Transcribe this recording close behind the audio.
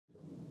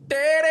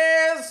There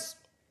it is.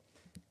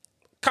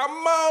 Come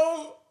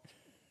on.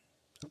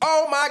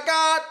 Oh my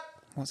God.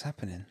 What's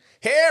happening?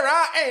 Here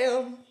I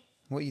am.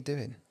 What are you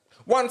doing?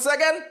 Once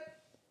again.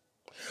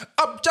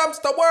 Up jumps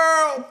the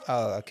world.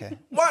 Oh, okay.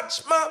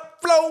 Watch my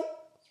flow.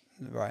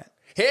 Right.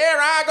 Here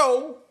I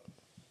go.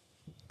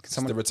 It's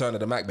Someone... the return of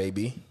the Mac,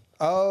 baby.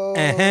 Oh,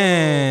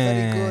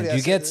 very good.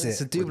 You gets it. It's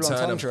a double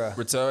entendre.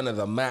 Return of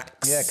the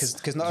Macs. Yeah,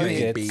 because not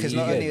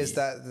only is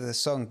that the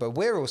song, but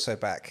we're also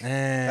back.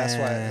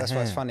 That's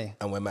why it's funny.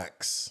 And we're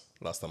Macs.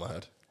 Last time I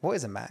heard. What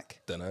is a Mac?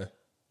 Don't know.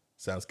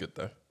 Sounds good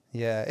though.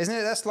 Yeah, isn't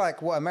it? That's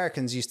like what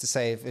Americans used to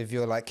say if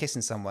you're like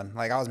kissing someone.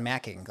 Like I was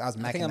macking that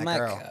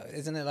girl.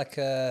 Isn't it like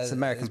a? It's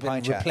American it's been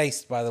pie chat.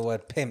 Replaced by the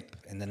word pimp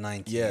in the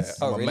 90s. Yeah.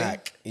 Oh, really?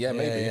 Mac. Yeah,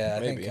 maybe. Yeah,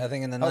 maybe. I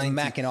think in the I was 90s.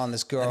 macking on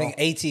this girl. I think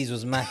 80s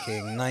was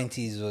macking,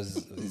 90s was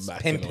Macking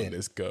pimping. on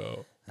this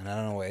girl. And I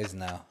don't know what it is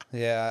now.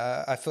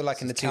 Yeah, I feel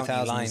like in the Just counting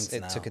 2000s lines it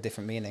now. took a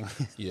different meaning.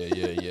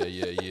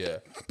 Yeah.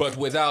 But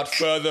without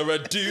further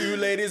ado,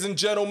 ladies and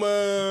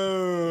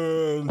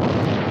gentlemen.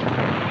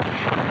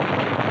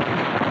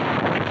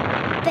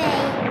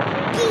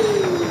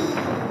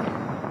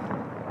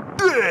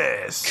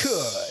 This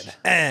Good.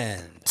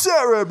 And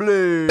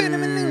terribly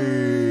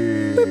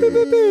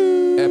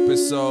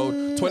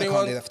episode 21. I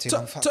can't do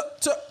that for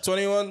too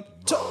long. 21.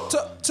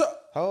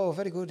 Oh,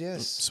 very good.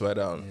 Yes. Swear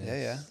down.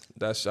 Yeah.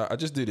 I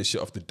just do this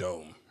shit off the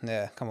dome.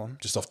 Yeah. Come on.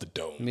 Just off the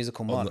dome.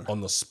 Musical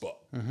on the spot.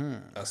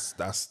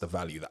 That's the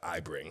value that I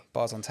bring.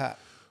 Bars on tap.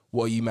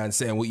 What are you man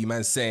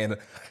saying?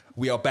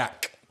 We are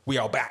back.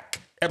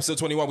 Episode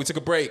 21. We took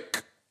a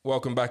break.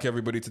 Welcome back,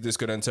 everybody, to This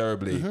Good and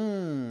Terribly.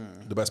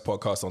 The best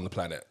podcast on the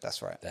planet.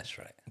 That's right. that's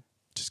right.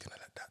 Just gonna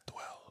let that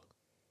dwell.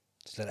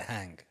 Just let it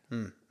hang.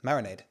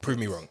 Marinade. Prove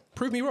me wrong.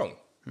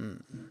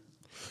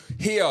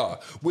 Here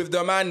with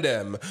the man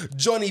them,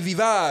 Johnny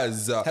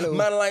Vivaz, Hello.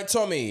 Man Like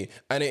Tommy,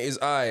 and it is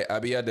I,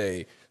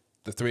 Abiyade.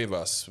 The three of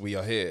us, we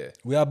are here.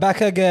 We are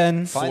back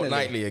again. Finally.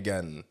 Fortnightly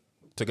again.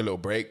 Took a little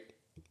break.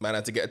 Man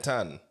had to get a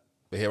tan.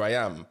 But here I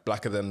am,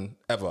 blacker than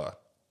ever.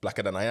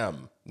 Blacker than I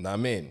am. Know what I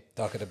mean?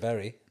 Darker the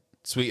berry.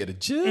 Sweeter the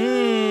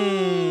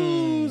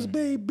juice,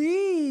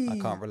 baby. I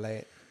can't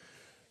relate.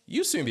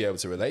 You'll soon be able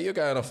to relate. You're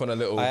going off on a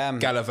little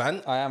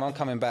gallivant. I am. I'm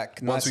coming back.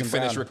 Once we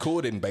finish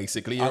recording,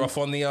 basically, you're off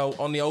on the old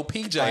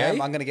PJ. I'm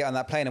going to get on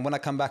that plane, and when I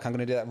come back, I'm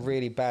going to do that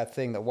really bad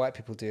thing that white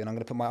people do, and I'm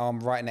going to put my arm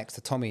right next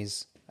to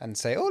Tommy's and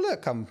say, "Oh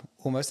look, I'm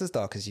almost as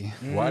dark as you."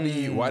 Why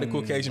do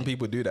Caucasian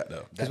people do that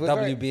though? That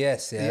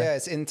WBS, yeah. Yeah,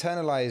 it's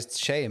internalized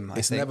shame.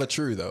 It's never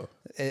true though.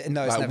 No, it's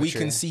like, never we true.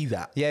 can see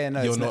that. Yeah,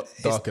 no, you're not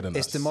darker than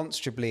us. It's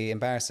demonstrably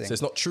embarrassing. So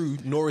it's not true,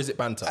 nor is it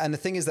banter. And the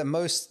thing is that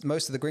most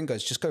of the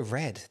gringos just go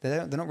red.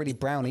 They're not really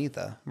brown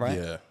either, right?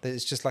 Yeah.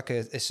 It's just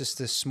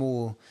a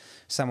small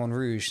salmon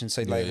rouge, and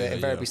so like they're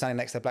invariably standing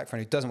next to a black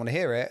friend who doesn't want to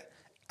hear it.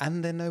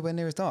 And they're nowhere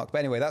near as dark. But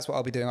anyway, that's what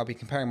I'll be doing. I'll be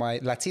comparing my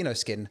Latino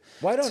skin.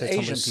 Why don't to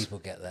Asian Thomas. people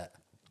get that?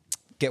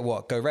 Get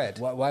what? Go red?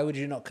 Why would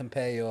you not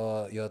compare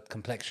your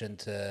complexion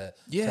to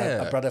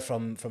Yeah. a brother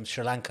from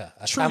Sri Lanka?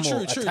 True.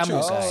 Tamil It's guy.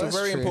 a that's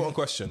very true. important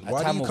question.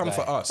 Why do you Tamil come guy.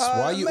 for us?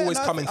 Why are you always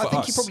coming for us? I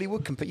think you probably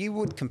would compare. You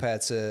would compare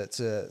to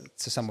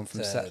someone from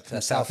To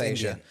South South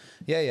Asia.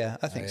 Indian. Yeah,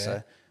 I think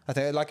so. I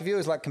think like if you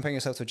was like comparing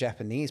yourself to a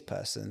Japanese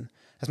person,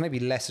 that's maybe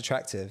less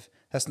attractive.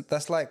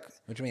 That's like.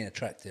 What do you mean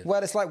attractive?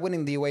 Well, it's like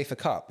winning the UEFA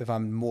Cup if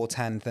I'm more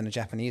tanned than a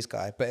Japanese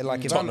guy. But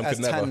like if Tottenham I'm as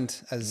could never.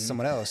 tanned as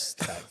someone else,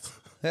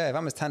 yeah, if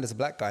I'm as tanned as a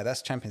black guy,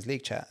 that's Champions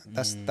League chat.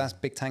 That's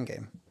big tan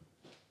game.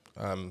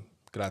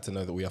 Glad to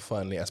know that we are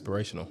finally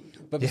aspirational.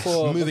 But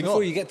before Moving before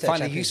on. you get to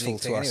Finally Champions useful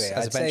League to thing us anyway,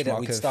 as a I'd say that benchmark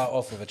we'd of- start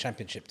off with a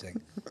championship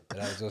thing. But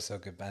that was also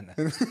good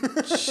banter.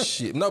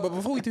 Shit. No, but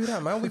before we do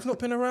that, man, we've not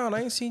been around.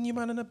 I ain't seen you,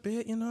 man, in a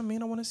bit. You know what I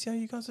mean? I want to see how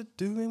you guys are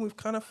doing. We've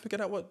kind of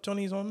figured out what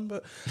Johnny's on,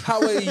 but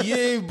how are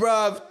you,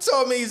 bruv?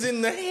 Tommy's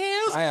in the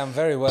house. I am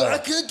very well.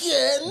 Back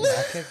again.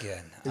 Back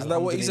again. Isn't that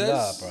what he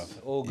Alhamdulillah, says?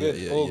 bruv. All good.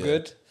 Yeah, all yeah.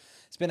 good.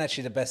 It's been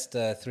actually the best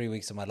 3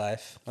 weeks of my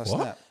life. Oh,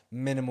 snap.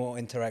 Minimal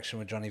interaction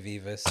with Johnny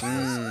Vivas.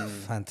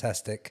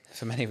 Fantastic.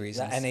 For many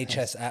reasons. That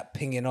NHS app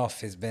pinging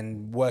off has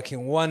been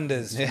working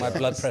wonders for my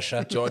blood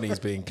pressure. Johnny's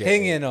been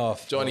pinging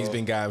off. Johnny's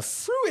been going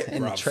through it,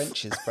 in the bruv.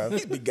 trenches, bro.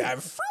 He's been going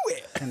through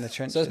it. In the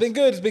trenches. So it's been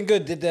good. It's been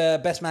good. Did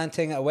the best man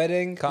thing at a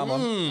wedding. Come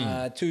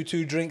on. Two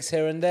drinks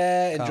here and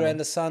there. Enjoying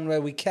the sun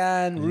where we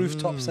can.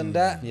 Rooftops and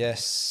that.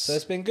 Yes. So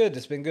it's been good.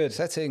 It's been good.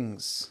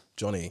 Settings.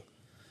 Johnny,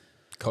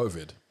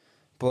 COVID.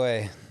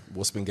 Boy,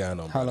 What's been going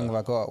on? how long have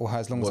I got? Well,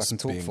 as long What's as I can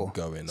talk been for.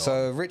 going on?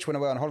 So Rich went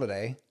away on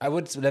holiday. I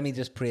would let me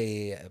just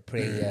preface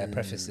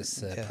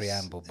this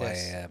preamble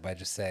by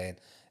just saying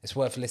it's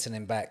worth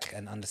listening back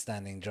and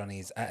understanding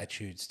Johnny's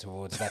attitudes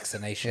towards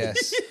vaccination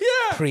Yes.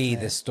 pre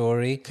the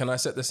story. Can I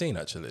set the scene,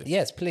 actually?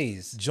 Yes,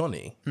 please.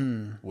 Johnny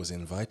was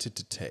invited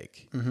to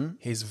take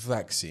his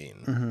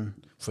vaccine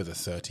for the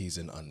 30s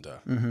and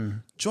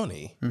under.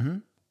 Johnny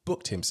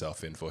booked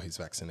himself in for his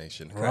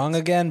vaccination. Wrong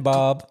again,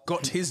 Bob.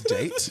 Got his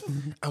date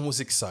and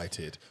was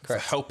excited for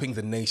helping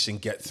the nation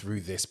get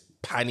through this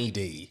Panny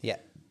D. Yeah.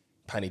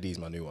 Panny D is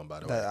my new one, by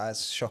the way.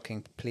 That's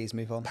shocking. Please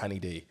move on. Panny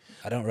D.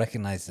 I don't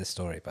recognize this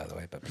story, by the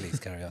way, but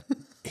please carry on.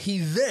 He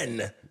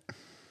then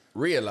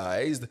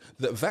realised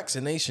that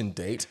vaccination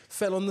date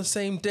fell on the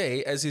same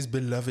day as his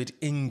beloved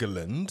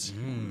England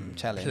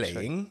Challenge.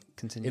 playing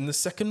Continue. in the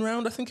second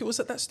round. I think it was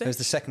at that It stage. was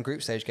the second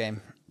group stage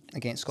game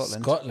against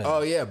Scotland.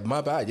 Oh yeah,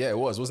 my bad. Yeah, it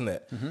was, wasn't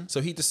it?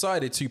 So he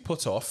decided to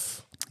put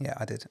off Yeah,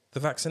 I did. the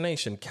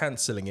vaccination,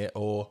 cancelling it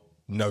or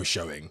no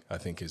showing, I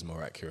think is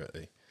more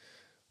accurately.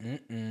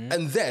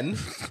 And then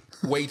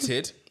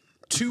waited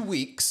 2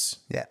 weeks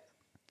Yeah.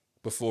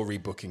 before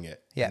rebooking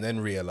it. Yeah. And then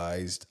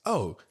realised,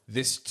 oh,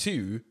 this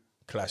too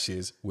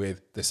clashes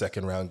with the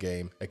second round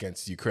game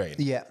against Ukraine.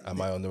 Yeah. Am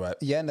I on the right?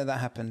 Yeah, no, that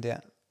happened, yeah.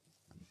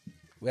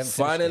 We haven't finished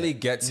Finally yet.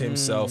 gets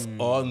himself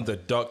on the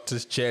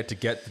doctor's chair to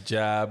get the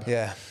jab.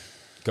 Yeah.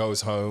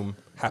 Goes home,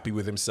 happy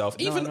with himself.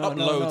 No, Even no,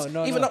 uploads,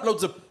 no, even no.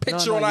 uploads a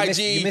picture No, on IG.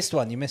 You missed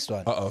one. You missed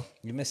one. Uh-oh.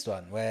 You missed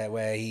one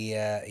where he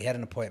had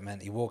an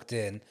appointment. He walked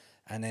in,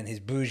 and then his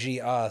bougie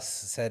ass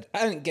said,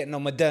 "I didn't get no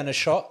Moderna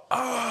shot,"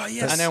 Ah,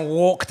 yes. and then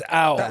walked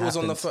out. that was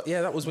on the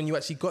that was when you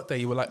actually got there.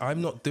 You were like,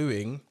 I'm not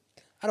doing.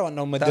 I don't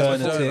want no That's Moderna.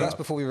 before, thing. that's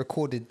before we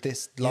recorded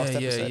this last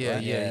episode,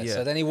 right? yeah.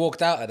 So then he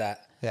walked out of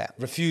that, Yeah.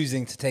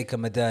 refusing to take a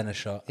Moderna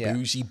shot. Yeah.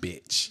 Bougie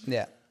bitch.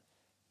 Yeah.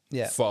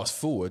 Yeah. Fast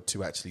forward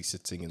to actually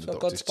sitting in the So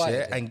God doctor's spited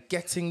chair him. and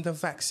getting the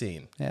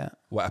vaccine. Yeah.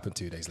 What happened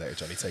 2 days later,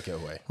 Johnny? Take it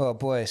away. Well,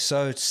 boy,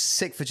 so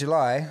 6th of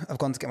July, I've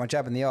gone to get my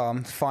jab in the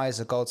arm.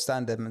 Pfizer gold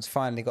standard, and it's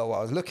finally got what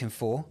I was looking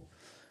for.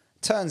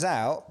 Turns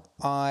out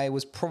I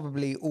was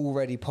probably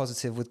already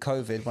positive with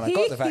COVID when I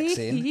got the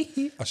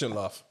vaccine, I shouldn't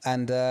laugh.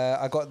 and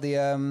I got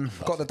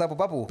the double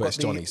bubble. But Got it's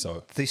the, Johnny,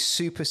 so- the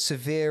super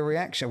severe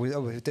reaction.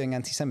 We're doing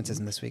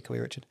anti-Semitism this week, are we,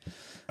 Richard?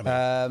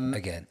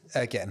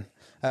 Again.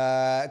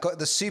 Got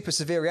the super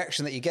severe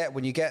reaction that you get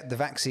when you get the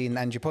vaccine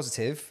and you're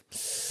positive,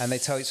 and they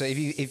tell you, so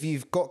if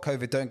you've got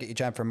COVID, don't get your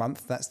jab for a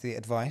month. That's the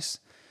advice.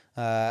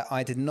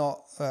 I did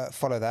not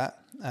follow that.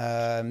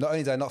 Not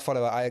only did I not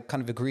follow it, I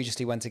kind of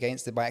egregiously went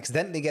against it by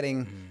accidentally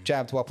getting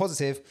jabbed while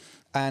positive,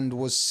 and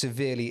was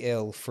severely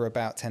ill for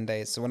about 10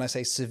 days. So when I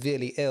say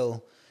severely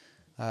ill,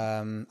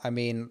 I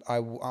mean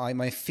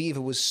my fever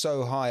was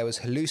so high I was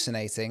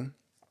hallucinating.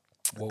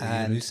 What were you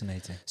And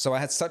hallucinating? So I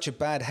had such a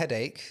bad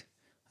headache.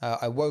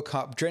 I woke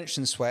up drenched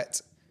in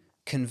sweat,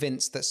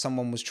 convinced that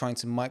someone was trying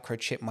to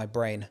microchip my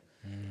brain.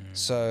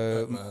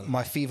 So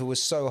my fever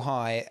was so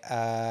high,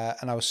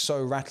 and I was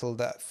so rattled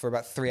that for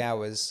about 3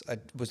 hours, I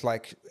was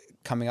like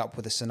coming up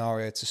with a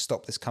scenario to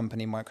stop this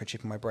company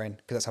microchipping my brain,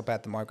 because that's how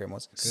bad the migraine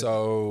was.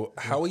 So,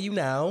 how are you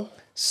now?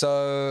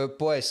 So,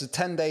 boy, so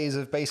 10 days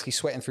of basically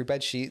sweating through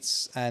bed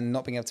sheets and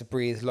not being able to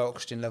breathe, low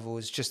oxygen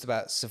levels, just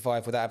about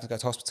survive without having to go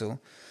to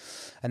hospital.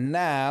 And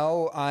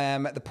now I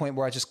am at the point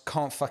where I just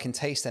can't fucking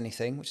taste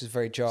anything, which is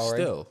very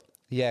jarring. Still?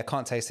 Yeah, I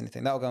can't taste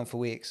anything. That'll go on for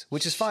weeks,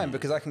 which is fine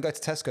because I can go to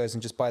Tesco's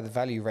and just buy the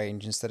value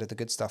range instead of the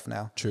good stuff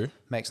now. True.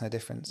 Makes no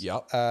difference.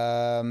 Yup.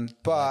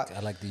 But I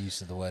like the use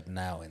of the word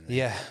now in there.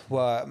 yeah,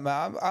 well,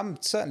 I'm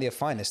certainly a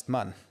finest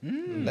man.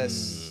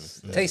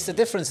 Let's, Taste the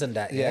difference in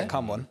that, yeah, yeah?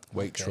 come on.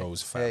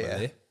 Waitrose Yeah,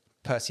 family. yeah.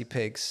 Percy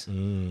Pigs.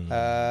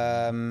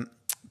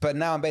 But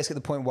now I'm basically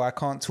at the point where I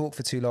can't talk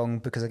for too long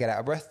because I get out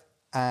of breath,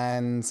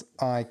 and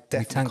I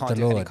definitely thank can't the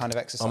do any Lord. kind of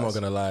exercise. I'm not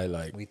gonna lie,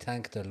 like We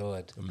thank the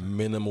Lord.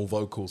 minimal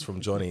vocals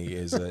from Johnny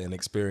is an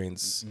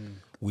experience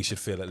we should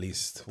feel at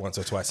least once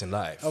or twice in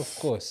life. Of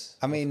course.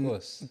 I mean, of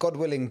course. God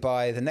willing,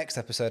 by the next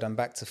episode, I'm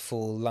back to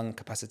full lung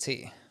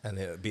capacity. And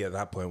it'll be at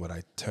that point when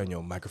I turn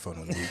your microphone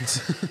on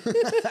mute.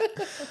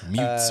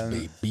 Mutes,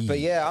 baby. But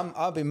yeah,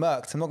 I'll be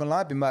murked. I'm not gonna lie,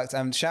 I'll be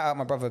murked. Shout out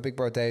my brother, Big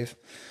Bro Dave,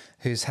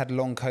 who's had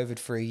long COVID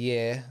for a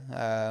year.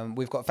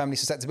 We've got family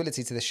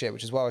susceptibility to this shit,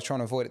 which is why I was trying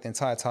to avoid it the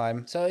entire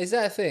time. So is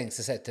that a thing,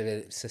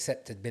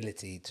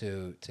 susceptibility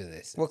to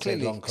this? Well, Say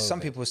clearly, long some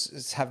COVID? people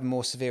have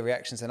more severe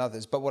reactions than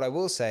others. But what I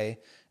will say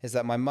is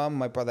that my mum,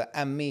 my brother,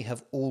 and me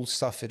have all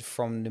suffered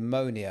from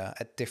pneumonia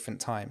at different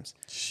times.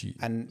 Shit.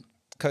 And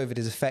COVID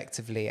is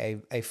effectively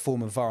a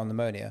form of viral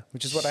pneumonia,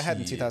 which is what I had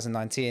in Shit.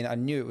 2019. I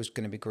knew it was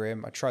going to be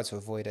grim. I tried to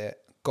avoid it,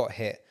 got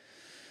hit.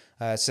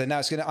 So now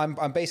it's gonna.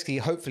 I'm basically.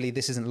 Hopefully,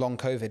 this isn't long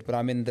COVID, but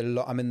I'm in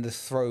the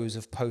throes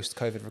of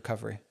post-COVID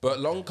recovery. But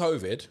long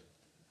COVID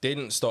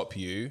didn't stop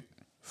you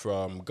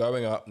from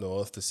going up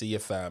north to see your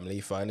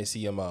family, finally see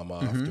your mama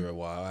after a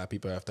while. Happy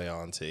birthday,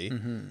 auntie.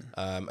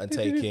 And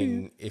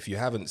taking, if you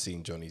haven't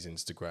seen Johnny's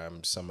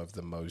Instagram, some of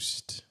the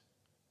most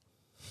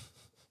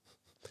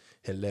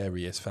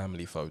hilarious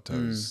family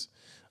photos.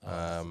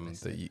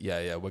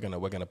 We're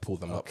gonna pull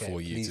them up Okay,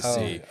 for you please to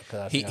see. do, 'cause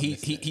I think I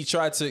missed He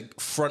tried to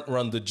front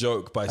run the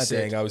joke by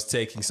saying did. I was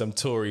taking some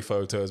Tory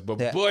photos, but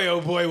Yeah. boy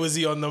oh boy was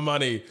he on the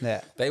money.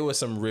 Yeah. They were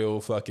some real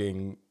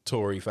fucking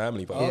Tory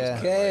family photos. Yeah. man.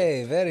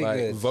 Okay, very Like,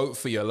 good. vote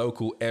for your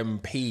local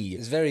MP.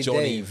 It's very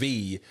Johnny Dave.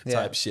 V Yeah.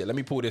 type shit. Let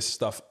me pull this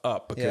stuff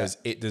up because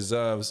it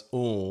deserves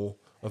all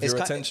of your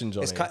attention,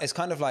 Johnny. It's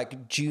kind of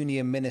like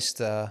junior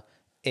minister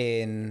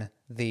in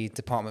the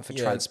Department for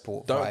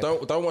Transport.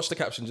 Don't watch the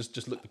caption.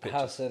 Just look the picture.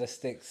 House of the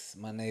Sticks.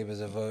 My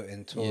neighbours are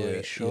voting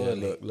Tory.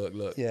 Surely. Yeah,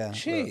 look. Yeah.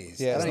 Jeez.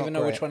 Yeah, I don't even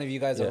know which one of you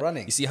guys are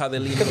running. You see how they're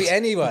leaning? It could be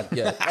anyone.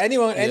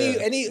 Anyone.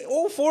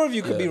 All four of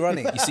you could be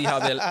running. You see how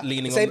they're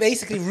leaning? Say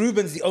basically,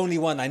 Ruben's the only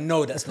one I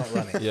know that's not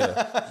running.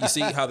 Yeah. You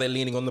see how they're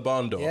leaning on the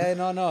barn door? Yeah,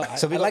 no.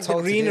 So I like the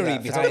greenery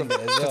behind it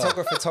as well.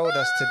 Photographer told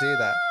us to do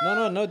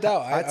that. No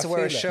doubt. I had to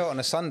wear a shirt on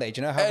a Sunday.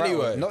 Do you know how?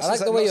 Anyway, not I like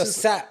since the way not you're since-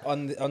 sat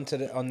on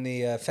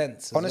the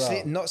fence. Honestly,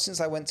 as well. not since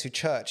I went to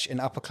church in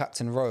Upper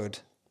Clapton Road.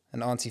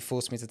 An auntie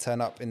forced me to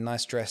turn up in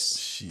nice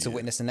dress to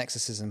witness an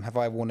exorcism. Have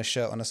I worn a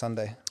shirt on a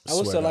Sunday? I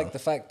also like the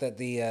fact that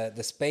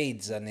the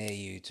spades are near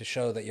you to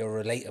show that you're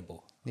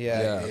relatable.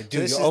 Yeah.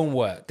 Do your own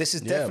work. This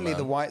is definitely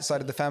the white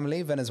side of the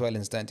family.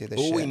 Venezuelans don't do this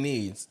All shit. we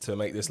need to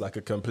make this like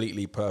a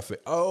completely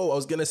perfect. Oh, I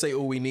was gonna say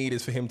all we need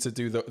is for him to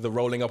do the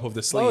rolling up of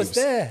the sleeves. Oh, it's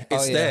there.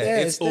 It's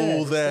there. It's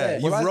all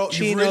there. Well, You've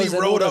chinos really and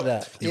rolled all up. of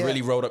that. You've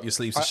really rolled up your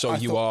sleeves to show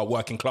you are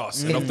working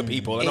class and of the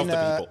people and of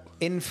the people.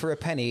 In for a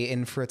penny,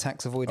 in for a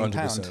tax avoiding 100%,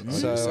 pound.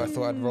 So I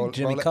thought I'd roll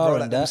Jimmy up Carr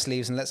them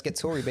sleeves and let's get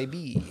Tory,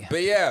 baby.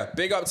 But yeah,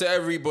 big up to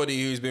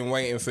everybody who's been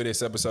waiting for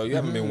this episode. You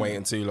haven't been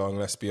waiting too long,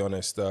 let's be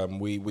honest.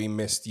 We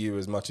missed you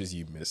as much as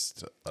you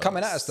missed us.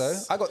 Coming at us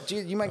though,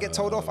 you might get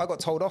told off. I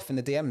got told off in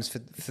the DMs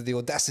for the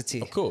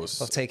audacity,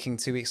 of taking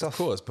 2 weeks off. Of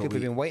course, but people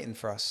have been waiting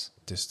for us.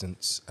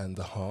 Distance and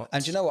the heart.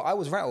 And you know what? I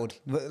was rattled.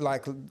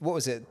 Like, what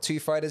was it? 2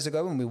 Fridays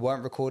ago when we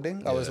weren't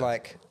recording, I was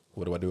like,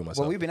 what do I do with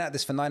myself? well, we've been at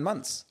this for 9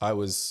 months. I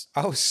was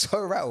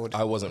so rattled.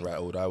 I wasn't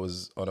rattled. I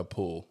was on a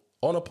pool.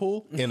 On a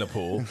pool? In a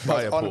pool.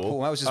 By a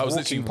pool. I was just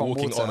literally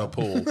walking on a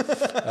pool.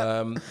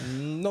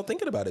 Not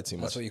thinking about it too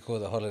much. That's what you call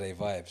the holiday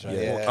vibes, right?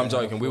 Yeah. I'm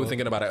joking. We were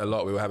thinking about it a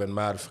lot. We were having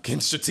mad fucking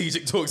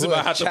strategic talks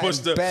about how to push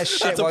the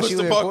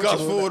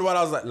podcast forward. While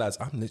I was like, lads,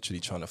 I'm literally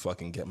trying to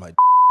fucking get my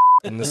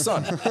in the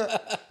sun.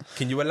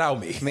 Can you allow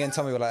me? Me and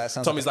Tommy were like, that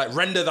sounds Tommy's like,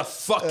 render the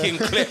fucking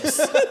clips.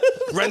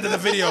 Render the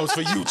videos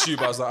for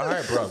YouTube. I was like, all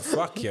right, bro,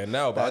 fuck yeah,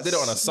 now. But I did it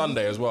on a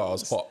Sunday as well. I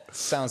was hot.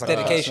 sounds like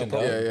Dedication,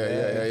 a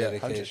Yeah.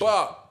 Dedication.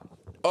 But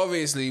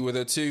obviously, with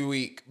a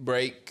 2-week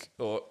break,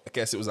 or I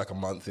guess it was like a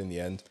month in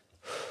the end,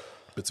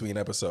 between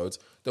episodes,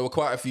 there were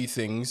quite a few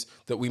things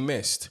that we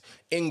missed.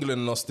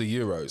 England lost the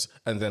Euros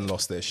and then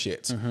lost their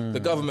shit. The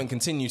government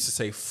continues to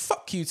say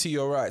fuck you to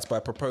your rights by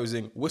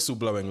proposing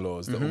whistleblowing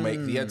laws that will make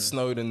the Ed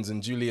Snowdens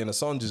and Julian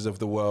Assanges of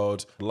the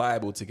world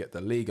liable to get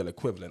the legal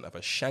equivalent of a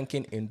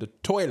shanking in the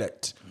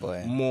toilet.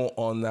 Boy. More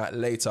on that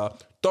later.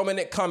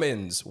 Dominic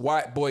Cummings,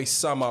 White Boy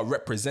Summer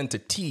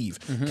representative,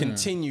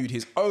 continued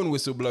his own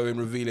whistleblowing,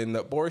 revealing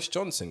that Boris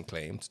Johnson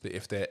claimed that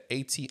if they're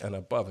 80 and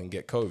above and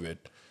get COVID,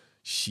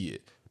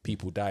 shit,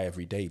 people die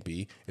every day,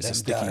 B. It's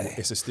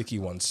a sticky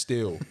one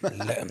still. Let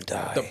them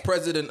die. The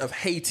president of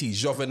Haiti,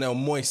 Jovenel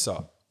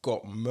Moïse,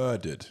 got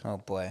murdered Oh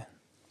boy.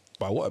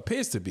 by what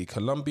appears to be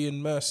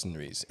Colombian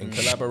mercenaries in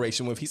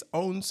collaboration with his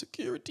own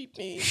security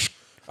team.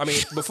 I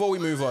mean, before we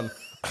move on,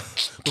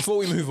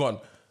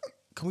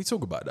 can we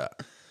talk about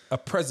that? A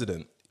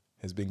president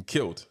has been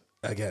killed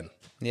again.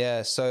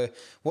 Yeah, so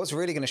what's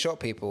really going to shock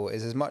people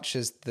is, as much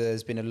as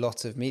there's been a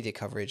lot of media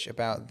coverage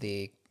about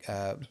the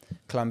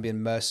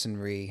Colombian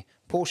mercenary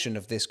portion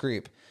of this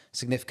group, a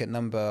significant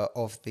number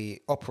of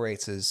the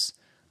operators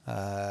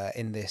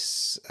in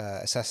this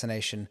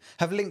assassination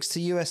have links to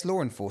US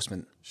law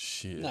enforcement.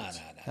 Shit. No.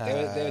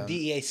 They were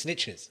DEA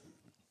snitches.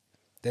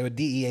 They were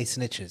DEA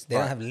snitches. They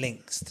don't have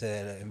links to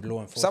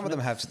law enforcement. Some of them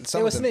have.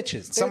 They were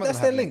snitches. That's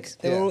their links.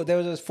 There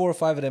was 4 or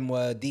 5 of them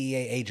were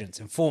DEA agents,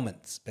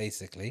 informants,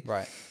 basically.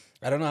 Right.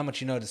 I don't know how much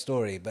you know the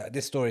story, but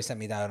this story sent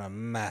me down a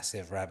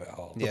massive rabbit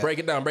hole. But break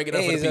it down for the people.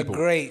 It is a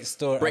great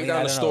story. Break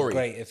down the story.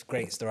 Great, if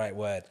great's the right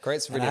word.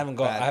 Great's really I haven't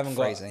got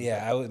phrasing.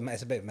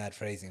 it's a bit mad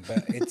phrasing,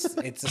 but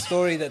it's a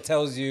story that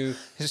tells you,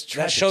 It's a that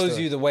tragic shows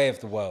story. you the way of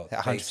the world,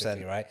 100%.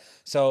 basically, right?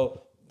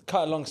 So,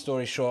 cut a long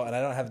story short, and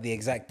I don't have the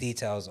exact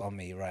details on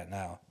me right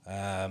now,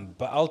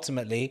 but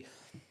ultimately,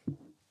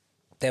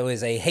 there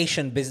was a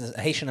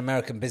Haitian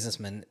American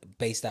businessman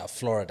based out of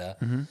Florida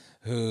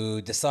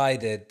who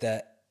decided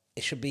that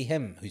it should be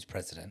him who's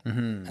president,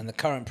 and the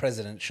current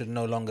president should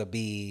no longer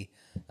be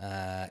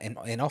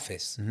in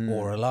office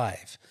or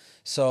alive.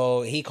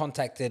 So he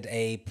contacted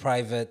a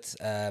private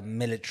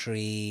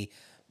military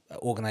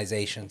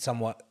organization,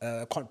 somewhat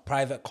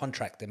private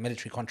contractor,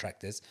 military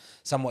contractors,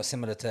 somewhat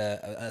similar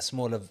to a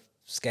smaller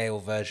scale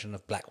version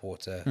of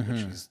Blackwater,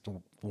 which is the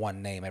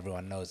one name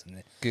everyone knows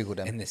Google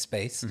them. in this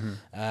space.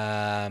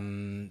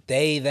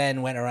 They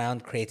then went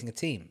around creating a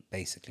team,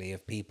 basically,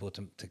 of people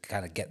to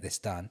kind of get this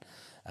done.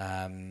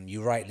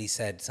 You rightly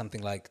said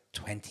something like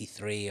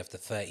 23 of the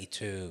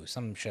 32,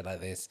 some shit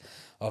like this,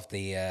 of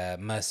the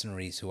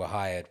mercenaries who were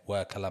hired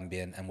were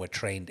Colombian and were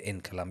trained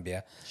in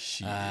Colombia.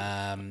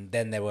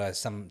 Then there were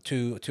some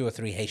two or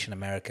three Haitian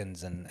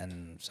Americans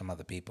and some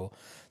other people.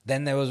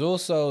 Then there was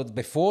also,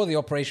 before the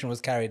operation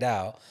was carried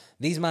out,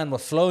 these men were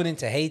flown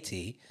into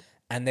Haiti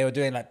and they were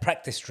doing like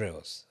practice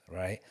drills,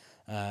 right,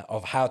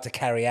 of how to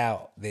carry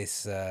out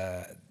this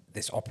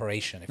this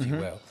operation, if you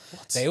will.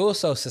 They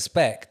also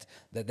suspect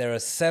that there are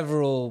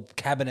several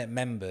cabinet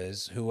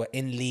members who were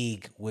in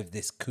league with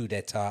this coup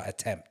d'etat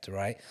attempt,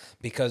 right?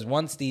 Because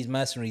once these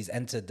mercenaries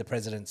entered the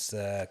president's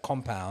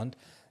compound,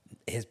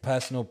 his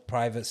personal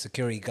private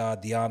security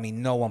guard, the army,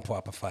 no one put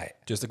up a fight.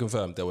 Just to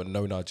confirm, there were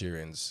no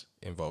Nigerians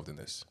involved in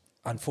this.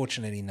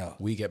 Unfortunately, no.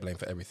 We get blamed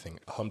for everything.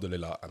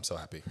 Alhamdulillah, I'm so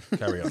happy.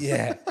 Carry on.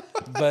 Yeah,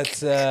 but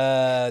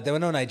there were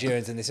no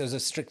Nigerians in this. It was a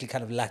strictly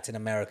kind of Latin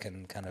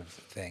American kind of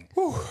thing.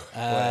 Why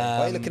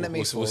are you looking at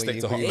me for? We'll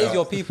stick to It is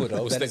your people,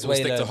 though. We'll stick to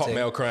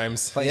hotmail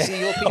crimes. But you see,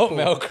 your people.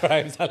 Hotmail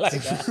crimes. I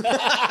like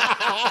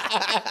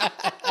that.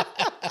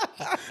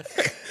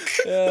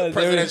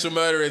 Presidential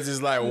murderers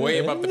is like way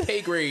above the pay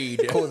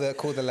grade. Call the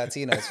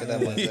Latinos for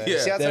them ones there. Yeah.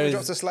 See how There time is-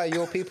 drops a slide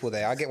your people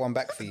there? I'll get one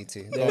back for you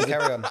too. Go on,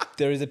 carry on.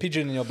 There is a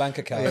pigeon in your bank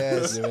account.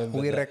 Yes, You remember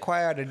we that?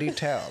 require the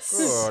details.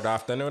 Good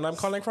afternoon, I'm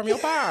calling from your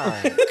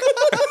bank.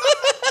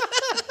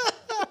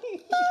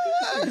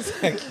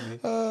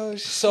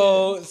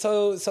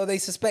 So they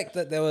suspect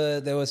that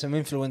there were some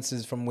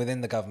influences from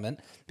within the government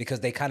because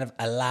they kind of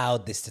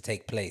allowed this to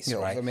take place, Yeah,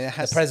 right? I mean, it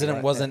has the to be, president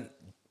right? wasn't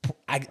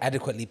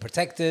adequately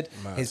protected.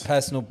 His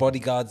personal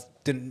bodyguards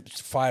didn't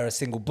fire a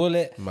single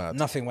bullet. Mad.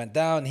 Nothing went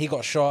down. He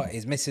got shot.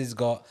 His missus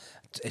got.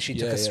 She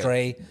took Yeah, a yeah.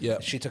 stray. Yeah.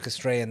 She took a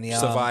stray in the arm.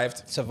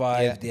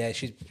 Survived. Yeah.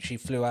 She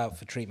flew out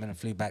for treatment and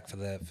flew back for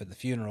the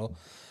funeral.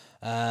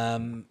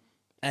 And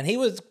he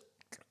was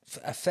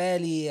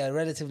a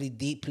relatively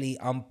deeply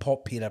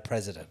unpopular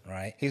president,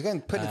 right? He's going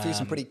putting through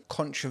some pretty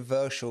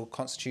controversial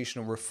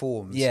constitutional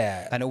reforms.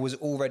 Yeah. And it was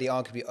already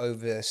arguably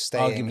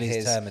overstaying Arguably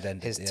his term had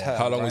ended, his yeah. term.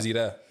 How long right? was he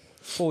there?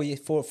 4 years,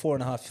 four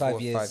and a half,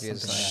 5 years. 5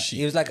 years, something like that. Shit.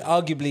 He was like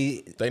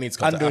arguably They need to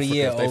come under to a Africa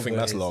year if they over think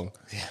that's his- long.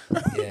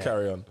 Yeah.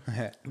 Carry on.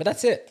 But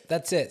that's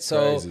it.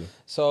 So Crazy.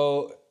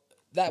 so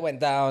that went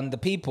down. The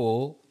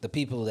people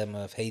them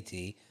of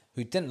Haiti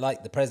who didn't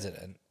like the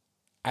president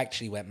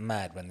actually went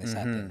mad when this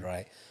happened,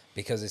 right?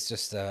 Because it's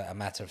just a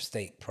matter of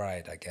state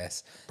pride, I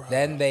guess.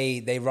 Then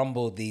they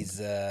rumbled these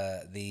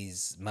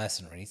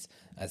mercenaries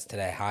as to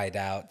their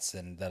hideouts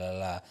and da la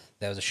la.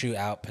 There was a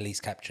shootout. Police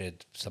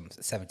captured some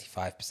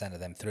 75% of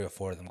them. 3 or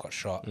 4 of them got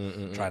shot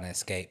trying to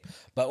escape.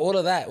 But all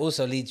of that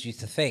also leads you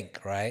to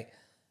think, right?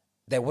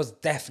 There was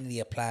definitely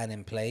a plan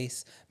in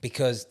place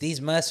because these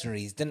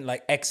mercenaries didn't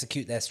like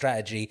execute their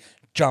strategy,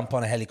 jump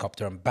on a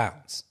helicopter and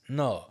bounce.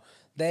 No.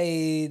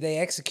 They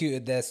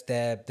executed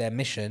their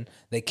mission.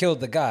 They killed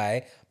the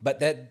guy, but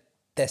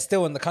they're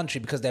still in the country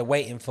because they're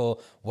waiting for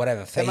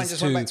whatever That man phase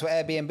just 2. went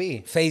back to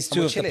Airbnb. Phase And 2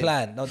 we're of the chilling.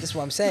 plan. No, this is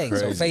what I'm saying.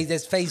 So Crazy.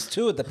 there's phase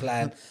 2 of the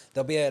plan.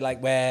 There'll be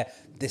where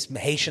this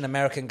Haitian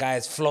American guy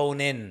is flown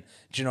in.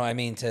 Do you know what I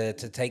mean? To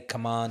take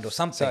command or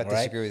something, So I right?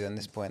 disagree with you on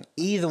this point.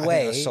 Either I think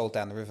way- it was sold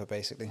down the river,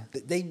 basically.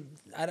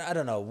 I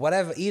don't know,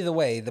 whatever, either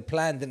way, the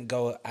plan didn't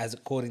go as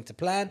according to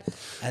plan,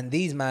 and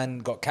these men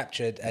got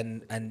captured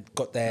and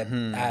got their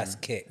ass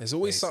kicked. There's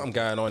always something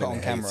going on Caught in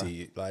on camera.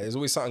 Haiti. Like, there's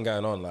always something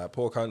going on. Like,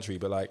 poor country,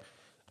 but like,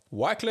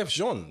 Wyclef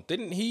Jean,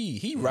 didn't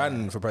he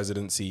ran for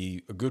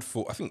presidency a good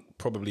I think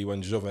probably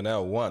when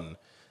Jovenel won,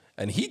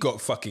 and he got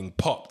fucking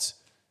popped,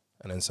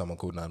 and then someone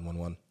called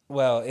 911.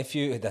 Well,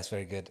 that's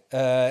very good.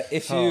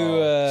 If you,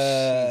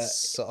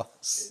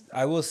 Jesus.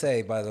 I will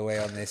say, by the way,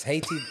 on this,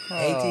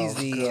 Haiti's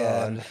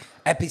the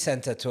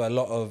epicenter to a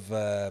lot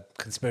of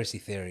conspiracy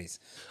theories.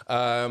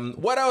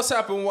 What else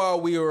happened while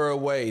we were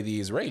away? The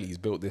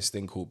Israelis built this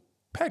thing called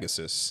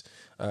Pegasus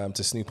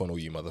to snoop on all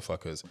you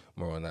motherfuckers.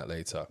 More on that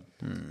later.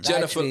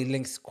 That actually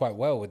links quite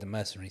well with the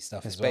mercenary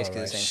stuff as well,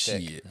 basically right? the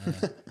same stick.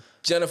 Shit.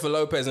 Jennifer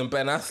Lopez and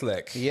Ben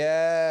Affleck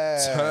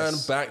Yes. turn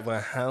back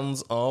the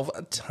hands of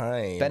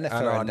time Bennifer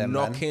and are and them,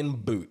 man. knocking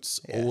boots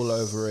all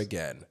over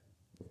again.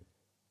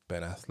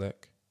 Ben Affleck,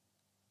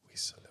 we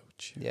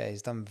salute you. Yeah,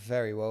 he's done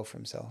very well for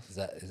himself. Is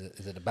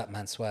it the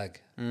Batman swag?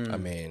 I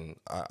mean,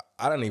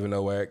 I don't even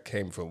know where it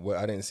came from.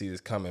 I didn't see this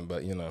coming,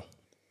 but you know.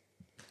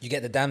 You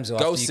get the damsel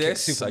Go after you kick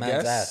sis, I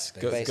Superman's guess. ass.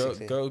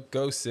 basically.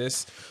 Go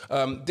sis.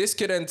 This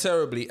could end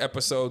terribly.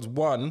 Episodes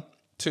 1,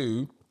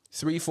 2,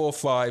 3, 4,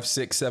 5,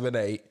 6, 7,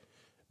 8,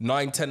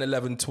 9, 10,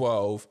 11,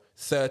 12,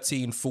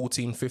 13,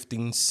 14,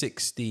 15,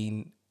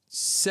 16,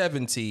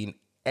 17,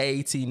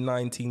 18,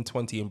 19,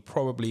 20, and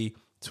probably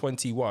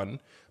 21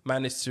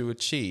 managed to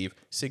achieve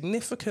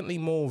significantly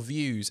more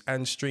views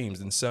and streams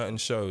than certain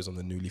shows on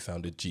the newly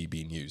founded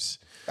GB News.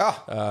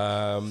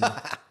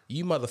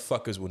 You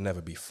motherfuckers will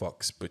never be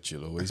fox, but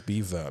you'll always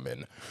be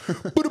vermin.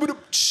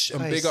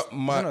 And big up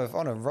my...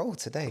 on a roll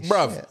today.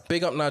 Bruv, Shit.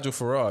 big up Nigel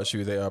Farage,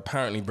 who they are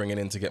apparently bringing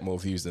in to get more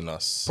views than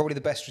us. Probably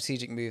the best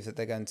strategic move that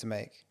they're going to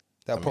make.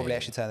 They'll probably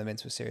actually turn them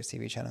into a serious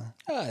TV channel.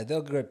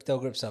 They'll grip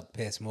up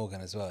Piers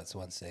Morgan as well at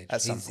one stage.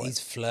 At some point. He's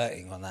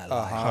flirting on that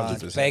line.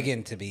 100%. He's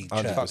begging to be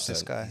chirped. Fuck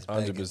this guy.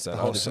 100%.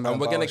 Wholesome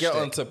And we're going to get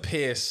shtick. on to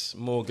Pierce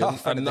Morgan,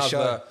 Friend of the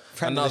show.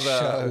 Friend of the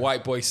another show.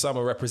 white boy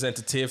summer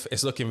representative.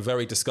 It's looking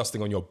very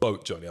disgusting on your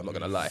boat, Johnny. I'm not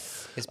going to lie.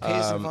 Is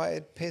Pierce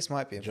invited? Pierce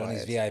might be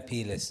Johnny's invited.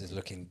 VIP list is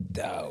looking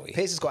doughy.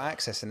 Pierce has got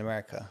access in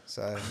America,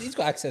 so He's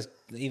got access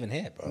even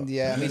here, bro.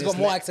 Yeah, I mean, he's got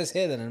more access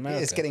here than in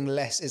America. It's getting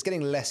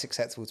less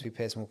acceptable to be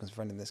Piers Morgan's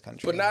friend in this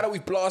country. But now that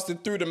we've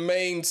blasted through the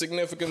main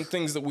significant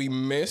things that we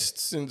missed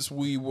since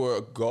we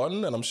were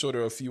gone, and I'm sure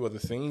there are a few other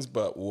things,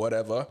 but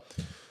whatever.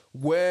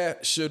 Where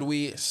should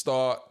we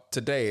start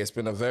today? It's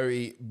been a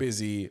very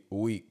busy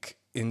week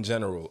in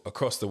general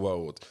across the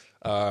world.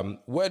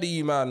 Where do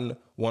you, man,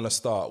 want to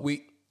start?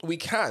 We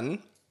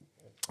can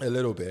a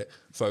little bit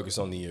focus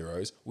on the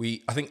Euros.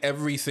 I think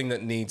everything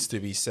that needs to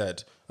be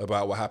said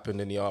about what happened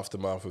in the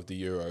aftermath of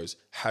the Euros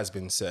has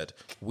been said.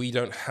 We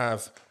don't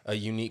have a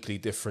uniquely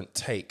different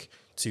take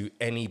to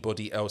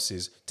anybody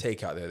else's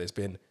take out there. There's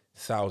been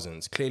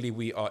thousands. Clearly,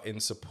 we are in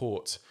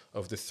support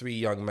of the 3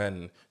 young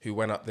men who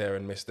went up there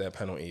and missed their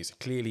penalties.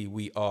 Clearly,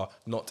 we are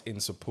not in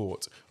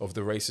support of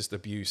the racist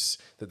abuse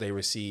that they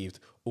received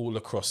all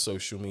across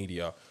social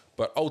media.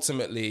 But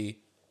ultimately,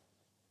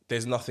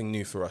 there's nothing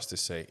new for us to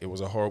say. It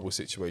was a horrible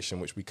situation,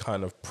 which we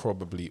kind of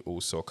probably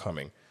all saw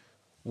coming.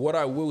 What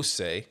I will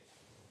say,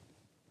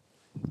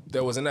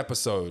 there was an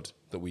episode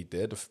that we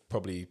did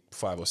probably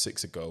 5 or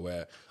 6 ago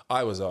where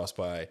I was asked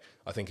by,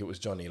 I think it was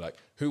Johnny, like,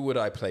 who would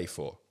I play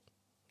for?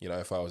 You know,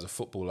 if I was a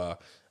footballer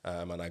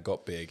and I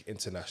got big,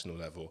 international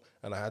level,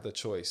 and I had the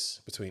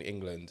choice between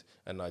England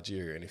and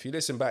Nigeria. And if you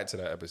listen back to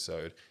that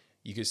episode,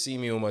 you could see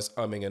me almost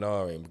umming and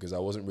ahhing because I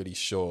wasn't really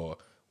sure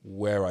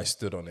where I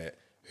stood on it,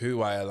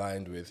 who I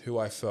aligned with, who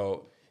I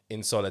felt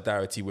in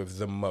solidarity with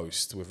the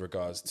most with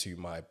regards to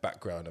my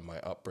background and my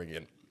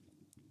upbringing.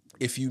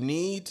 If you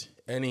need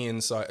any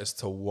insight as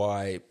to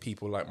why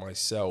people like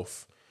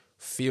myself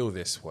feel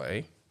this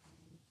way,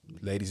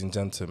 ladies and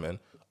gentlemen,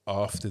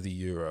 after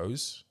the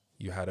Euros,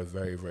 you had a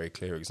very, very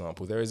clear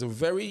example. There is a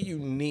very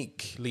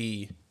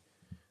uniquely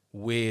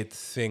weird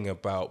thing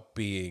about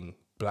being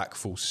black,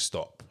 full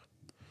stop.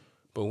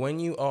 But when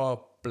you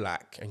are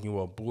black and you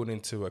are born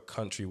into a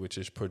country which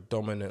is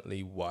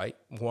predominantly white,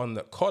 one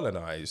that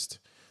colonized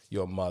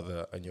your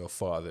mother and your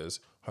father's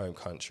home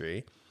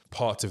country,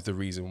 part of the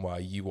reason why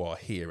you are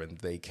here and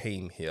they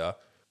came here,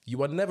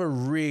 you are never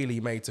really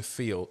made to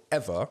feel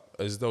ever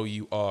as though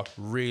you are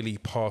really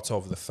part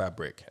of the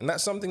fabric. And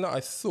that's something that I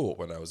thought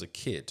when I was a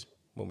kid,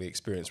 when we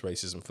experienced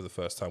racism for the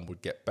first time,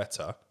 would get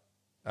better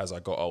as I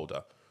got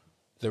older.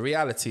 The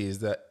reality is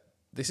that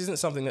this isn't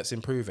something that's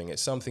improving.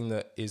 It's something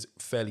that is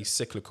fairly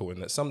cyclical in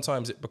that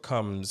sometimes it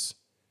comes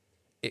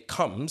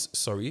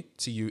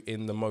to you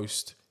in the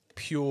most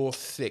pure,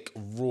 thick,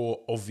 raw,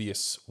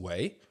 obvious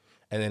way.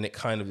 And then it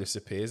kind of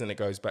disappears and it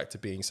goes back to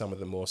being some of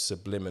the more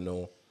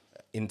subliminal,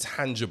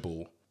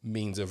 intangible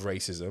means of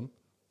racism.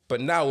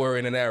 But now we're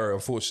in an era,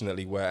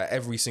 unfortunately, where at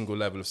every single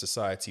level of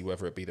society,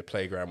 whether it be the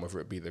playground, whether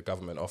it be the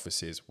government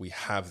offices, we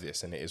have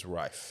this and it is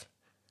rife.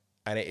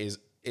 And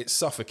it's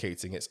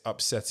suffocating, it's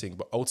upsetting,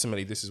 but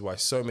ultimately this is why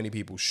so many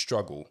people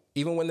struggle.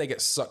 Even when they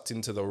get sucked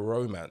into the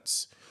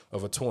romance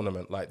of a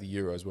tournament like the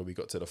Euros where we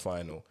got to the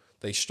final,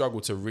 they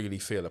struggle to really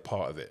feel a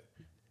part of it.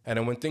 And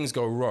then when things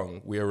go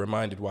wrong, we are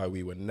reminded why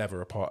we were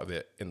never a part of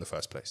it in the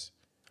first place.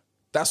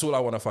 That's all I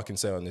want to fucking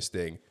say on this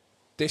thing.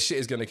 This shit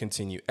is going to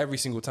continue. Every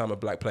single time a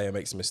black player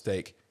makes a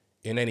mistake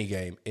in any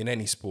game, in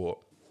any sport,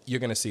 you're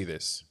going to see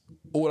this.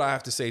 All I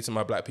have to say to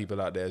my black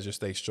people out there is just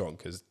stay strong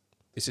because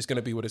it's just going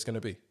to be what it's going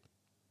to be.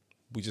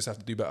 We just have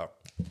to do better.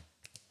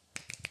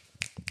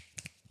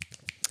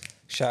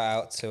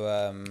 Shout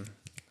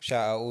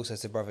out also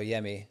to brother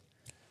Yemi,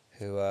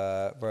 who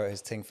wrote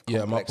his thing for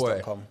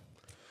complex.com.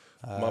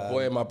 My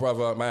boy and my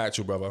brother, my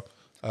actual brother,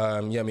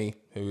 Yemi,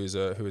 who is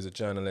a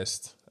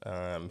journalist.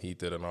 He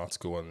did an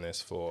article on this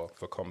for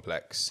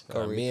Complex.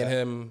 Me and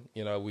him,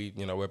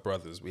 we're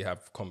brothers. We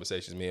have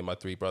conversations. Me and my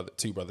two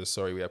brothers.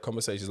 We have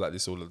conversations like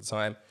this all of the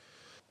time.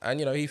 And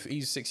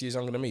he's 6 years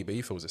younger than me, but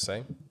he feels the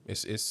same.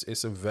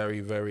 It's a very,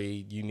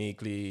 very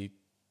uniquely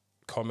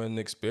common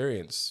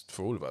experience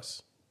for all of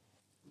us.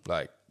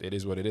 Like, it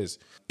is what it is.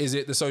 Is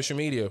it the social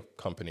media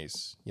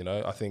companies?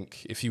 I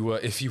think if you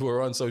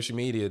were on social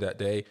media that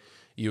day,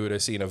 you would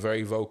have seen a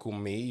very vocal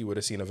me. You would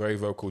have seen a very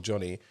vocal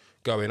Johnny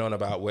going on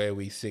about where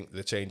we think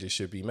the changes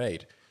should be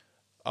made.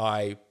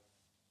 I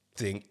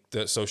think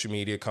that social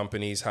media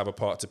companies have a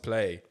part to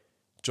play.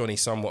 Johnny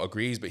somewhat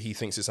agrees, but he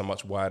thinks it's a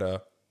much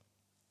wider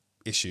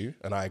issue,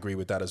 and I agree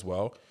with that as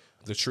well.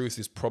 The truth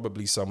is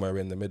probably somewhere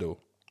in the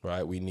middle,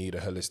 right? We need a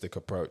holistic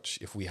approach.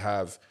 If we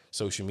have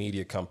social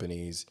media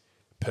companies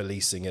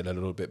policing it a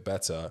little bit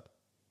better,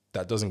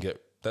 that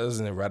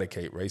doesn't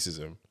eradicate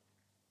racism.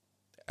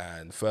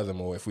 And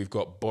furthermore, if we've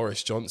got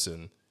Boris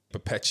Johnson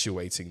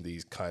perpetuating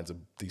these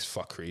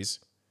fuckeries,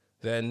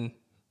 then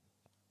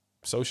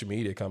social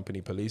media company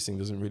policing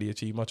doesn't really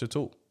achieve much at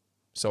all.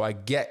 So I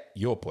get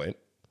your point,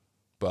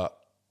 but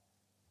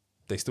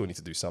they still need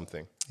to do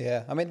something.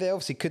 Yeah, I mean, they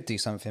obviously could do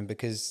something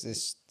because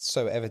it's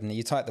so evident.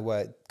 You type the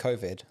word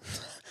COVID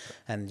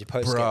and your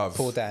posts get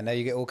pulled down. Now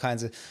you get all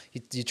kinds of...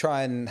 You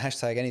try and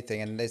hashtag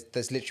anything and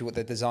there's literally what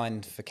they're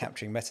designed for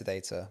capturing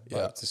metadata.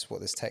 Yeah. Like just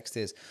what this text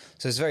is.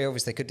 So it's very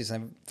obvious they could do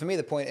something. For me,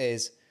 the point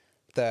is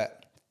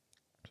that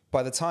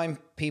by the time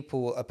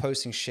people are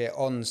posting shit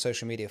on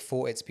social media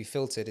for it to be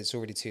filtered, it's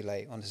already too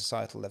late on a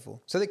societal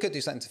level. So they could do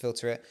something to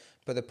filter it,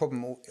 but the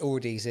problem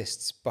already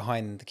exists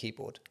behind the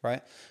keyboard,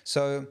 right?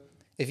 So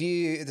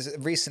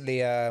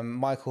recently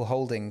Michael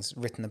Holding's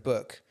written a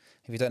book.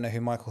 If you don't know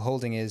who Michael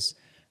Holding is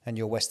and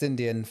you're West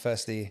Indian,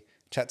 firstly,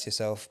 chat to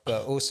yourself,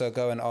 but also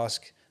go and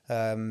ask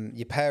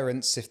your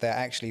parents if they're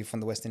actually from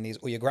the West Indies,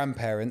 or your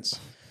grandparents,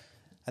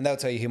 and they'll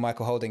tell you who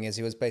Michael Holding is.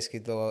 He was basically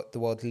the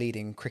world's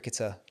leading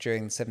cricketer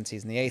during the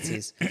 70s and the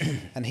 80s.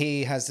 And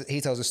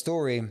he tells a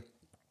story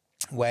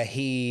where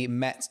he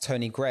met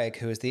Tony Greig,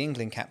 who was the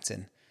England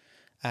captain.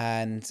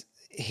 And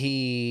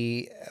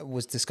he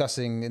was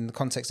discussing in the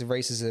context of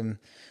racism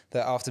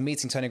that after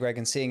meeting Tony Greig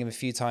and seeing him a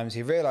few times,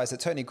 he realized that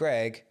Tony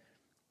Greig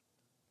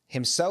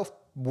himself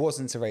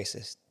wasn't a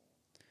racist.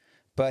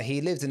 But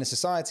he lived in a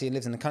society and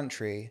lived in a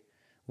country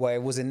where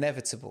it was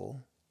inevitable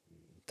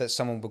that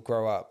someone would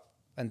grow up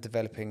and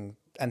develop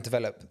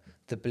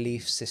the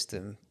belief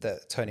system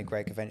that Tony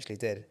Greig eventually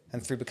did.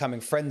 And through becoming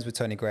friends with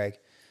Tony Greig,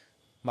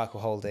 Michael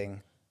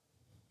Holding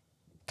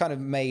kind of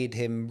made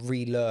him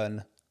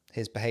relearn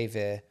his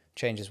behavior,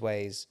 change his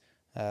ways,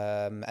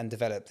 and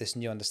develop this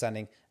new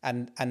understanding,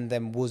 and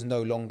then was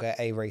no longer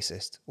a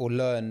racist, or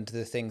learned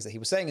the things that he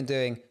was saying and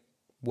doing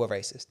were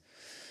racist.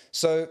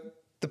 So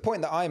the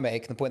point that I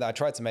make, and the point that I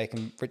tried to make,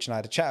 and Rich and I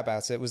had a chat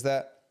about it, was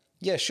that,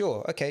 yeah,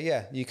 sure, okay,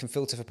 yeah, you can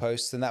filter for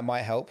posts, and that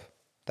might help.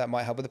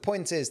 But the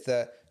point is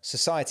that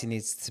society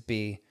needs to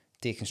be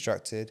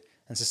deconstructed,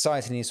 and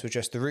society needs to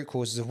address the root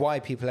causes of why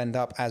people end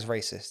up as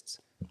racists.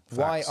 Facts.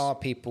 Why are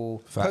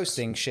people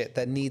posting shit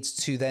that needs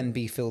to then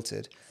be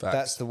filtered? Facts.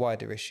 That's the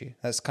wider issue.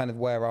 That's kind of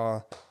where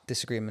our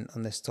disagreement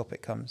on this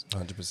topic comes.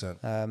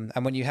 100%.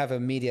 And when you have a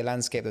media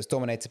landscape that's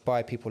dominated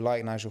by people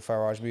like Nigel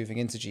Farage moving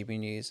into GB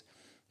News,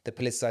 the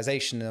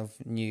politicization of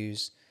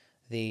news,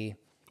 the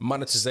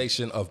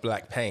monetization of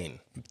black pain.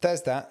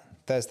 There's that.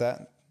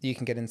 You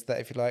can get into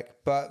that if you like.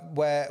 But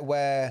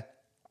where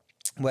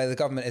the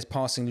government is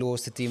passing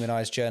laws to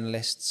demonize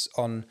journalists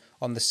on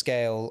the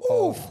scale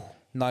of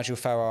Nigel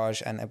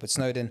Farage and Edward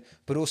Snowden,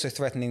 but also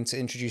threatening to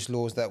introduce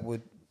laws that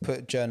would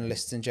put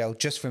journalists in jail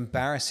just for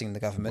embarrassing the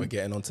government. We're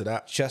getting onto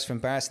that. Just for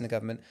embarrassing the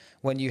government.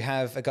 When you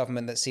have a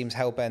government that seems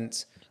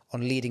hell-bent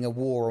on leading a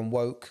war on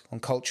woke, on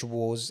culture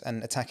wars,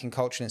 and attacking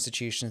cultural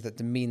institutions that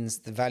demeans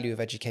the value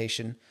of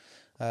education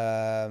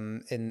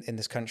in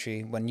this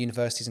country, when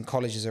universities and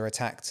colleges are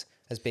attacked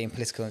as being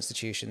political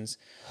institutions,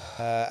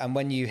 and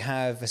when you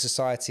have a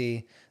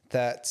society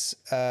that,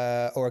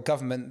 or a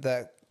government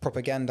that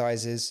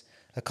propagandizes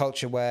a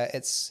culture where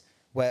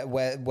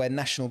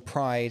national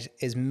pride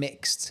is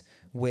mixed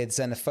with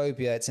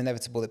xenophobia, it's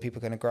inevitable that people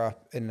are going to grow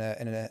up in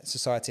a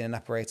society and an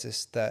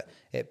apparatus that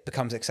it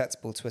becomes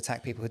acceptable to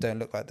attack people who don't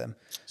look like them.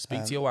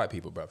 Speak to your white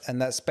people, bruv. And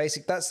that's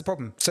the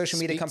problem. Social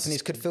media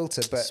companies could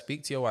filter, but...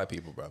 Speak to your white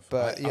people, bruv.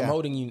 But I'm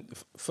holding you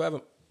further...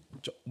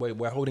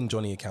 We're holding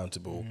Johnny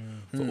accountable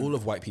for all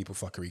of white people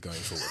fuckery going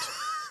forward.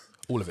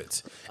 All of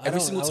it. Every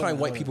single time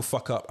white people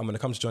fuck up, I'm going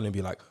to come to Johnny and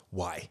be like,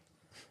 why?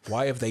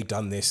 Why have they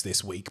done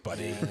this week,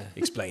 buddy? Yeah.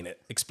 Explain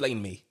it.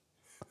 Explain me.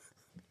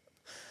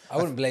 I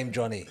wouldn't blame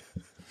Johnny.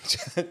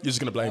 You're just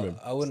going to blame him?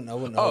 I wouldn't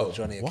hold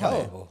Johnny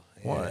accountable.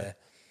 Why? Yeah.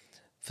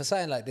 For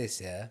something like this,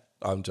 yeah.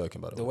 I'm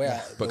joking, by the way.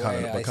 But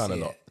kind of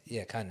not.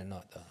 Yeah, kind of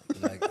not,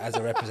 though. Like, as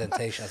a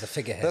representation, as a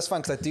figurehead. That's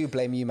fine, because I do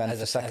blame you, man,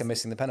 for Saka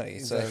missing the penalty.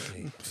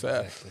 Exactly. So.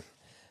 Fair. Exactly.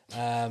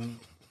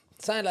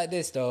 Something like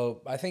this,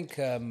 though, I think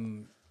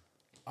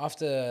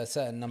after a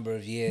certain number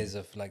of years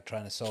of like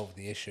trying to solve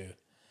the issue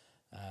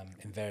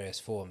in various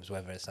forms,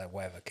 whether it's like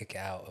whatever, kick it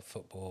out of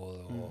football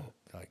or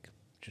like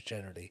just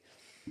generally,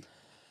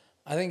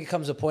 I think it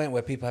comes a point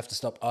where people have to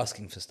stop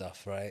asking for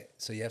stuff, right?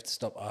 So you have to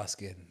stop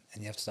asking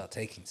and you have to start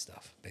taking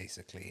stuff,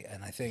 basically.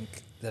 And I think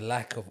the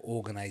lack of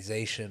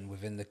organization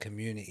within the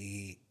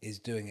community is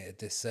doing it a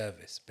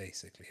disservice,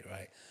 basically,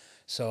 right?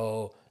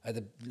 So at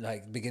the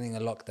beginning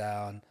of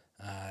lockdown,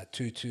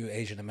 two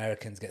Asian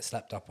Americans get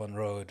slapped up on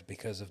road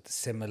because of the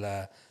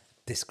similar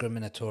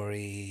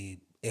discriminatory,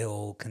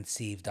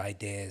 ill-conceived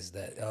ideas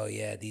that, oh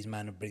yeah, these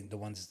men are the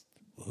ones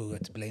who are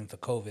to blame for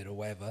COVID or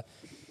whatever.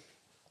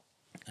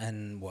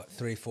 And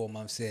 3-4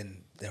 months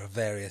in, there are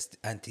various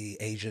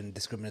anti-Asian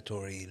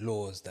discriminatory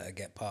laws that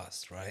get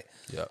passed, right?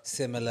 Yeah.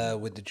 Similar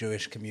with the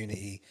Jewish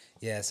community.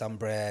 Yeah, some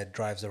bread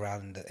drives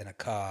around in a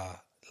car,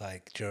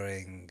 like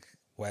during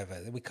whatever.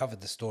 We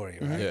covered the story,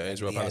 right? Yeah,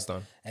 Israel,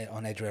 Palestine.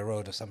 On Edgware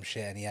Road or some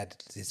shit, and he had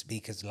his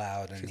speakers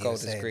loud, and he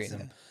was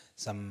saying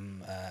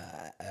some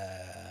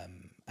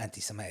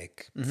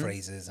anti-Semitic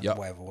phrases and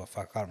whatever.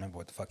 I can't remember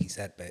what the fuck he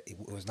said, but it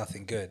was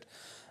nothing good.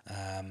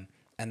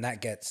 And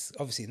that gets,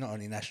 obviously, not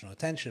only national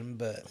attention,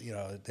 but, you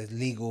know, there's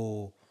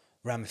legal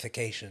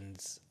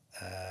ramifications.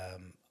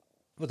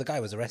 Well, the guy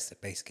was arrested,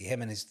 basically.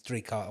 Him and his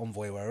 3-car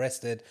envoy were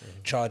arrested,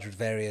 charged with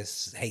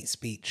various hate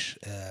speech,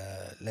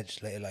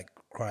 legislative,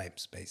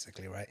 crimes,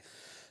 basically, right?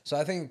 So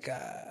I think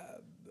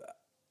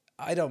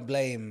I don't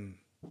blame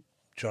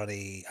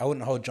Johnny. I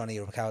wouldn't hold Johnny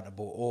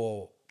accountable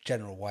or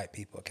general white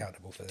people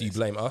accountable for this. Do you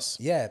blame us?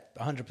 Yeah,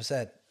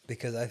 100%.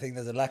 Because I think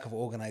there's a lack of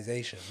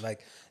organization.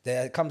 Like,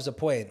 there comes a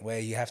point where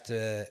you have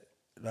to,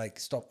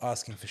 stop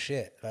asking for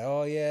shit. Like,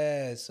 oh,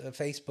 yeah, it's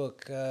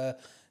Facebook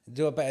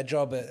do a better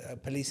job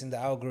at policing the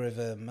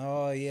algorithm.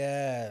 Oh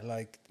yeah,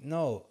 like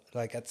no,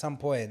 like at some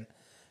point,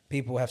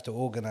 people have to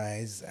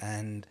organize,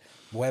 and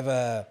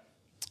whether.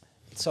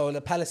 So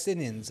the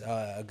Palestinians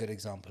are a good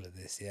example of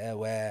this, yeah,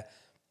 where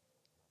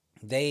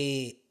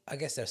I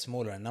guess they're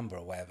smaller in number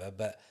or whatever,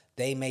 but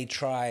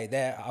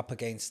they're up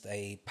against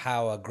a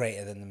power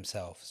greater than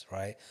themselves,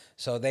 right?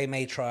 So they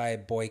may try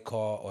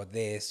boycott or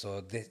this,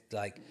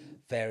 like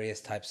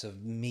various types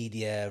of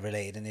media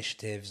related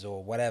initiatives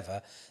or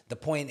whatever. The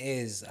point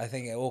is, I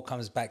think it all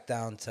comes back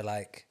down to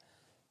like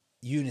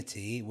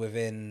unity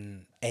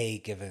within a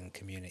given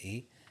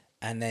community,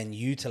 and then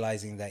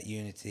utilizing that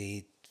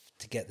unity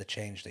to get the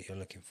change that you're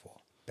looking for,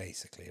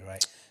 basically,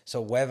 right?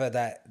 So whether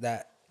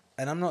that,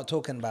 and I'm not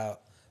talking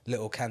about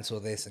little cancel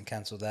this and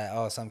cancel that.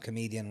 Oh, some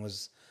comedian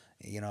was,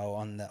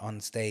 on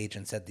stage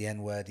and said the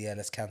N-word. Yeah,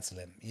 let's cancel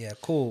him. Yeah,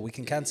 cool, we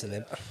can cancel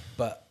him.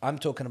 But I'm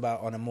talking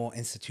about on a more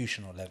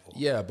institutional level.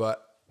 Yeah,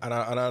 but and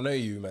I know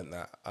you meant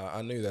that.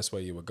 I knew that's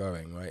where you were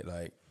going, right?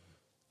 Like,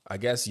 I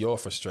guess your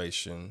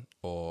frustration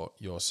or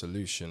your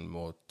solution,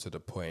 more to the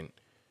point,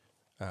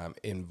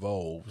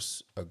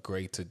 involves a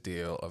greater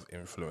deal of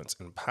influence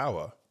and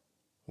power,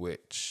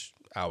 which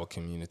our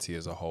community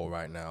as a whole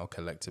right now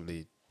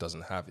collectively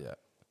doesn't have yet.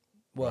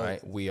 Well,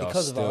 right? We are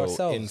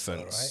still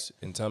infants.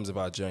 Right? In terms of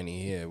our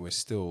journey here, we're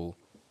still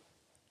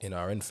in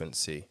our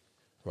infancy,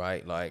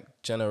 right? Like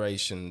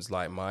generations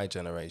like my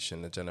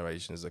generation, the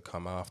generations that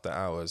come after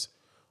ours,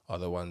 are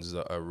the ones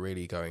that are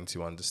really going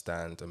to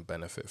understand and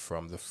benefit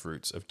from the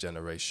fruits of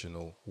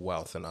generational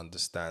wealth and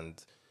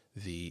understand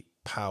the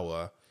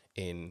power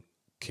in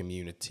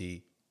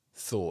community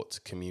thought,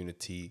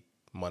 community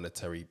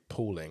monetary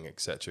pooling,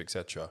 etc.,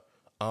 etc.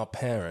 Our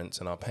parents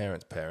and our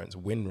parents' parents,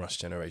 Windrush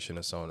generation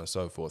and so on and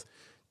so forth,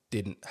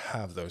 didn't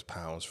have those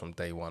powers from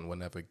day one, were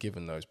never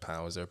given those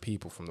powers. There are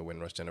people from the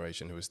Windrush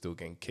generation who are still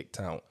getting kicked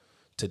out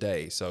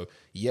today. So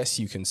yes,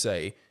 you can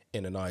say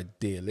in an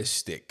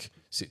idealistic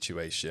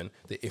situation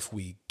that if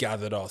we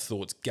gathered our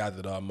thoughts,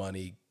 gathered our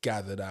money,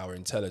 gathered our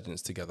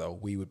intelligence together,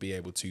 we would be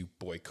able to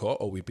boycott,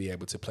 or we'd be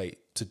able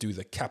to do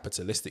the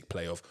capitalistic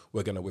play of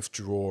we're going to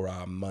withdraw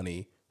our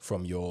money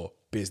from your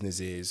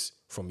businesses,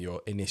 from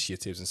your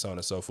initiatives and so on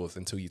and so forth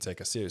until you take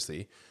us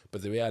seriously.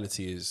 But the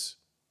reality is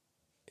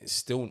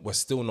we're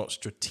still not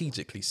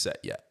strategically set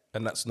yet,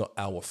 and that's not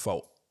our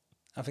fault.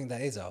 I think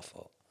that is our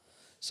fault.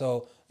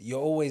 So you're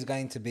always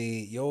going to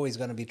be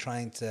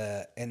trying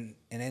to, in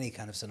any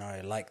kind of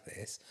scenario like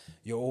this,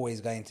 you're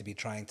always going to be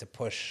trying to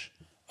push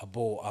a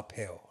ball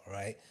uphill,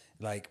 right?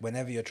 Like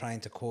whenever you're trying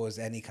to cause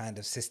any kind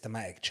of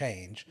systematic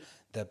change,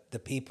 the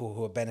people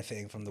who are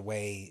benefiting from the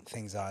way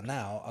things are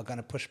now are going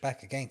to push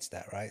back against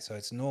that, right? So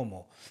it's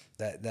normal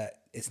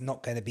that it's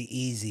not going to be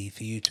easy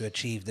for you to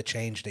achieve the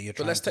change that you're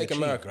trying to achieve.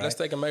 But let's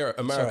take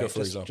America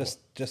for example.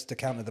 Just to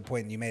counter the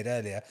point you made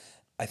earlier,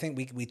 I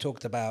think we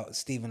talked about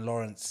Stephen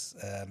Lawrence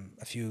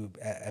a few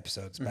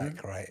episodes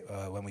back, right?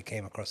 When we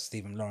came across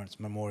Stephen Lawrence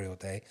Memorial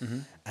Day.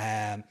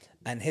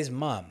 And his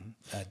mum,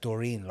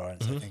 Doreen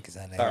Lawrence, I think is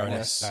her name.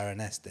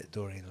 Baroness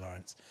Doreen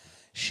Lawrence.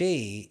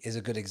 She is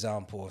a good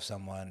example of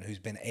someone who's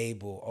been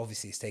able,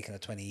 obviously it's taken her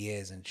 20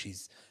 years and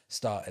she's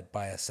started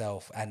by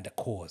herself and a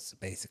cause,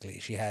 basically.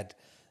 She had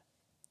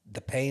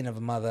the pain of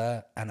a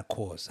mother and a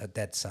cause, her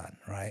dead son,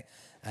 right?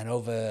 And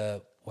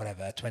over,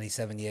 whatever, a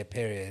 27-year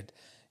period,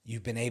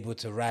 you've been able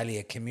to rally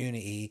a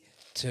community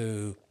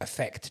to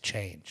affect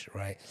change,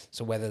 right?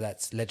 So whether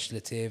that's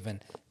legislative,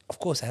 and of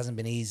course it hasn't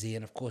been easy,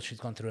 and of course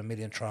she's gone through a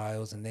million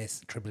trials and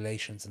this,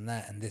 tribulations and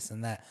that, and this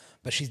and that,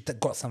 but she's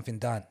got something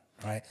done,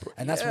 right?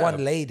 And that's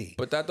one lady.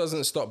 But that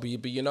doesn't stop, but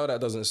that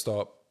doesn't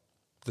stop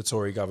the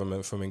Tory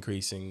government from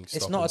increasing stop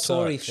It's not a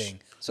Tory thing.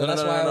 So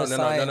that's why I was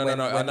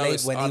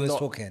saying when he was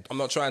talking. I'm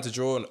not trying to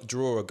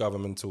draw a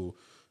governmental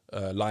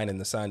line in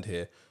the sand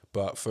here,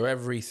 but for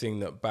everything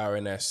that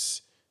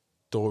Baroness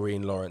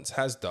Doreen Lawrence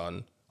has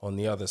done, on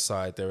the other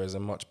side, there is a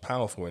much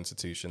powerful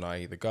institution,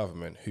 i.e. the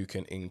government, who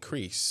can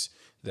increase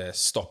their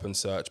stop and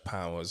search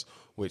powers,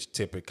 which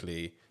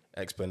typically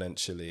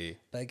exponentially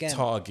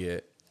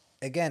target,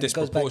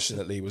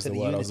 disproportionately was the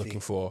word I was looking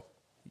for,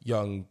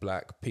 young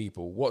black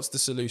people. What's the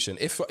solution?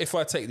 If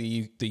I take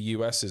the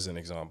US as an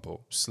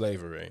example,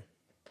 slavery.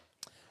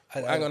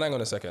 Hang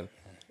on a second.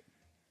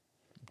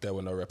 There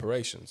were no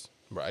reparations,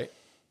 right?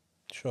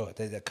 Sure.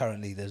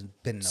 Currently, there's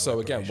been no.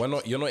 So again,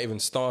 you're not even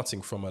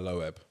starting from a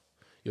low ebb.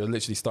 You're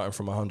literally starting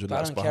from 100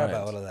 laps behind. I don't care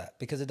about all of that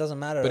because it doesn't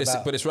matter.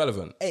 But it's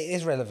relevant. It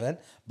is relevant,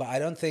 but I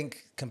don't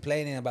think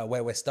complaining about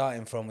where we're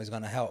starting from is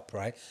going to help,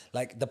 right?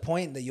 Like the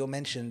point that you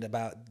mentioned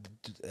about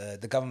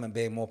the government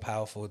being more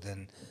powerful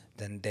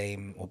than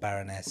Dame or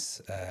Baroness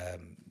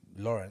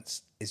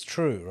Lawrence is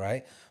true,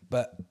 right?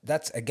 But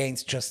that's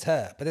against just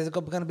her. But there's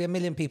going to be a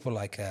million people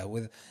like her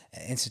with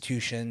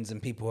institutions and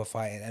people who are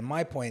fighting. And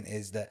my point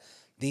is that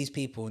these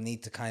people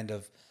need to kind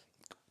of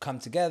come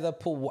together,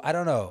 I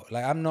don't know.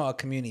 Like, I'm not a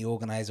community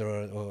organizer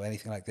or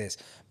anything like this.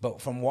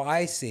 But from what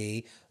I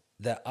see,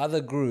 the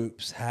other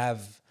groups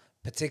have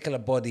particular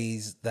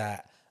bodies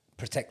that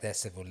protect their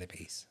civil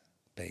liberties.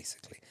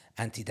 basically.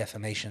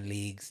 Anti-defamation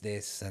leagues,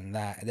 this and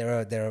that.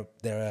 There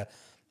are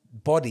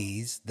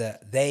bodies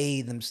that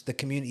the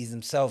communities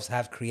themselves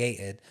have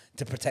created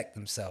to protect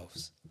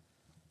themselves,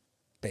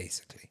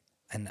 basically.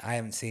 And I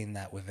haven't seen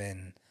that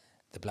within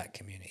the black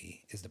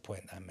community, is the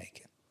point that I'm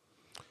making.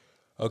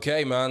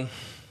 Okay, man.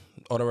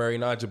 Honorary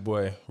Niger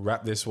boy,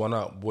 wrap this one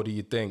up. What do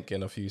you think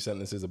in a few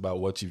sentences about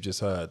what you've just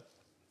heard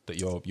that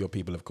your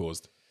people have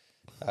caused?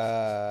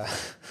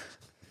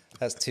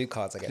 That's 2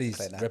 cards I get to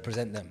play now. Please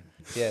represent them.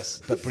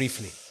 Yes. But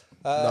briefly.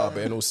 No,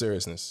 but in all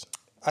seriousness.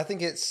 I think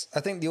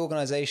the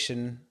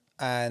organisation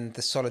and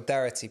the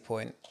solidarity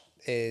point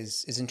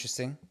is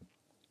interesting.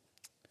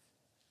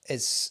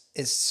 It's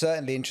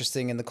certainly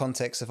interesting in the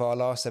context of our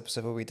last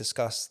episode where we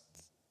discussed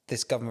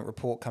this government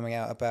report coming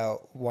out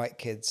about white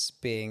kids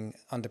being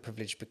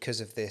underprivileged because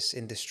of this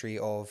industry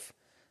of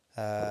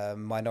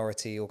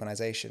minority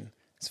organisation.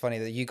 It's funny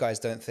that you guys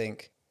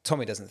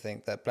Tommy doesn't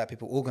think that black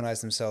people organise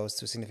themselves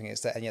to a significant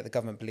extent, and yet the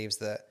government believes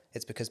that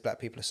it's because black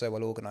people are so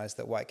well organised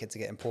that white kids are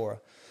getting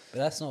poorer. But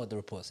that's not what the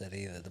report said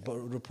either. The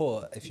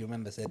report, if you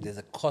remember, said there's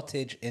a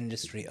cottage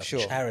industry of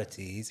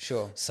charities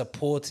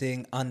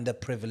supporting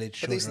underprivileged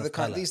children of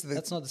colour.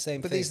 That's not the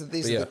same thing.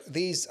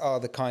 These are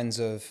the kinds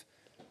of...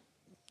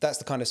 That's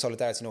the kind of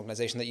solidarity and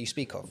organisation that you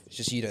speak of. It's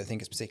just you don't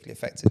think it's particularly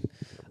effective.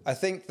 I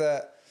think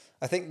that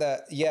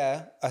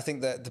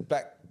the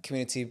black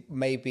community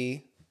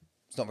maybe...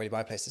 It's not really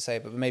my place to say,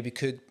 but maybe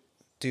could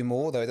do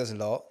more, though it does a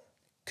lot.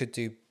 Could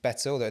do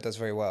better, although it does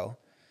very well.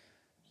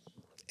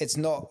 It's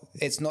not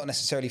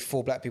necessarily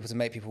for black people to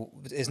make people...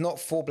 It's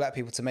not for black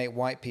people to make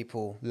white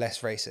people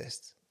less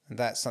racist. And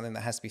that's something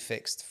that has to be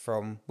fixed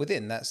from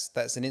within.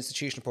 That's an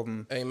institutional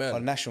problem. Amen.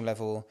 On a national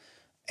level.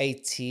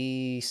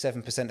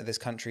 87% of this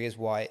country is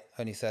white.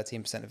 Only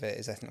 13% of it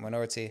is ethnic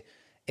minority.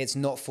 It's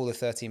not for the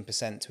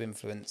 13% to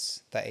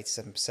influence that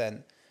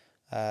 87%.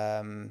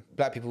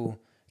 Black people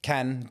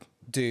can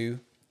do,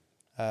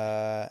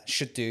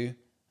 should do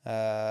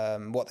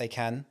what they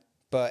can,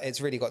 but it's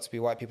really got to be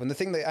white people. And the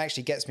thing that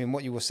actually gets me in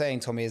what you were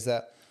saying, Tommy, is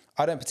that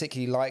I don't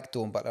particularly like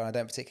Dawn Butler and I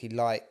don't particularly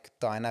like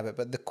Diane Abbott,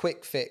 but the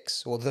quick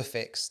fix or the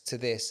fix to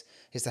this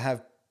is to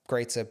have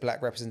greater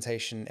black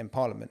representation in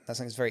Parliament. That's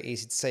something that's very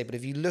easy to say, but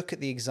if you look at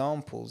the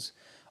examples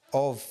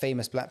of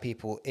famous black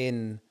people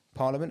in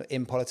Parliament,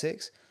 in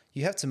politics,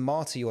 you have to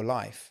martyr your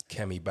life.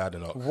 Kemi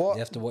Badenoch. You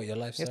have to what your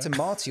life? You have to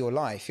martyr your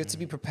life. You have to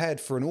be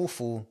prepared for an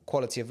awful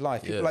quality of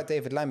life. People like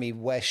David Lammy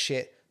wear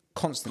shit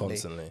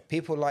constantly.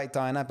 People like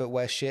Diane Abbott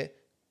wear shit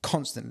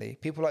constantly.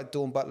 People like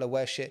Dawn Butler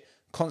wear shit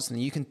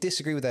constantly. You can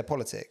disagree with their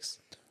politics.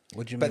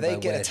 What do you mean? But they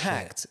get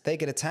attacked. Shit? They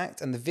get attacked,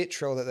 and the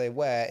vitriol that they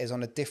wear is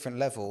on a different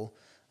level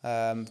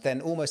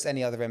than almost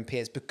any other MP.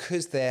 It's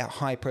because they're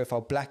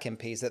high-profile black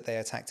MPs that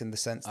they're attacked in the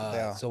sense that they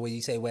are. So when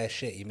you say wear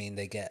shit, you mean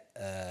they get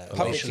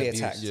publicly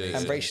attacked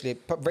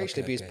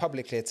racially abused,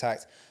 publicly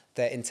attacked.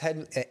 Their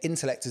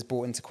intellect is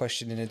brought into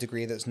question in a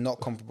degree that's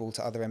not comparable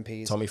to other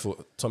MPs.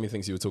 Tommy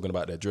thinks you were talking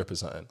about their drip or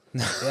something.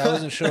 Yeah, I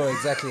wasn't sure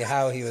exactly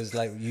how he was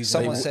like using.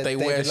 Someone said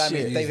David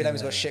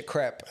Lammy's got shit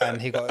crep,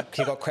 and he got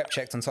crep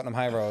checked on Tottenham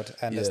High Road,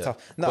 and it's tough.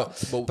 No,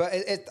 but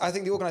I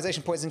think the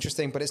organisation point is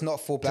interesting, but it's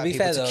not for black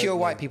people to cure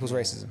white people's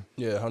racism.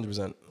 Yeah,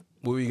 100%.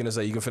 What were you going to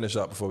say? You can finish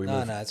up before we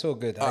move. No, it's all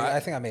good. I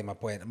think I made my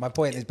point. My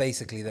point is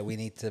basically that we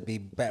need to be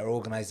better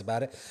organised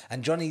about it.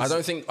 And Johnny's...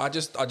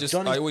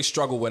 I always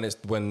struggle when it's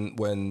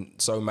when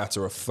so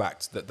matter of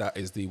fact that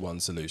is the one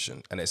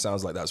solution. And it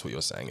sounds like that's what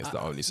you're saying is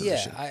the only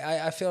solution.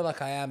 Yeah, I feel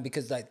like I am,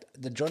 because like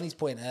the Johnny's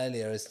point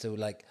earlier is to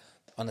like,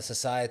 on a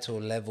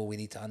societal level, we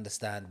need to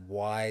understand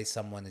why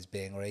someone is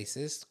being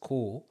racist.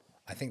 Cool.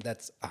 I think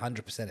that's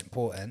 100%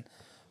 important,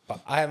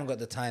 but I haven't got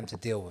the time to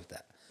deal with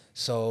that.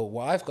 So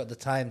what I've got the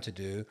time to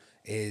do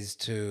is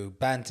to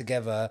band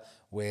together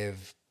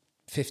with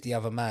 50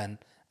 other men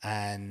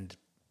and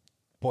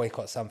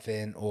boycott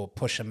something or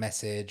push a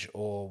message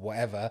or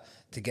whatever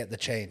to get the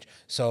change.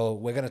 So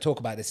we're going to talk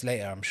about this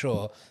later, I'm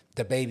sure.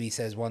 DABABY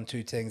says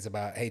 1-2 things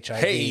about HIV.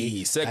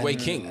 Hey, Segway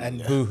King.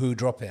 And Boohoo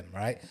drop him,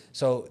 right?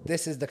 So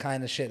this is the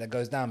kind of shit that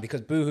goes down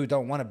because Boohoo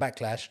don't want a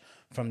backlash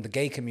from the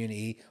gay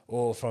community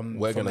or from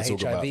the HIV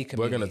community.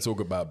 We're going to talk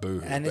about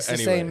Boohoo. And it's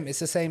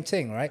the same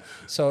thing, right?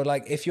 So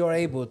like if you're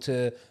able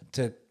to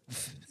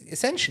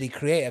essentially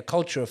create a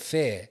culture of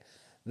fear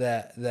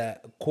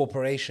that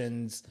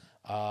corporations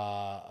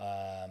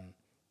are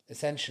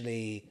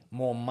essentially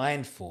more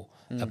mindful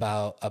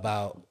about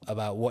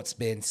what's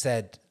being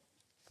said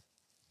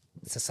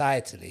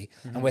societally,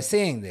 and we're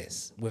seeing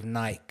this with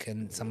Nike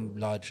and some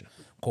large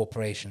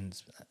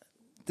corporations.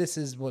 This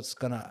is what's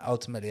going to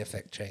ultimately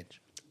affect change.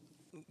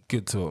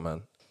 Good talk,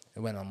 man. It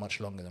went on much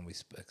longer than we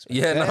expected.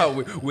 Yeah,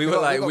 no, we were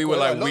like,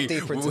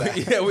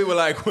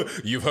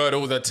 you've heard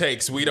all the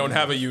takes. We don't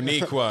have a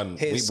unique one.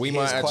 We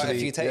might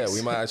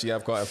actually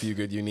have quite a few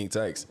good unique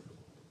takes.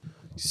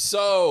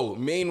 So,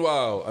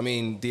 meanwhile, I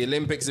mean, the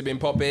Olympics have been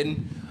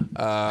popping.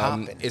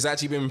 It's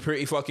actually been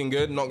pretty fucking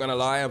good. Not gonna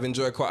lie, I've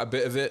enjoyed quite a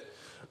bit of it.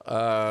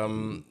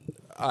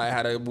 I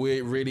had a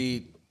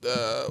really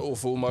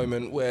awful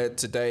moment where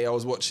today I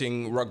was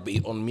watching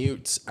rugby on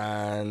mute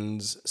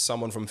and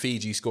someone from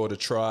Fiji scored a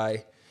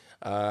try.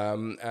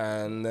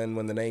 And then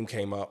when the name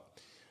came up,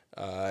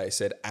 it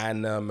said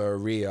Anna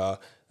Maria.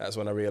 That's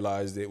when I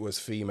realised it was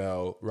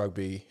female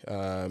rugby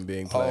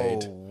being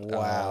played. Oh,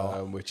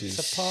 wow. Which is...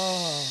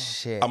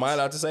 Shit. Am I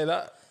allowed to say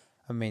that?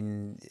 I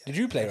mean... Did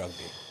you play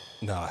rugby?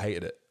 No, I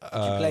hated it.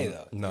 Did you play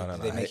though? No.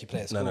 Did they make you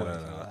play at school?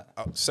 No.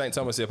 St.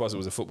 Thomas the Apostle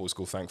was a football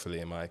school, thankfully,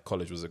 and my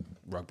college was a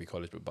rugby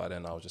college. But by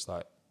then, I was just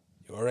like,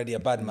 You're already a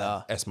bad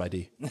man. S my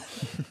D.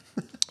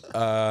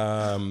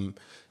 But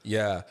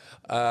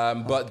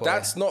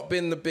that's not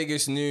been the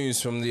biggest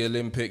news from the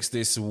Olympics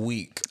this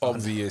week.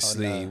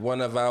 Obviously,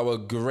 one of our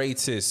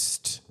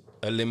greatest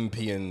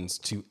Olympians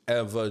to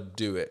ever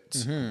do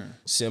it,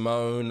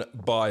 Simone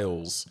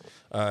Biles,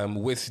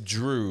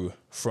 withdrew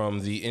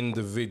from the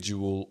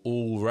individual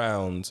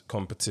all-round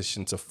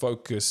competition to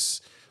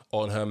focus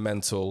on her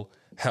mental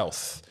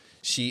health.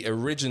 She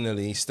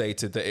originally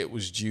stated that it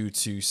was due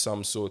to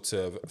some sort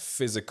of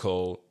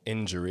physical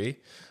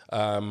injury,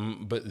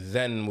 but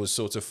then was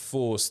sort of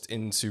forced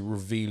into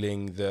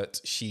revealing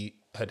that she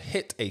had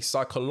hit a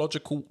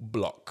psychological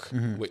block,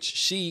 which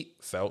she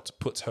felt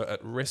put her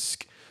at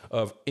risk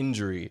of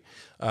injury,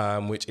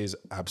 which is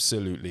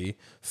absolutely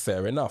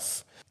fair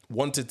enough.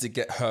 Wanted to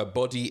get her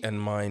body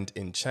and mind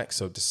in check,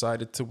 so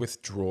decided to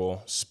withdraw,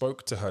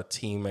 spoke to her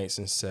teammates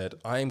and said,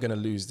 I am going to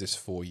lose this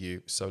for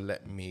you, so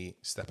let me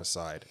step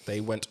aside. They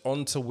went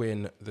on to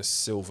win the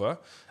silver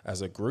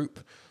as a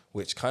group,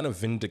 which kind of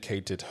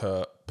vindicated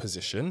her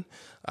position.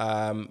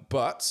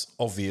 But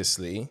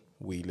obviously,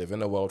 we live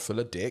in a world full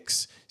of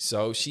dicks,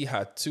 so she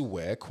had to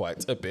wear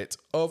quite a bit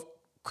of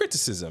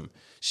criticism.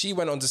 She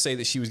went on to say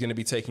that she was going to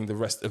be taking the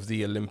rest of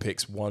the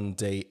Olympics one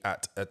day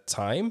at a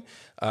time.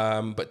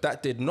 But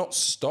that did not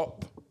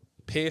stop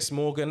Piers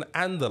Morgan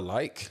and the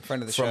like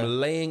Friend of the from show.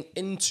 laying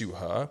into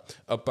her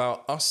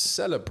about us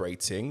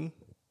celebrating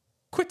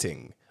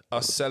quitting,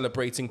 us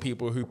celebrating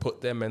people who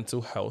put their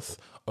mental health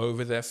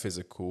over their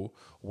physical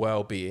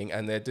well-being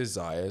and their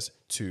desires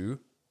to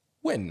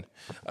win.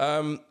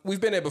 We've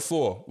been here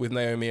before with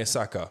Naomi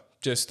Osaka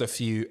just a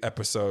few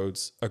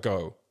episodes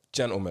ago.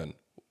 Gentlemen,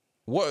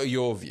 what are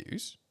your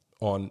views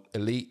on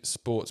elite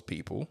sports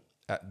people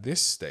at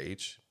this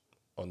stage,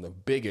 on the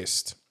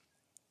biggest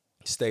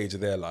stage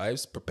of their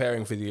lives,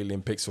 preparing for the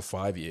Olympics for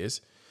 5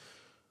 years?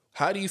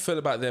 How do you feel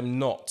about them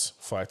not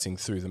fighting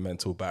through the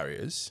mental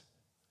barriers?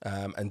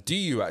 And do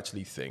you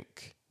actually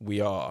think we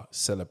are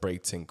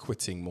celebrating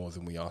quitting more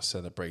than we are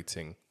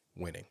celebrating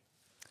winning?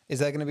 Is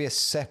there going to be a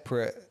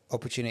separate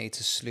opportunity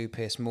to slew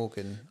Piers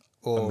Morgan?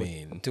 Or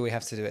do we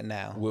have to do it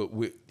now? We'll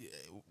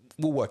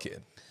work it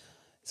in.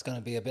 It's going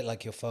to be a bit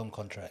like your phone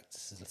contract.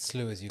 It's as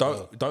slew as you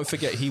go. Don't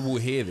forget, he will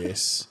hear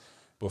this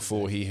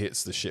before he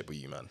hits the shit with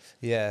you, man.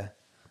 Yeah.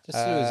 Just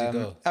slew as you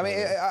go. I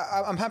mean,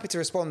 I'm happy to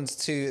respond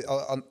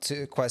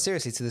to quite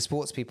seriously to the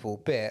sports people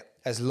bit,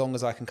 as long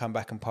as I can come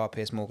back and par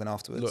Piers Morgan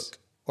afterwards. Look.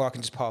 Or I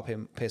can just par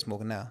Piers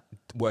Morgan now.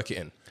 Work it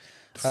in.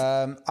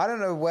 I don't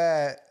know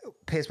where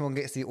Piers Morgan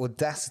gets the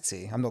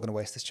audacity. I'm not going to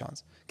waste this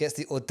chance. Gets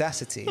the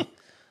audacity,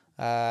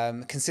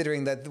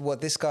 considering that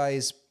what this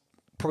guy's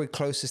probably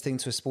closest thing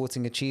to a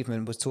sporting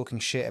achievement was talking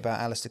shit about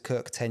Alistair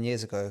Cook 10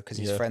 years ago because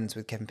he's friends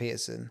with Kevin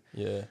Peterson.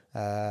 Yeah.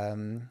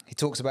 He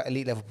talks about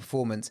elite level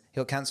performance. He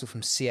got cancelled from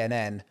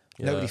CNN.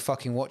 Yeah. Nobody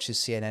fucking watches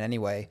CNN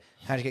anyway.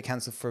 How do you get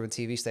cancelled from a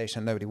TV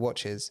station nobody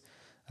watches?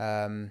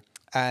 And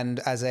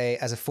as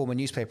a former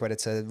newspaper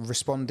editor,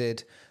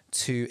 responded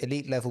to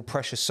elite level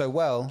pressure so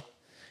well,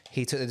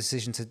 he took the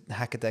decision to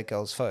hack a dead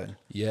girl's phone.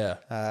 Yeah.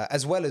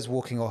 As well as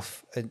walking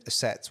off a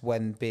set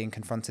when being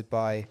confronted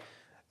by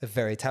a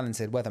very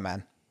talented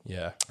weatherman.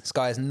 Yeah. This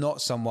guy is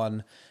not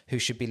someone who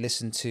should be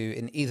listened to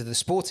in either the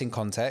sporting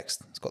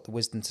context, he's got the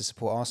wisdom to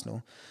support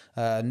Arsenal,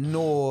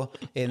 nor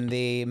in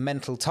the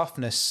mental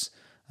toughness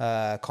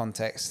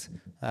context,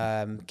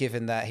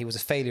 given that he was a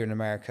failure in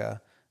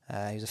America.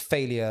 He was a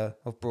failure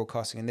of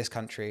broadcasting in this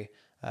country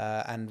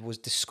and was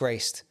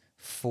disgraced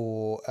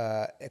for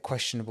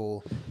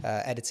questionable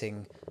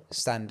editing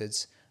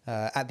standards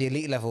at the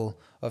elite level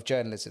of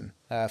journalism.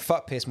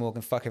 Fuck Piers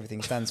Morgan, fuck everything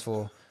he stands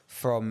for,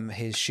 from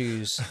his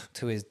shoes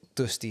to his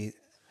dusty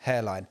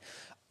hairline.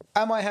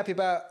 Am I happy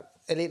about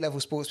elite level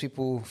sports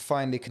people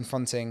finally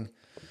confronting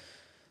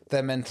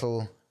their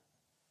mental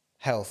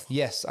health?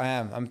 Yes, I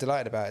am. I'm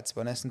delighted about it, to be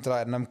honest. I'm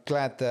delighted, and I'm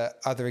glad that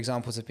other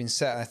examples have been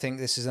set. I think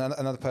this is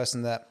another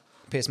person that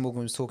Piers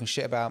Morgan was talking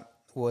shit about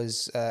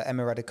was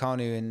Emma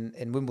Raducanu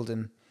in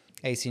Wimbledon.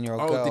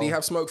 18-year-old girl. Oh, did he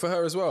have smoke for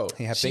her as well?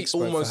 He had she big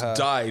smoke almost for her.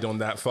 died on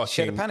that fucking...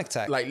 She had a panic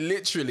attack. Like,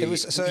 literally,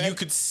 you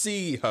could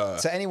see her.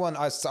 So anyone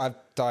I've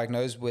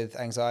diagnosed with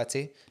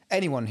anxiety,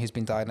 anyone who's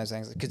been diagnosed with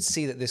anxiety could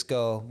see that this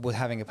girl was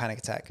having a panic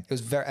attack. It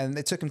was and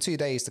it took him 2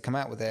 days to come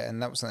out with it,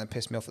 and that was something that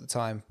pissed me off at the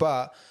time.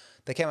 But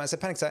they came out and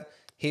said panic attack.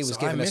 he was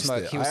So giving I her missed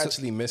smoke. it. He was I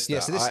actually missed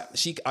that. So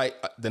this,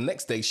 The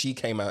next day she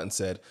came out and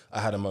said, "I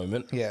had a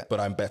moment, Yeah. but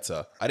I'm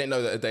better." I didn't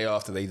know that the day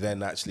after they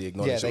then actually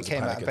acknowledged Yeah, it was they a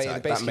came panic out, attack.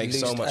 That basically makes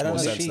so loosed- much I don't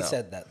more know if sense she now.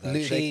 said that though.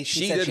 Luke,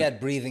 She said she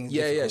had breathing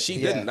difficulties. She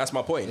didn't. That's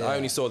my point. I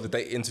only saw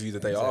the interview the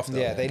day after.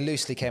 Yeah, they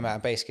loosely came out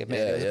and basically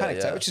admitted it was a panic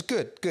attack, which is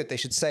good. Good, they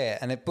should say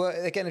it.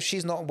 But again, if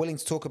she's not willing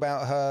to talk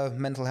about her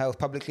mental health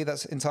publicly,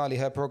 that's entirely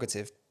her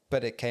prerogative.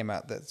 But it came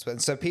out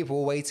and so people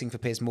were waiting for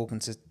Piers Morgan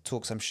to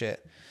talk some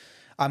shit.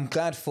 I'm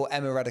glad for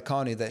Emma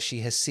Raducanu that she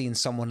has seen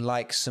someone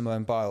like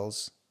Simone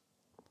Biles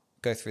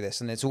go through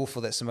this, and it's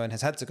awful that Simone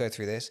has had to go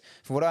through this.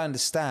 From what I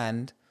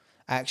understand,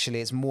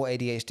 actually, it's more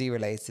ADHD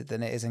related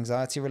than it is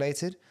anxiety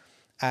related.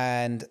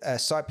 And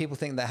so people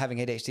think that having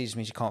ADHD just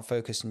means you can't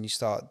focus and you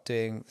start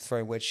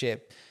throwing weird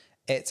shit.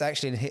 It's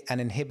actually an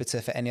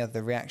inhibitor for any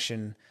other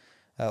reaction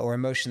or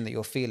emotion that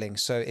you're feeling.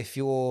 So if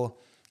your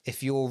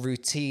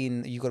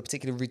routine, you've got a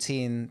particular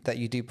routine that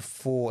you do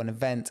before an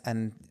event,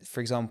 and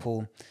for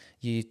example,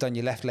 you've done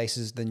your left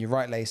laces, then your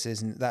right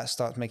laces, and that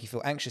starts to make you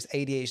feel anxious,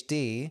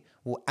 ADHD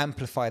will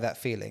amplify that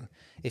feeling.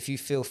 If you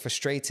feel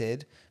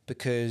frustrated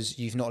because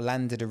you've not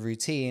landed a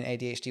routine,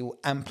 ADHD will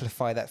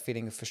amplify that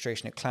feeling of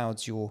frustration. It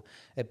clouds your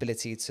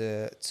ability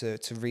to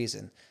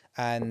reason.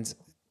 And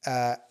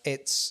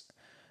it's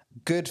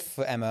good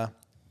for Emma,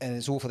 and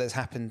it's awful that's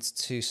happened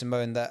to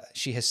Simone, that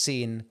she has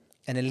seen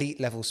an elite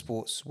level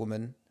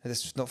sportswoman.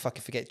 Let's not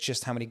fucking forget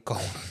just how many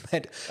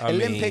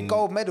Olympic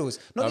gold medals.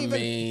 Not even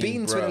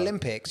been to an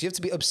Olympics. You have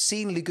to be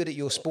obscenely good at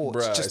your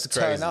sports just to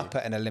turn up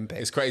at an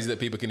Olympics. It's crazy that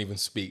people can even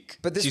speak.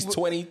 But she's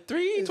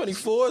 23,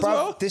 24 as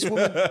well. This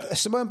woman,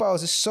 Simone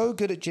Biles, is so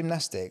good at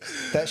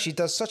gymnastics that she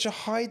does such a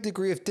high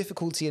degree of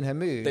difficulty in her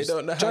moves. They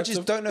don't know Judges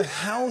don't know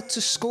how to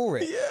score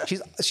it. Yeah.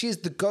 She's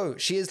the GOAT.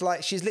 She's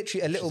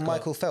literally a little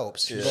Michael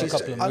Phelps. She's got a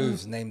couple of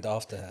moves named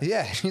after her.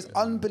 Yeah, she's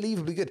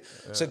unbelievably good.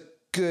 Yeah. So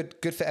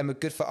good for Emma,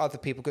 good for other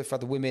people, good for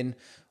other women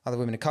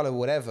of colour,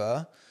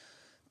 whatever,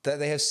 that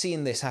they have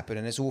seen this happen,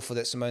 and it's awful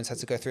that Simone's had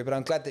to go through it. But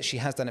I'm glad that she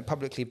has done it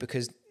publicly,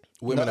 because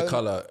women of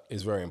colour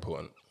is very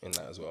important in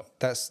that as well.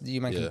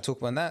 Can talk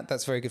about that.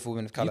 That's very good for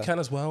women of colour. You can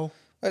as well.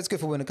 It's good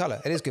for women of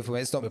colour. It is good for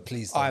women. It's not. But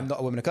please, I'm not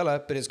a woman of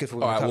colour, but it's good for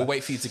women All of right, colour. we'll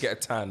wait for you to get a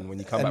tan when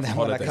you come back And from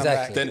then when I holiday.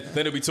 come back-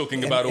 Then we'll be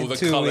talking about all the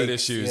coloured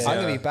issues. Yeah. I'm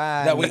going to be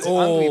bang. That we I'm gonna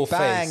all be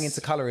bang face.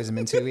 into colorism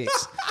in 2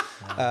 weeks.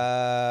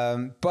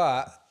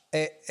 But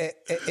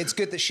it's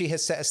good that she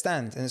has set a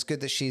stand, and it's good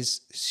that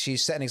she's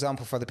set an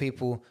example for other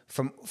people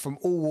from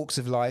all walks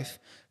of life,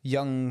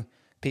 young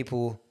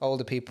people,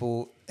 older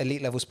people,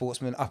 elite level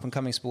sportsmen, up and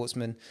coming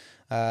sportsmen,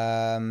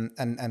 and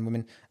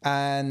women,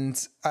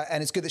 and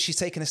it's good that she's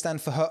taken a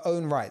stand for her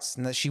own rights,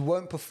 and that she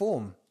won't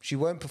perform. She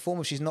won't perform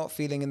if she's not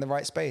feeling in the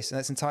right space, and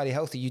that's entirely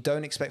healthy. You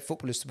don't expect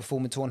footballers to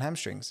perform with torn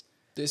hamstrings.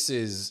 This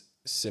is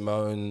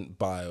Simone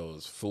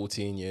Biles,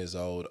 14 years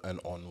old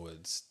and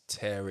onwards,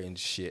 tearing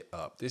shit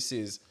up. This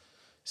is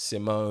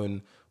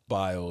Simone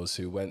Biles,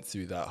 who went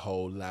through that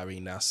whole Larry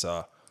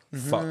Nassar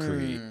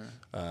fuckery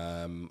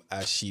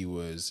as she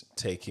was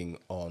taking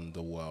on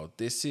the world.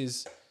 This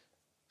is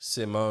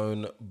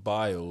Simone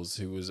Biles,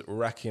 who was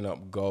racking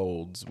up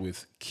golds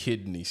with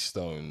kidney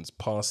stones,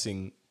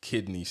 passing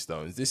kidney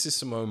stones. This is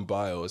Simone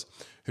Biles,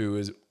 who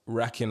was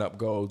racking up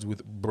golds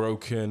with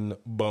broken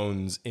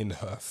bones in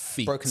her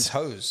feet. Broken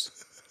toes.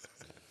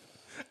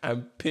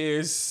 And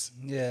Piers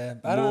I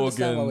don't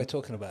understand why we're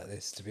talking about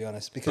this, to be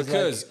honest. Because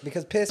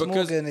Piers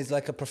Morgan is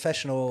like a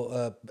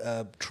professional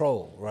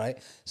troll, right?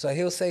 So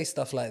he'll say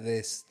stuff like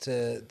this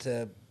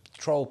to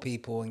troll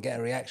people and get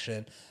a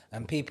reaction,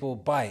 and people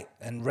bite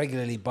and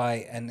regularly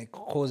bite, and it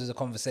causes a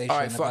conversation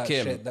about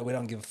shit that we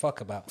don't give a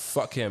fuck about.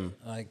 Fuck him.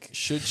 Like,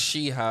 should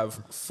she have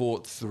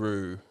fought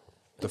through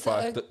the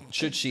fight?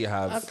 Should she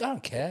have? I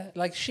don't care.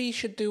 Like, she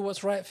should do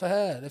what's right for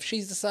her. If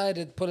she's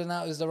decided pulling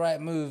out is the right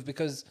move,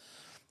 because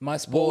my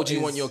sport. What would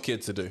you want your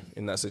kid to do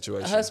in that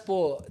situation? Her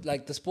sport,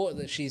 like the sport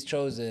that she's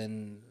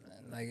chosen,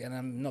 like, and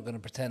I'm not going to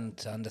pretend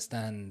to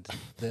understand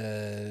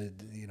the.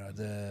 You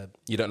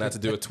don't know how to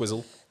do a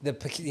twizzle. The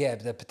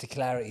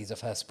particularities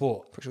of her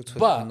sport.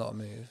 But not a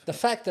move. The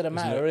fact of the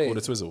matter is, called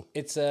a twizzle?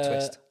 It's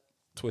a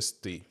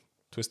twist.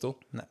 Twistle?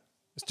 No,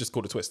 it's just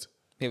called a twist.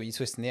 Yeah, but you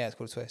twist in the air. It's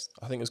called a twist.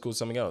 I think it's called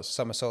something else.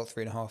 Somersault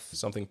 3.5.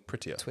 Something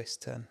prettier.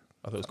 Twist turn.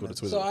 I thought it was called a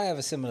twizzle. So I have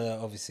a similar,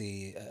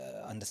 obviously,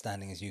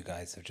 understanding as you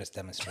guys have just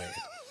demonstrated.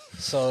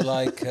 So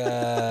like,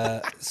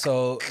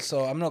 so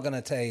I'm not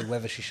gonna tell you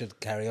whether she should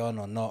carry on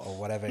or not or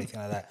whatever, anything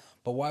like that.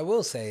 But what I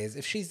will say is,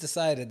 if she's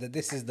decided that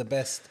this is the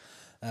best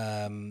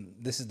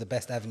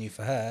avenue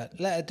for her,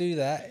 let her do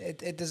that.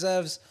 It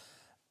deserves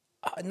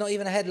not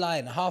even a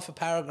headline, half a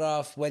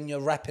paragraph when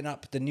you're wrapping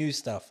up the new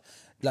stuff.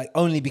 Like,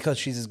 only because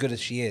she's as good as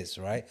she is,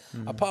 right?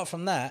 Apart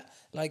from that,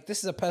 like, this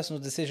is a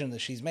personal decision that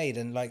she's made.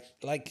 And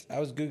like I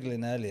was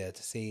Googling earlier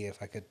to see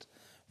if I could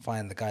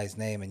find the guy's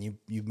name, and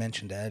you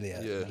mentioned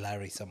earlier,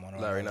 Larry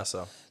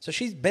Nassar. So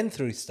she's been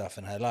through stuff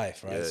in her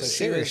life, right? Yeah. So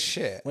Serious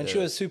shit. When she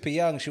was super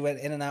young, she went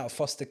in and out of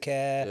foster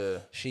care. Yeah.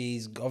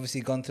 She's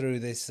obviously gone through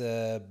this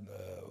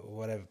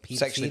whatever,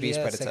 Sexual abuse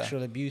pedophilia, predator.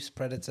 sexual abuse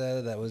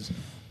predator that was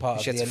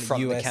part She of had the to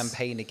front US the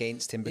campaign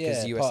against him because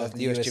part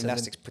of US the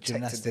gymnastics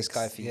protected this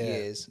guy for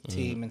years.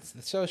 Team, and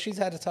so she's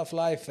had a tough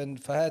life,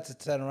 and for her to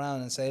turn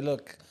around and say,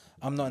 "Look,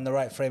 I'm not in the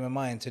right frame of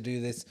mind to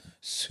do this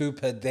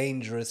super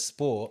dangerous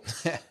sport."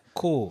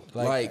 Cool.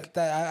 Like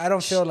that, I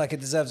don't feel like it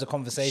deserves a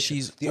conversation.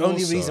 She's the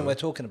only also- reason we're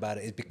talking about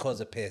it is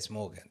because of Piers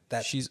Morgan.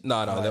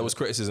 There was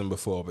criticism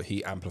before, but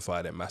he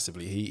amplified it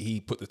massively. He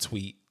put the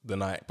tweet the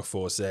night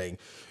before saying,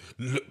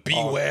 "Look,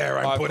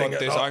 beware! I'm going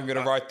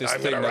to write this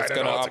thing that's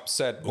going to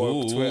upset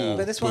Twitter."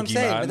 But that's what I'm Boogeyman.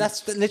 saying. But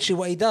that's literally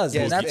what he does.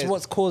 Yeah, and that's it-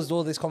 what's caused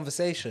all this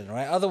conversation,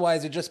 right?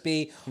 Otherwise, it'd just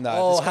be, No,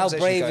 oh, this how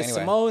conversation's brave going is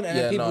anywhere. Simone? And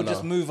then people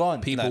just move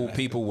on.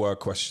 People were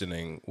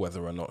questioning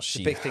whether or not she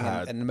It's a big thing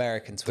had in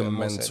American Twitter. the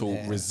more so, mental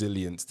yeah.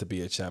 resilience to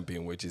be a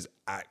champion, which is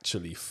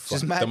actually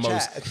Just mad the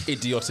most chat.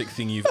 idiotic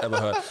thing you've ever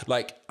heard.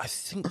 Like, I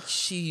think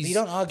she's... You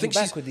don't argue I think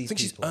back she's- with these I think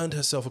she's people. earned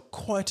herself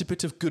quite a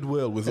bit of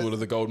goodwill with all of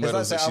the gold It's like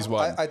medals that I say, she's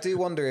won. I do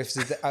wonder if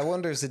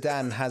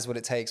Zidane has what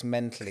it takes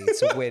mentally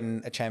to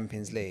win a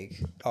Champions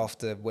League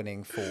after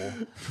winning 4.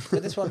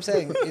 But that's what I'm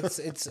saying.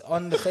 It's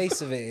on the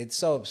face of it, it's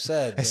so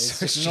absurd. It's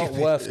so just not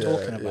stupid. worth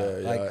talking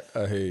about. Yeah, Like,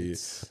 I hear you.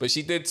 But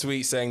she did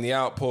tweet saying, "The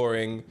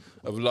outpouring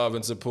of love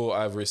and support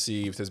I've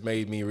received has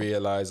made me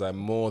realize I'm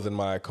more than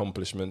my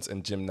accomplishments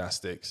in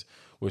gymnastics,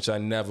 which I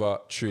never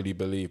truly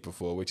believed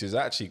before," which is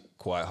actually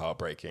quite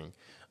heartbreaking.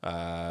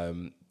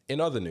 In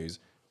other news,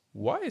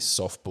 why is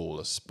softball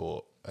a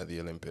sport at the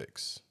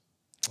Olympics?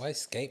 why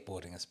is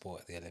skateboarding a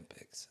sport at the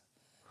Olympics?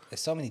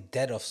 There's so many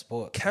dead off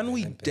sports. at Can the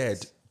we Olympics.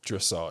 dead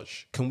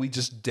dressage? Can we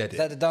just dead Is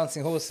that it? the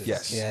dancing horses?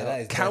 Yes. Yeah, that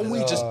is Can dead we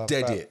as just well.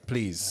 dead it,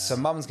 please? So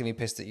mum's gonna be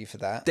pissed at you for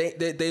that.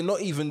 They're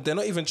not even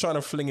trying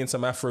to fling in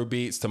some Afro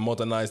beats to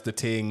modernize the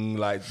ting,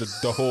 like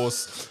the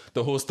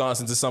horse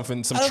dancing to some I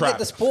don't trap. get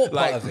the sport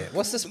Like, part of it.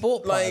 What's the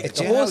sport part? like, of it? Do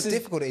The you know how horse is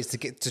difficult it is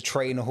to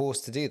train a horse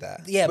to do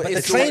that? yeah, but the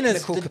it's trainers,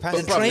 technical the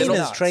capacity. trainers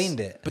Nuts.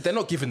 trained it. But they're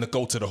not giving the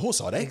gold to the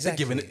horse, are they?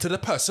 Exactly. They're giving it to the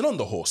person on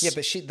the horse. Yeah,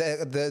 but she's She's the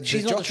not the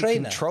jockey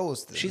trainer.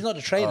 controls them. She's not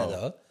the trainer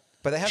though.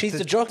 But they have She's to,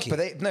 the jockey.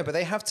 But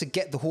they have to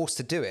get the horse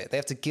to do it. They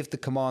have to give the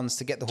commands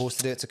to get the horse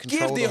to do it to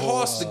control give the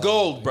horse the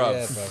gold, bruv.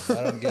 Yeah, bro.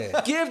 I don't get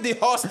it. Give the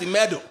horse the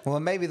medal. Well,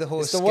 maybe the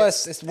horse. It's the gets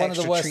worst- it's one of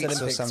the extra worst treats or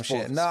Olympic some shit.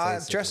 sports, No,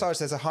 basically. dressage.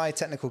 There's a high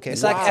technical case.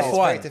 It's like Wow,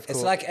 F1. very It's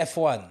difficult. like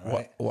F1,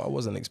 right? What I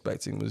wasn't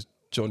expecting was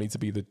Johnny to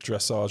be the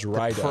dressage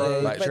rider.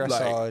 pro like,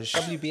 dressage.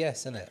 WBS,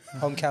 isn't it?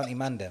 Home County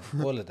Mandem,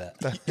 all of that.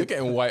 you're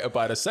getting whiter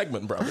by the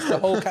segment, bro.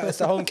 It's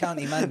the Home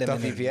County Mandem.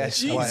 innit? WBS.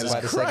 Jesus Why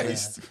the segment?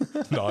 Christ.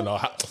 No,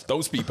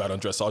 don't speak bad on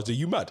dressage. Are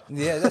you mad?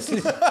 Yeah, that's.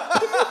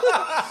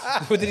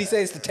 What did he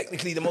say? It's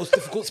technically the most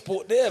difficult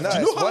sport there. No, bro. Do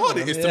you it's know how one hard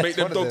of it is them. to make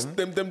Yeah, them it's one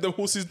dogs, them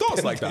horses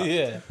dance like that?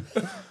 Yeah,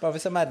 but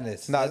it's a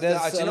madness. No,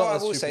 There's do you a know lot what I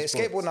of will say?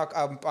 stupid sports.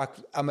 Skateboarding,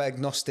 I'm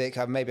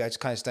agnostic. Maybe I just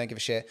kind of don't give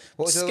a shit.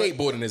 What was the-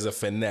 Skateboarding is a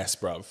finesse,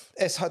 bruv.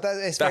 It's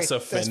That's very, a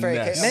That's very,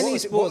 finesse. Many what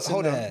was- sports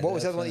Hold in on. there, What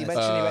was the other one you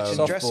mentioned? You mentioned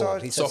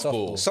softball. He dressage. said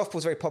Softball.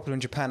 Softball's very popular in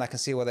Japan. I can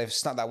see why they've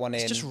snuck that one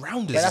in. It's just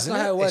rounders, Yeah, that's isn't not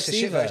it? how it works It's a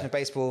shit either. version of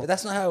baseball. But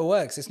that's not how it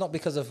works. It's not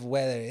because of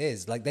where it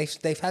is. Like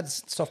they've had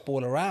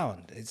softball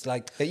around. It's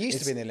like It used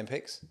to it's- be in the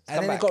Olympics. It's and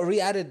come then back. it got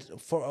re-added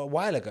for a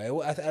while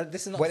ago.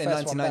 This is not Went the in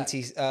first one back.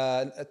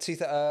 1990,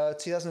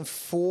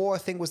 2004, I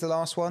think was the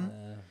last one.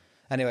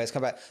 Anyway, it's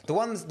come back. The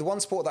one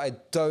sport that I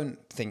don't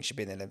think should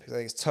be in the Olympics, I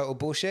think it's total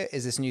bullshit,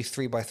 is this new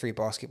 3x3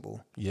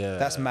 basketball. Yeah.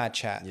 That's mad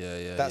chat.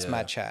 Yeah, That's yeah.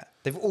 mad chat.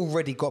 They've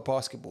already got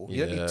basketball.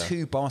 You don't Yeah. need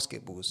 2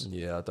 basketballs.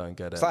 Yeah, I don't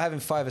get it. It's like having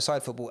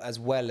 5-a-side football as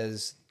well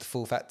as the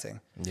full fat thing.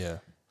 Yeah.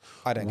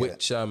 I don't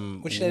get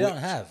it. Which they don't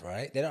have,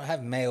 right? They don't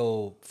have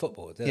male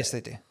football, do Yes,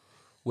 they do.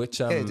 Which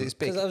Yeah, they do. It's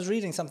big. Because I was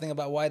reading something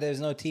about why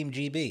there's no Team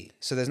GB.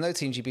 So there's no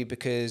Team GB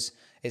because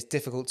it's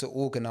difficult to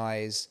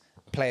organise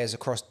players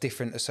across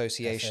different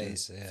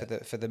associations FAs, yeah.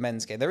 for the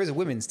men's game. There is a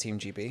women's Team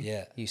GB.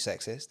 Yeah. You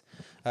sexist.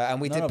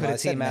 And we No, did no, put but a I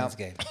said team out. men's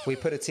game. We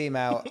put a team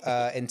out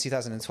in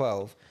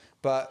 2012.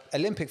 But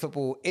Olympic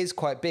football is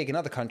quite big in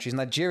other countries.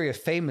 Nigeria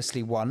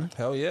famously won.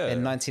 Hell yeah.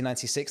 In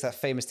 1996, that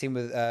famous team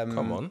with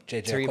Come on.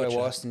 JJ Taribo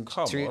Okocha. West and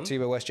Come on.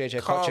 Taribo West,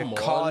 JJ Come Okocha,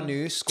 on.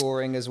 Kanu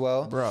scoring as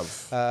well. Bruv.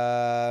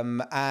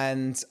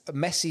 And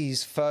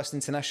Messi's first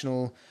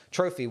international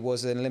trophy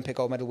was an Olympic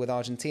gold medal with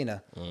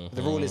Argentina.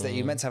 The rule is that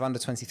you're meant to have under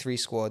 23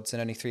 squads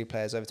and only 3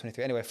 players over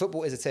 23. Anyway,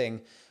 football is a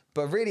thing,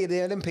 but really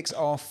the Olympics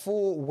are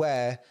for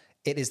where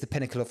it is the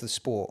pinnacle of the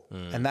sport.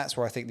 And that's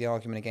where I think the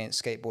argument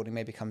against skateboarding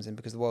maybe comes in,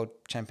 because the World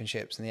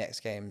Championships and the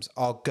X Games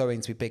are going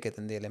to be bigger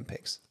than the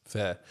Olympics.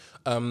 Fair.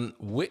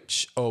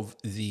 Which of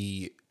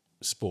the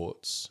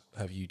sports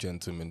have you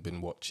gentlemen been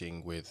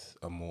watching with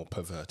a more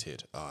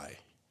perverted eye?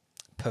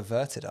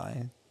 Perverted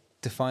eye?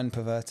 Define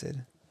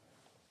perverted.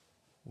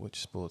 Which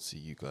sports have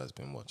you guys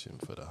been watching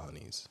for the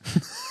honeys?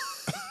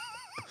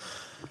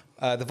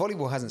 The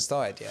volleyball hasn't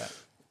started yet.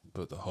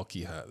 But the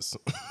hockey has.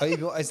 Are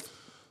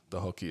The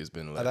hockey has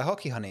been are lit. the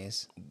hockey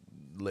honeys?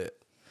 lit.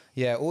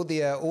 Yeah,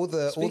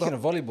 Speaking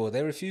of volleyball,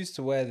 they refused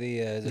to wear the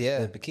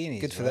bikinis.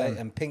 Good for right? them.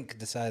 And Pink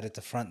decided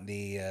to front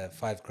the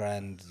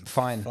 $5,000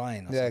 Fine.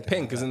 fine. Or Yeah, something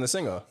Pink like is in the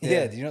singer.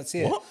 Yeah, did you not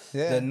see What? it?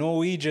 Yeah. The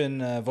Norwegian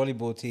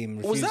volleyball team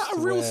refused Was that a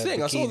to real wear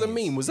thing? I saw the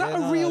bikinis. meme. Was that Yeah, a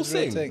no, real it was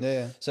a thing?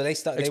 Yeah. So they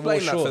wore Explain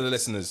that shorts. for the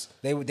listeners.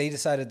 They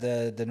decided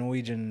the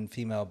Norwegian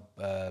female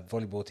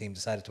volleyball team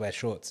decided to wear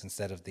shorts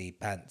instead of the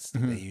pants that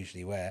they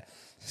usually wear.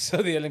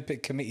 So the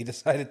Olympic Committee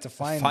decided to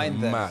fine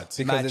them. Mad.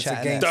 Because Mad it's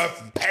chat, against...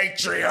 The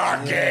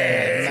patriarchy.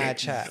 Mad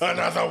chat.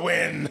 Another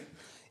win.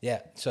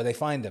 Yeah, so they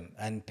fined him.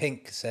 And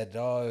Pink said,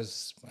 oh, it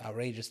was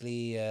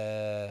outrageously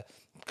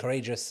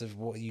courageous of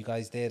what you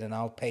guys did, and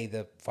I'll pay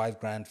the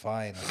 $5,000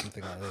 fine or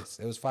something like this.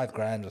 It was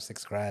 $5,000 or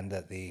 $6,000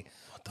 at the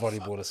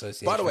Volleyball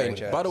Association.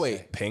 By the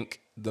way, Pink,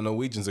 the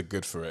Norwegians are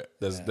good for it.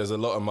 There's a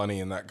lot of money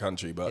in that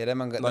country, but Yeah, them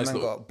man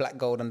got black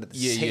gold under the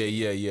seat.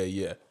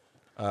 yeah.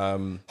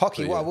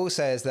 Hockey. But What I yeah. will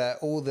say is that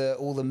all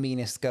the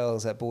meanest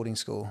girls at boarding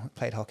school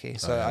played hockey,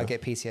 so I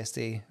get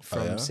PTSD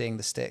from seeing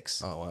the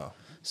sticks. Oh wow.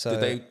 So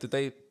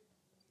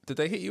did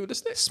they hit you with the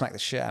stick? smack the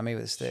shit out of me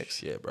with the sticks.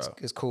 Shit, bro.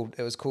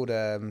 It was called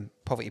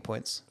poverty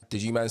points.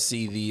 Did you man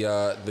see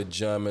the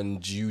German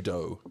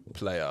judo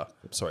player?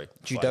 Sorry,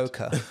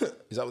 Judoka.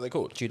 Is that what they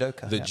called?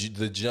 Judoka,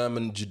 The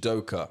German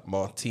judoka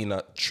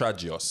Martina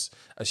Tragios,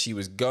 as she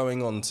was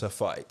going on to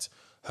fight,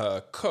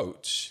 her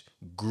coach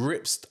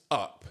gripped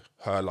up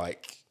her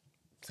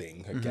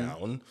her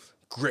gown,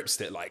 gripped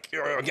it like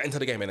get into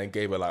the game, and then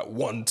gave her like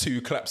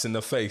 1-2 claps in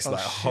the face,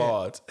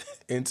 hard.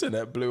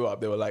 Internet blew up.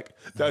 They were like,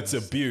 "That's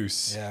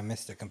abuse." Yeah, I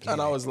missed it completely.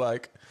 And I was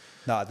like,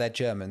 No, they're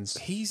Germans.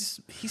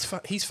 He's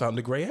found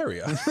a grey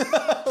area.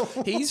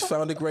 He's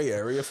found a grey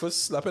area for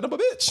slapping up a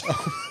bitch.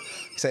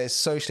 So it's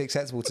socially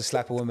acceptable to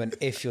slap a woman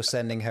if you're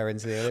sending her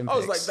into the Olympics. I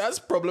was like, that's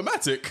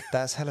problematic.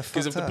 That's hella fucked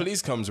Because if the up.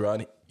 police comes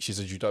around, she's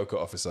a judoka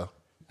officer.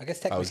 I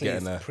guess I was technically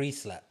getting there. it's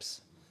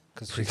pre-slaps.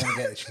 Because she's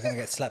gonna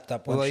get slapped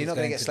up. Well, Once you're not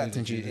going going to get slapped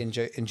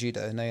do in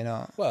judo. No, you're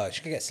not. Well,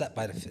 she could get slapped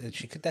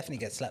she could definitely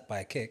get slapped by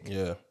a kick.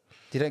 Yeah.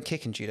 You don't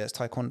kick in judo. It's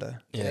taekwondo.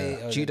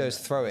 Yeah. Judo's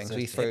throwing. So So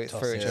we it's throw hip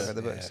toss, each other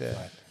the books. Yeah.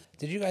 fine.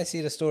 Did you guys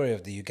see the story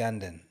of the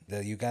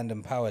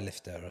Ugandan power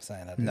lifter or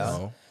something like that?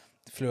 No.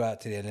 Flew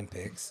out to the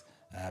Olympics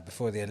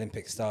before the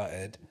Olympics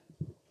started.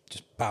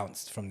 Just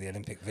bounced from the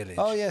Olympic Village.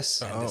 Oh,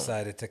 yes. And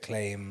decided to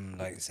claim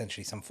like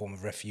essentially some form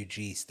of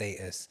refugee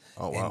status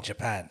wow. in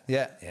Japan.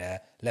 Yeah. Yeah.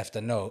 Left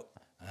a note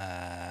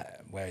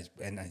where he's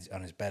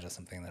on his bed or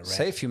something that read.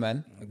 Safe you,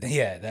 man.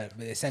 Yeah, that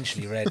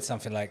essentially read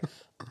something like,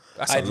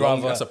 That's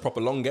a proper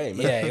long game.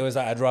 yeah, it was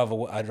like I'd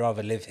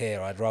rather live here,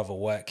 or I'd rather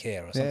work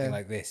here, or something Yeah.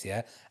 like this.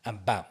 Yeah,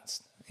 and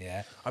bounced.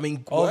 Yeah, I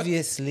mean,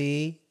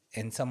 obviously,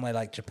 in somewhere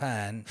like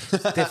Japan,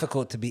 it's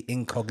difficult to be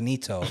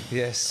incognito.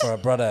 Yes. For a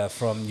brother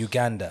from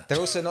Uganda. They're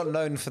also not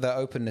known for their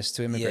openness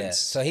to Yeah, immigrants.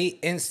 so he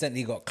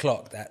instantly got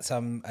clocked at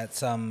some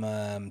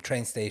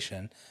train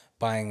station,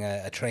 buying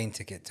a train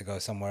ticket to go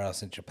somewhere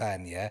else in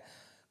Japan. Yeah,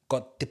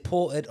 got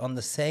deported on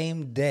the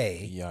same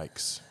day.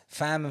 Yikes.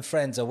 Fam and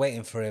friends are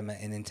waiting for him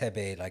in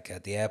Entebbe, like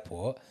at the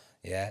airport.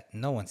 Yeah,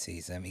 no one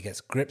sees him. He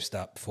gets gripped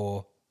up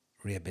for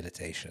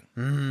rehabilitation.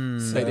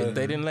 They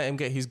didn't let him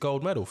get his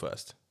gold medal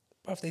first.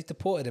 Bruv, they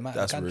deported him out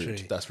That's of the country.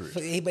 rude. That's rude.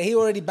 But he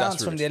already bounced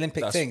That's from rude. the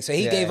Olympic That's- thing, so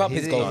he Yeah, gave up he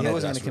his did- gold he medal.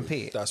 wasn't That's going to rude.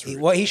 compete. That's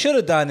rude. What he should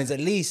have done is at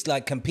least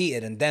like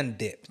competed and then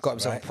dipped. Got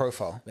himself right? a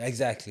profile.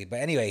 Exactly. But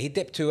anyway, he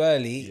dipped too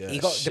early. Yeah, he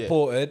got shit.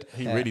 deported.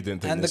 He really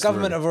didn't think And the this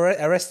government through. have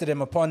arrested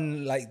him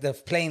upon like the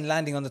plane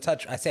landing on the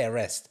touch. I say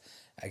arrest.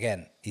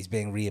 Again, he's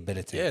being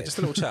rehabilitated. Yeah, just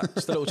a little chat.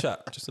 Just a little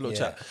chat. Just a little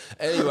Yeah. chat.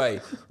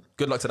 Anyway,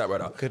 good luck to that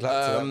brother. Good luck to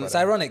that brother. It's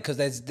ironic because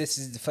this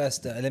is the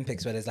first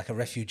Olympics where there's like a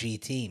refugee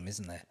team,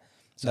 isn't there?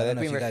 So No, I don't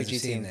know there've if you been guys have refugee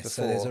seen teams this.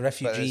 So there's a before, but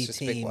refugee it's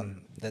just a big team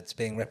one. that's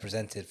being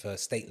represented for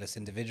stateless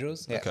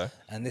individuals. Yeah. Okay.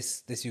 And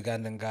this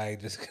Ugandan guy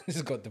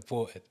just got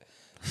deported.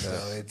 So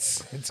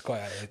it's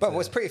quite. But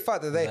what's pretty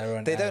fucked that they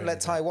irony- don't let irony.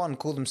 Taiwan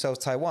call themselves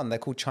Taiwan. They're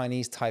called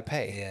Chinese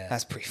Taipei. Yeah.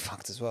 That's pretty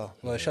fucked as well.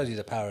 Well, it shows you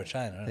the power of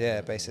China. Right?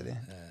 Yeah, basically.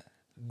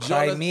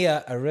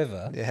 Crimea, a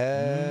river.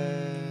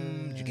 Yeah.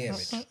 Did you get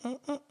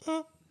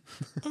rich?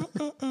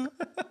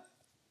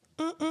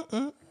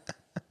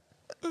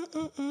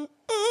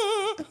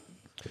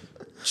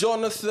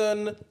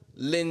 Jonathan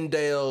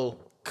Lindale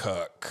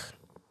Kirk,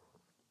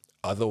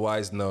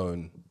 otherwise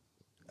known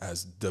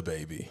as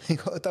DABABY. He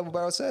got a double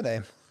barrel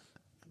surname.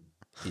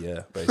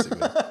 Yeah, basically.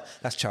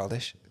 That's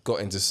childish.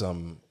 Got into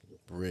some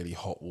really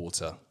hot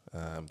water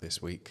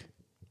this week.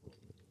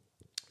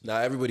 Now,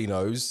 everybody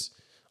knows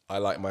I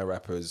like my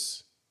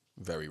rappers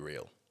very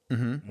real,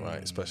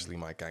 right? Especially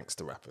my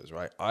gangster rappers,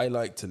 right? I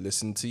like to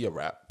listen to your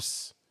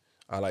raps.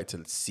 I like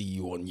to see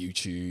you on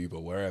YouTube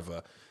or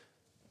wherever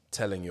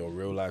telling your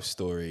real life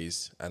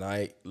stories. And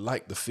I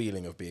like the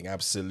feeling of being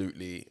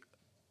absolutely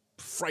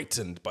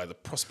frightened by the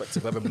prospect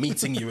of ever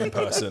meeting you in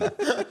person.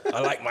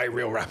 I like my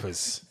real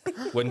rappers.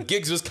 When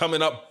Giggs was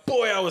coming up,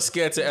 boy, I was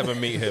scared to ever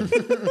meet him.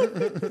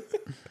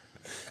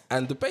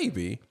 And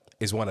DABABY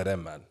is one of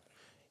them, man.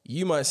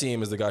 You might see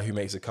him as the guy who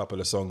makes a couple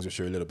of songs which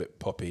are a little bit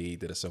poppy. He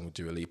did a song with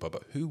Dua Lipa,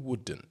 but who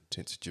wouldn't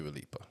to Dua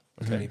Lipa?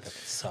 Okay.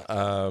 Suck.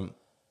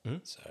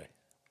 Sorry.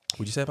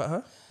 What'd you say about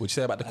her? What'd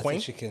you say about the I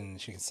queen? think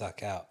she can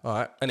suck out. All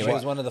right. She Anyway,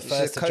 was one of the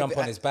first to jump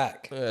on his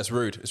back. yeah, it's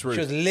rude. It's rude. She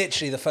was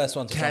literally the first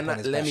one to jump on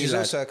his back. She's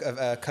also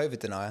a COVID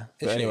denier.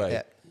 But anyway,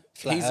 Yeah.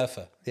 Flat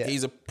earther. Yeah.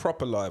 he's a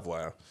proper live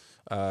wire.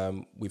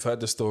 We've heard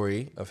the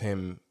story of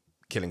him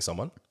killing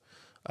someone.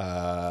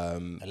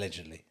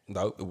 Allegedly.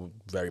 No,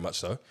 very much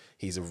so.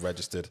 He's a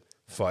registered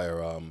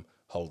firearm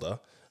holder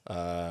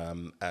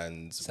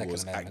and Second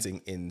was Amendment.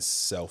 acting in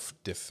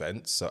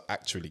self-defense, so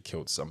actually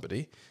killed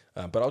somebody.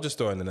 But I'll just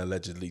throw in an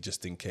allegedly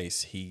just in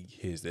case he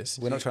hears this.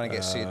 We're not trying to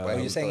get sued by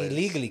You're saying he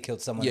employers. legally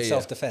killed someone in Yeah.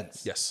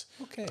 self-defense? Yes.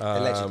 Okay.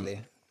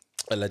 Allegedly.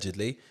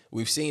 Allegedly.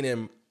 We've seen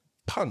him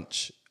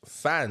punch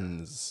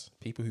fans,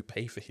 people who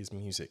pay for his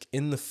music,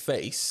 in the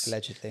face.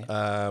 Allegedly.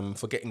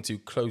 For getting too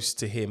close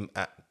to him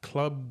at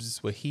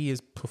clubs where he is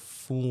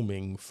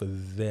performing for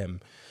them.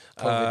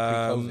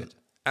 Pre-COVID.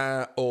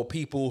 Or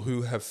people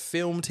who have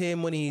filmed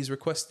him when he's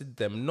requested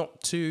them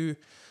not to.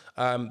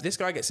 This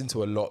guy gets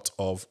into a lot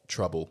of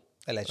trouble.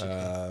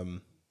 Allegedly.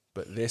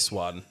 But this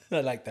one,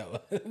 I like that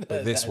one.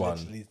 But this one-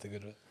 Allegedly is the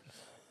good one.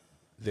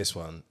 this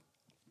one,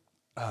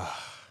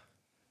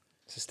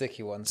 It's a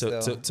sticky one.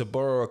 to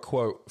borrow a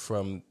quote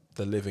from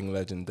the living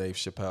legend Dave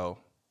Chappelle,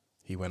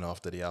 he went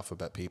after the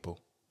alphabet people.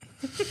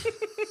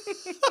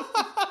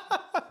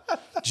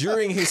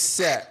 During his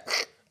set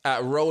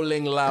at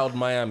Rolling Loud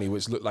Miami,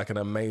 which looked like an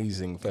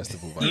amazing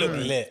festival. By the Look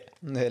way. lit.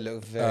 They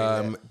look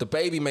very lit. The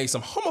baby made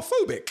some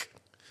homophobic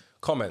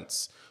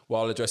comments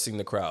while addressing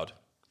the crowd.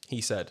 He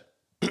said,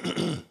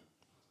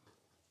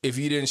 if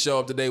you didn't show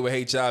up today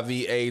with HIV,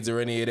 AIDS, or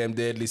any of them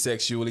deadly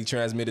sexually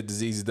transmitted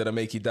diseases that'll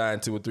make you die in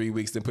 2 or 3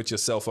 weeks, then put your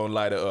cell phone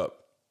lighter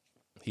up.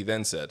 He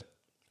then said,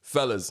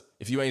 fellas,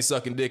 if you ain't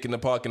sucking dick in the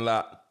parking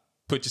lot,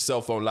 put your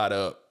cell phone lighter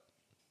up.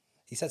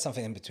 He said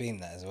something in between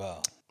that as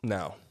well.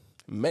 Now,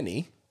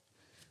 many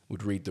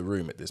would read the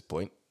room at this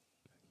point,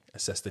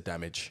 assess the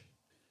damage,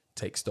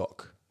 take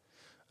stock,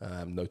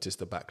 notice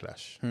the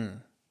backlash.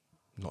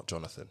 Not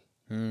Jonathan.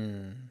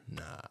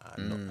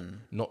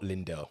 Not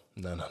Lindell.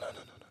 No.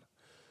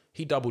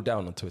 He doubled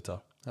down on Twitter,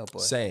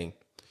 saying,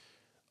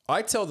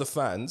 I tell the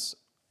fans,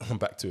 I'm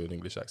back to an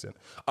English accent,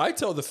 I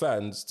tell the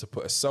fans to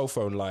put a cell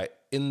phone light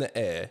in the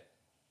air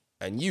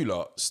and you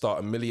lot start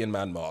a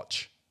 1,000,000-man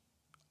march.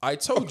 I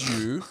told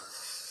you,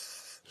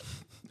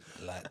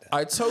 Like that.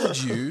 I told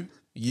you,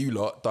 you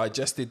lot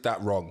digested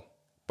that wrong.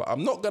 But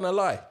I'm not going to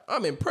lie,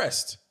 I'm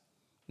impressed.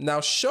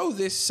 Now show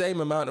this same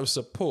amount of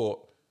support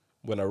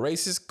when a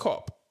racist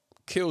cop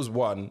kills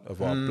one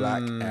of our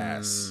black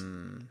ass.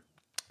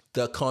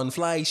 The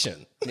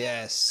conflation.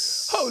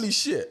 Yes. Holy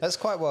shit. That's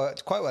quite well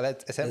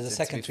attempted. There's a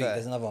second to be tweet. fair.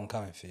 There's another one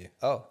coming for you.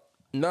 Oh.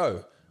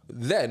 No.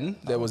 Then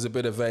there was a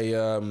bit of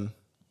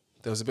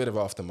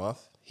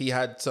aftermath. He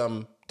had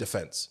some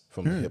defense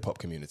from the hip hop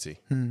community.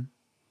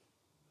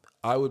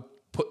 I would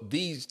put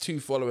these two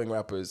following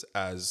rappers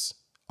as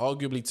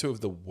arguably two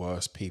of the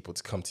worst people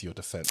to come to your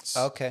defense.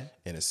 Okay.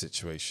 In a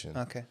situation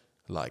Okay.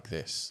 like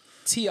this.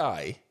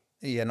 T.I.,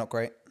 Yeah, not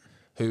great.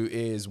 who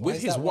is Why with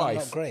is his that one wife,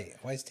 not great?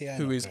 Why is T.I.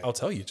 who not is great? I'll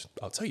tell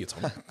you,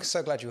 Tom.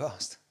 So glad you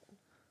asked.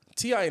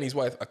 T.I. and his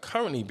wife are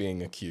currently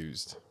being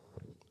accused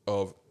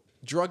of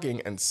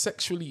drugging and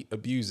sexually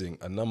abusing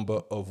a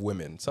number of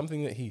women,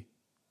 something that he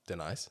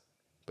denies,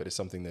 but it's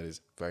something that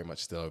is very much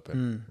still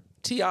open.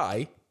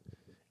 T.I.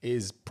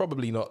 is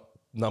probably not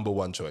number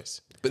one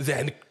choice. But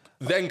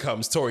then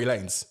comes Tory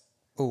Lanez,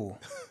 Ooh.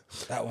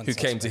 That one who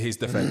came to his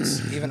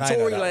defense. Even I know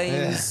Tory that one.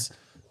 Lanez,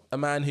 a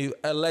man who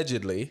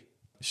allegedly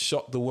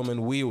shot the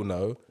woman we all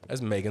know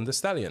as Megan Thee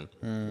Stallion.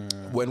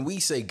 When we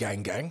say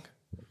gang gang,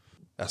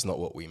 that's not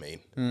what we mean.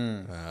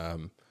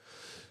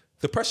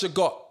 The pressure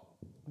got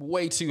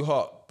way too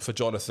hot for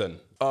Jonathan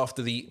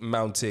after the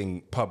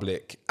mounting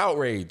public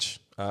outrage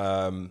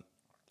and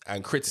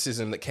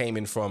criticism that came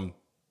in from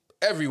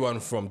everyone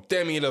from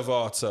Demi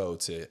Lovato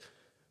to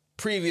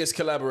previous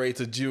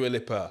collaborator Dua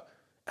Lipa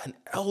and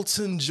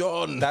Elton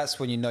John. That's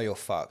when you know you're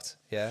fucked.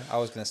 Yeah, I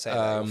was going to say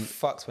that. You're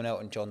fucked when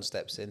Elton John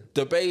steps in.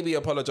 The baby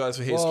apologized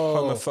for his Whoa.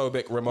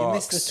 homophobic You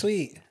remarks. missed the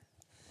tweet.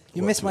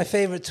 You What missed my tweet?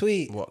 favorite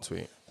tweet. What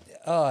tweet?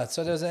 Oh,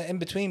 so there was an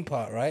in-between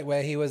part, right?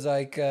 Where he was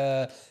like,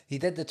 he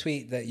did the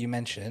tweet that you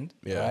mentioned,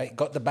 Yeah. right?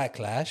 Got the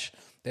backlash.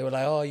 They were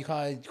like, oh, you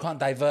can't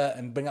divert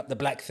and bring up the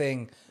black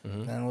thing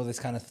and all this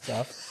kind of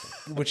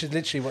stuff, which is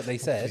literally what they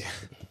said,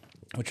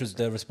 which was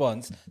the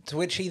response. To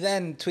which he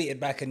then tweeted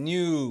back a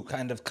new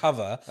kind of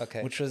cover,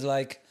 which was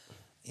like,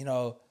 you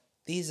know,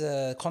 these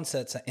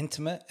concerts are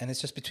intimate and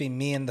it's just between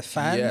me and the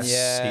fans.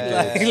 Yes,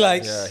 Yeah. he did.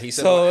 Like, Yeah, he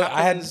said so what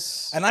I had,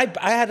 happens- and I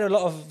had a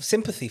lot of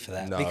sympathy for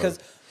that No. because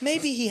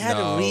maybe he had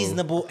No. a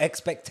reasonable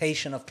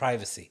expectation of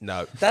privacy.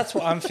 No. That's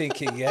what I'm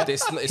thinking, yeah?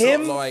 It's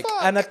Him not like-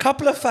 and a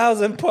couple of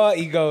thousand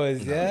party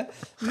goers, yeah?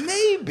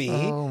 Maybe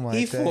my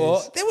he days.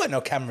 thought, there were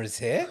no cameras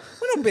here.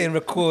 We're not being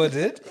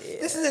recorded.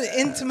 This is an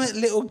intimate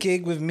little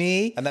gig with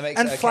me And and, that makes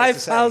it okay to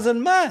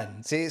 5,000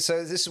 man. See,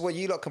 so this is what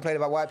you lot complain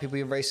about white people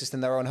being racist in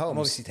their own homes. I'm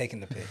obviously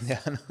taking the piss. Yeah,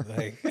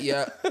 like,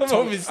 Yeah, I'm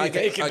Tom, obviously I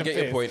get taking the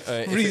your piss.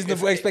 point.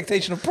 Reasonable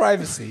expectation of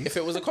privacy. If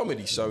it was a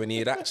comedy show and he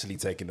had actually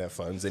taken their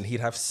phones, then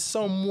he'd have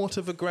somewhat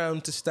of a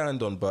ground to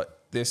stand on, but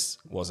this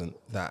wasn't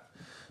that.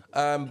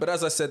 But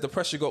as I said, the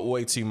pressure got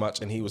way too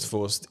much and he was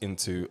forced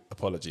into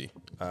apology.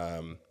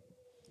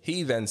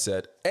 He then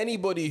said,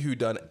 anybody who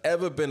done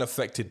ever been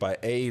affected by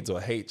AIDS or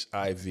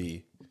HIV,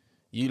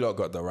 you lot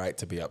got the right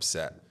to be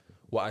upset.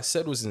 What I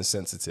said was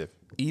insensitive,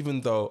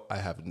 even though I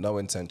have no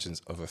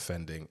intentions of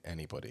offending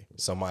anybody.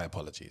 So my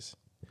apologies.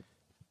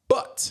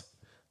 But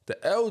the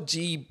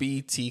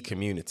LGBT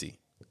community,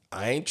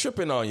 I ain't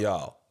tripping on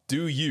y'all.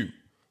 Do you?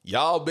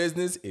 Y'all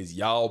business is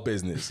y'all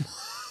business.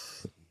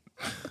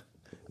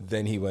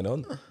 Then he went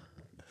on.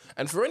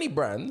 And for any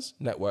brands,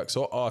 networks,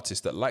 or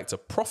artists that like to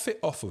profit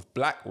off of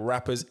black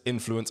rappers'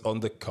 influence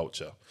on the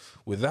culture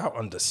without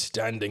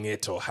understanding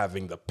it or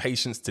having the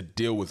patience to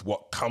deal with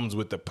what comes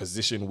with the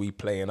position we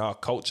play in our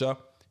culture,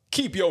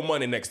 keep your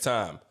money next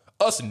time.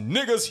 Us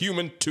niggas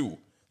human too.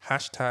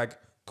 Hashtag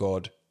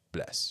God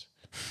bless.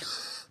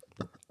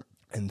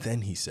 And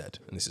then he said,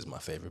 and this is my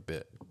favorite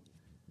bit,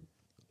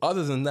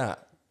 other than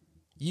that,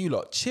 you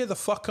lot cheer the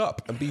fuck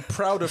up and be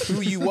proud of who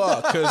you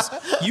are, because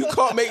you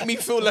can't make me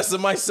feel less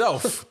than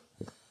myself.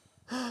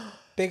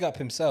 Big up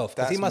himself,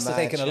 because he That's must have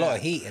mad taken a chat. lot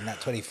of heat in that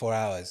 24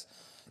 hours.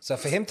 So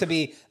for him to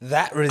be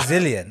that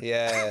resilient,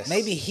 Yes.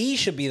 maybe he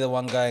should be the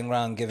one going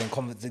around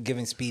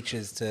giving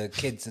speeches to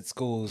kids at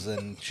schools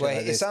and shit Wait,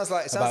 like it this sounds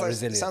like about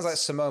resilience.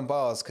 Simone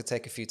Biles could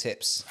take a few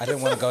tips. I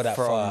didn't want to go that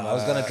from, far. I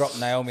was going to drop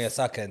Naomi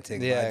Osaka and thing,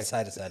 but I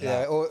decided to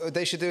Yeah, or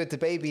they should do a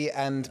DABABY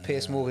and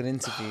Piers Morgan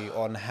interview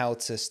on how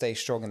to stay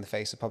strong in the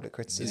face of public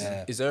criticism.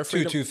 Yeah. Is there a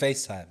freedom? two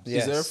FaceTime?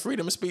 Yes. Is there a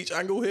freedom of speech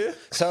angle here?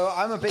 So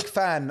I'm a big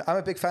fan. I'm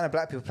a big fan of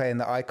black people playing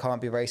the "I can't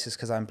be racist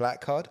because I'm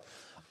black" card.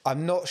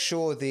 I'm not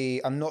sure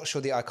the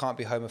 "I can't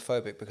be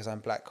homophobic because I'm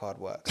black" card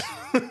works.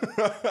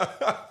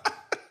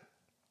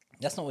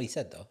 That's not what he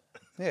said, though.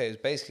 Yeah,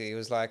 it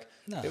was like,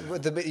 No.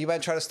 you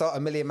went trying to start a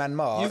Million Man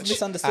March. You've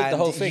misunderstood the and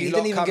whole thing. You He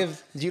lot didn't even come-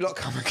 You lot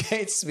come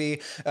against me.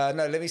 No,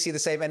 let me see the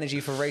same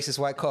energy for racist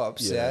white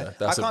cops. Yeah,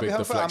 that's I a can't big be homophobic,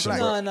 I'm deflection. black.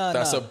 bro. No.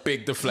 That's a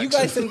big deflection. You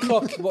guys didn't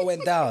clock what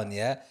went down,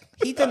 yeah?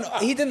 He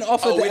didn't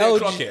offer Oh, the we didn't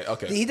clock it?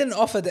 Okay. He didn't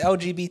offer the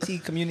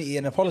LGBT community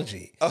an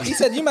apology. He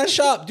said, "You man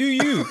sharp, do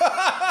you?"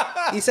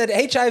 He said,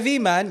 "HIV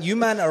man, you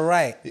man are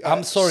right.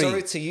 I'm sorry.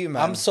 Sorry to you,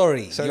 man. I'm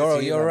sorry. Sorry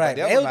to you, You're man. right.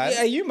 But the other man-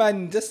 Yeah, you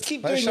man, just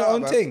keep Man, doing shut your up,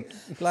 own man. thing.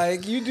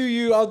 Like you do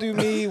you, I'll do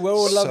me. We're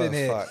all So loving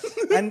here, fucked.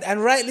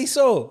 and rightly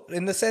so,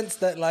 in the sense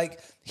that like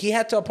he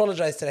had to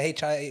apologize to the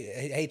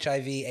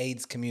HIV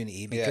AIDS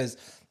community because."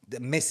 The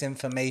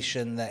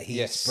misinformation that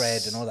he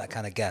spread and all that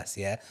kind of gas,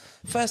 yeah?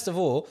 First of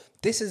all,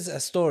 this is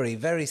a story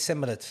very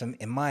similar,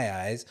 in my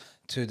eyes,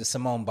 to the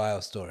Simone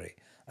Biles story.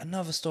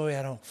 Another story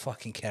I don't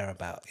fucking care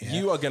about. Yeah?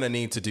 You are going to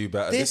need to do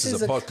better. This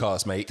is a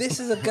podcast, mate. This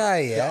is a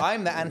guy, yeah?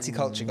 I'm the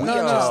anti-culture guy.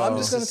 No, are- I'm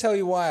just going to tell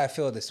you why I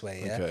feel this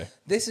way, yeah? Okay.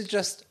 This is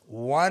just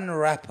one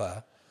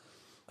rapper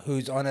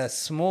who's on a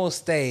small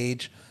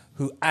stage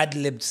who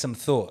ad-libbed some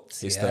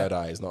thoughts. His yeah? third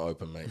eye is not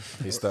open, mate.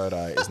 His third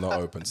eye is not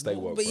open. Stay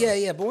woke. But bro.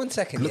 yeah, but 1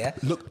 second, yeah?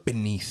 Look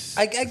beneath.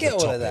 I get the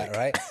all of that, topic.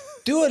 right?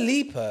 Dua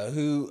Lipa,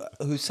 who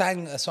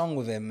sang a song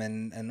with him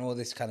and all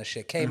this kind of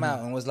shit, came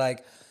out and was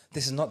like,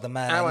 "This is not the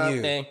man I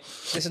knew.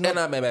 This is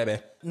not baby.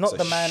 not It's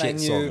the a man I shit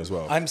knew. song as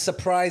well. I'm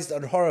surprised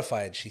and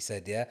horrified," she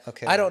said, yeah?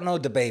 Okay. I don't know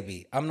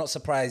DABABY. I'm not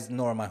surprised,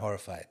 nor am I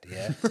horrified,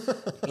 yeah?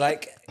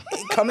 Like,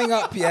 coming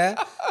up, yeah?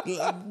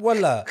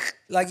 Wallah.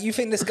 Like, you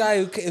think this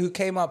guy who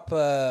came up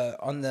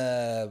on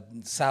the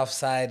south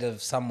side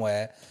of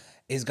somewhere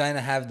is going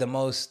to have the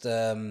most...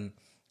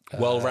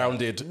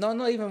 Well-rounded. no,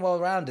 not even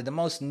well-rounded. The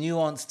most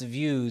nuanced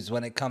views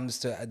when it comes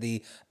to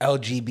the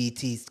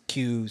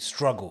LGBTQ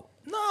struggle.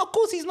 No, of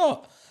course he's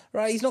not.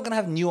 Right? He's not going to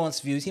have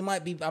nuanced views. He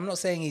might be... I'm not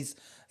saying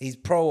he's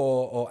pro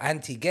or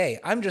anti-gay.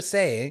 I'm just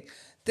saying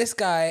this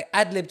guy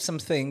ad-libbed some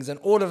things and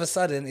all of a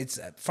sudden it's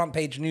front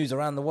page news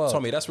around the world.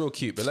 Tommy, that's real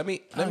cute. But let me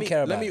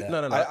care about that.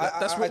 No.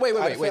 That's I- wait.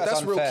 I feel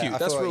That's real unfair. cute. I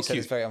That's feel like real you said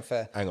cute. it's very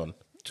unfair. Hang on.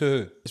 To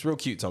who? It's real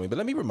cute, Tommy. But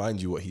let me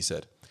remind you what he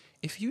said.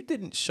 If you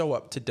didn't show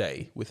up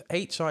today with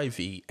HIV,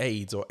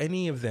 AIDS, or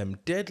any of them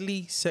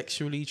deadly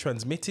sexually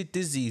transmitted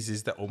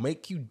diseases that will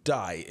make you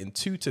die in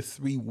 2 to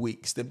 3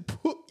 weeks, then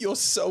put your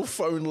cell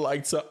phone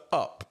lighter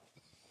up.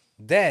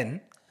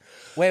 Then,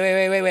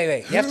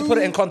 wait. You have to put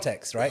it in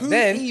context, right? who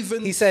Then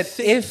even he said,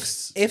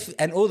 thinks- if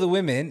and all the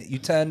women you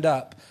turned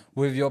up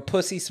with your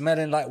pussy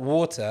smelling like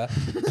water,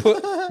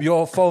 put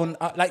your phone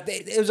up. Like,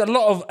 it was a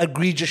lot of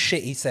egregious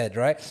shit he said,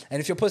 right? And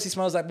if your pussy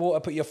smells like water,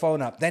 put your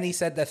phone up. Then he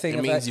said the thing It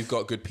about... means you've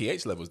got good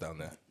pH levels down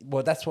there.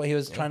 Well, that's what he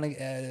was trying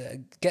to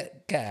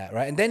get at,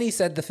 right? And then he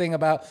said the thing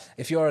about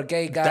if you're a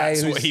gay guy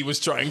That's who's... what he was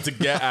trying to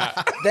get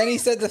at. Then he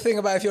said the thing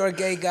about if you're a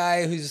gay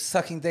guy who's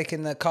sucking dick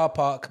in the car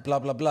park, blah,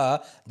 blah, blah,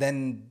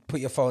 then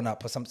put your phone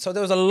up or something. So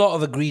there was a lot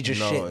of egregious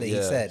shit that he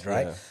yeah, said,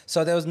 right? yeah.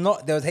 So there was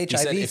HIV He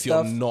said if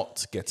stuff. you're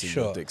not getting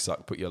your Sure. dick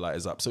sucked, put your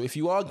lighters up. So if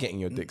you are getting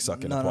your dick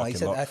sucked in a No, parking he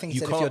said- lot, I think he you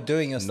said if can't- you're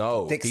doing your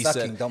dick he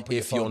sucking, said don't put your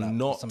if phone you're up or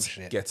not some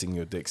shit. getting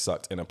your dick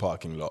sucked in a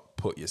parking lot,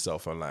 put your cell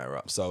phone lighter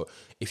up. So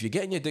if you're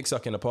getting your dick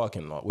sucked in a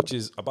parking lot, which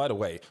is, by the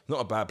way, not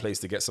a bad place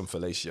to get some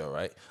fellatio,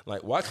 right?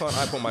 Like, why can't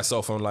I put my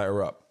cell phone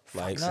lighter up?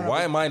 Like, No,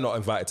 why am I not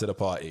invited to the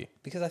party?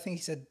 Because I think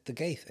he said the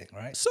gay thing,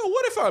 right? So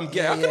what if I'm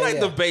gay? I can like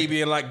the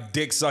baby and like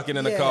dick sucking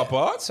in the car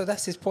park. So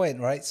that's his point,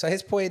 right? So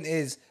his point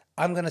is,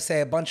 I'm gonna say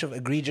a bunch of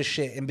egregious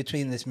shit in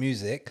between this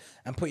music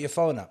and put your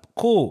phone up.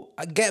 Cool.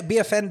 Be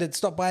offended.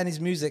 Stop buying his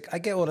music. I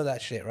get all of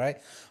that shit,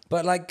 right?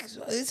 But like,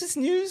 is this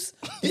news?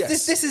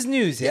 Yes. This is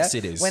news, yeah? Yes,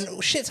 it is.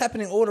 When shit's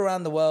happening all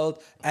around the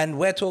world and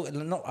we're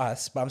talking, not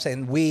us, but I'm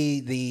saying we,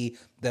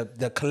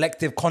 the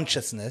collective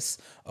consciousness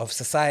of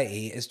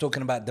society is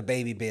talking about the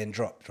baby being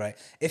dropped, right?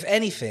 If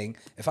anything,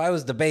 if I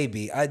was the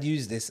baby, I'd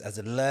use this as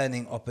a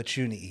learning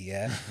opportunity,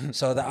 yeah?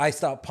 So that I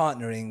start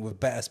partnering with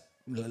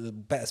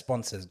better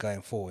sponsors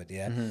going forward,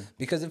 yeah?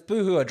 Because if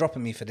Boohoo are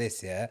dropping me for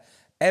this, yeah,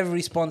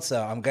 every sponsor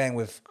I'm going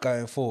with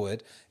going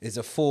forward is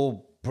a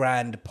full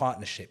brand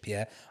partnership,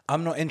 yeah?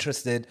 I'm not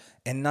interested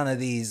in none of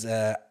these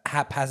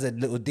haphazard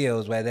little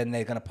deals where then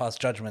they're going to pass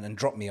judgment and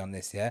drop me on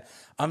this, yeah?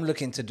 I'm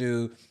looking to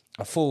do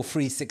a full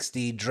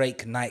 360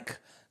 Drake-Nike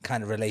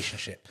kind of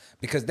relationship,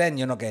 because then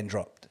you're not getting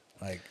dropped.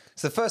 Like,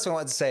 So the first thing I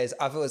wanted to say is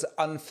I thought it was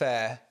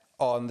unfair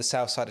on the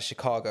south side of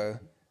Chicago.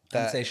 I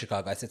didn't say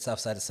Chicago, I said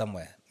south side of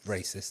somewhere.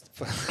 Racist.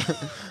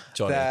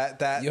 Johnny.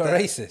 You're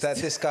racist.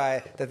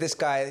 That this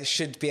guy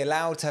should be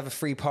allowed to have a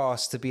free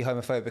pass to be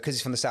homophobic because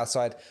he's from the south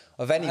side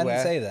of anywhere.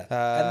 I didn't say that.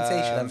 I didn't say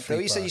you should have a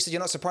free you said you're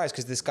not surprised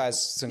because this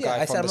guy's some Yeah,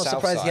 guy I from said I'm the not south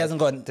surprised side. he hasn't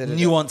got a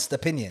nuanced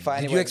opinion. Fine,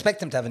 Did anyway. you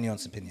expect him to have a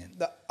nuanced opinion?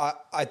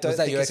 I don't Was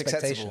that think your it's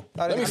expectation?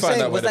 acceptable. Let me I'm find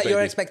saying, out where was the that your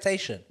baby-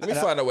 expectation? Let me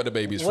find out where the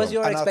baby's Was from.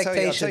 your And I'll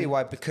expectation? tell you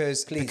why.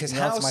 Because Please, because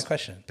answer house my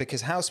question.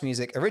 Because house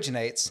music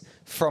originates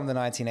from the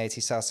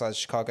 1980s south side of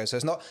Chicago. So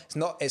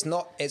it's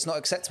not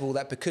acceptable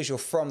that because you're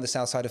from the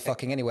south side of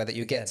fucking anywhere that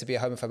you get to be a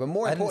homophobe. But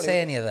more I didn't importantly,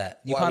 say any of that.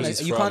 You Why can't.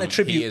 was You can't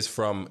attribute. He is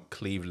from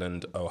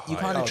Cleveland, Ohio. You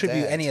can't Oh,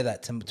 attribute damn. any of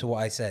that to what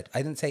I said.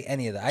 I didn't say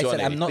any of that. I Johnny.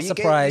 said I'm not But you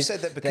surprised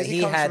said that that because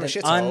he comes had from an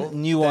a shithole,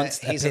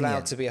 unnuanced that he's opinion.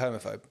 allowed to be a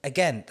homophobe.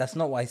 Again, that's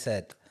not what I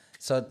said.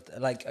 So,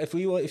 like, if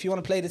you want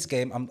to play this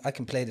game, I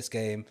can play this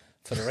game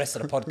for the rest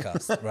of the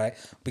podcast, right?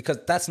 Because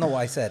that's not what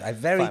I said. I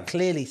very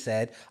clearly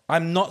said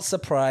I'm not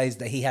surprised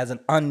that he has an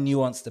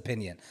unnuanced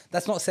opinion.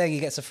 That's not saying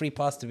he gets a free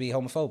pass to be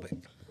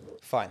homophobic.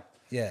 Fine.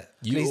 Yeah.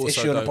 You Please also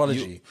issue an don't-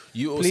 apology.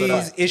 you also Please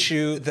don't-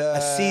 issue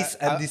a cease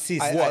and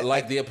desist. What,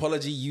 like the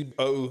apology you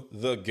owe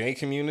the gay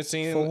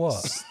community? For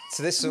what?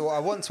 So this is what I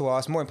want to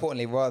ask, more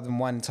importantly, rather than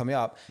winding Tommy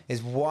up,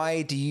 is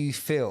why do you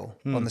feel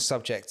on the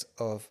subject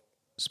of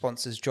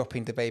sponsors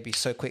dropping the baby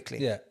so quickly?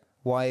 Yeah.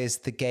 Why is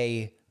the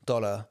gay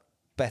dollar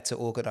better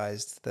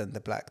organized than the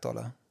black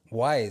dollar?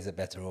 Why is it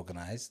better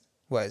organized?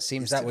 Well, it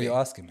seems Is that to what be. you're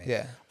asking me?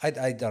 Yeah.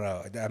 I don't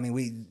know. I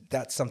mean,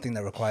 that's something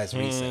that requires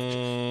research.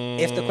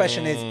 If the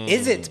question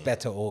is it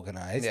better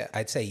organized? Yeah.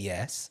 I'd say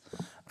yes.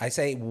 I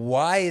say,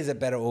 why is it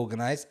better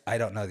organized? I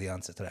don't know the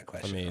answer to that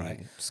question. I mean, right?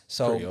 it's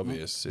So pretty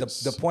obvious.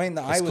 The point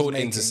that I it's was called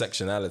making,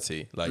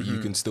 intersectionality. Like you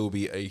can still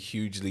be a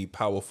hugely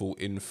powerful,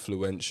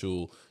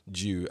 influential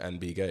Jew and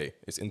be gay.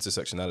 It's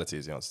intersectionality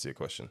is the answer to your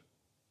question.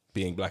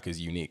 Being black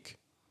is unique.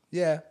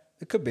 yeah,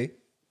 it could be.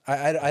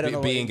 I don't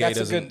know. Being gay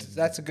That's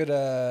a good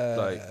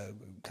like-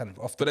 kind of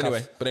off the But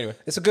cuff. anyway,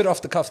 It's a good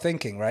off the cuff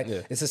thinking, right?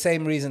 Yeah. It's the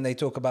same reason they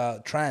talk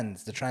about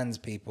the trans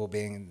people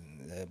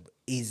being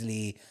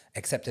easily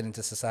accepted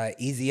into society,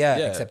 easier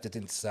accepted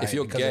into society. If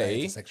you're because of their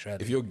gay,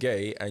 intersexuality. if you're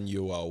gay and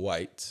you are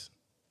white,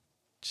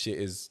 shit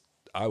is,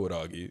 I would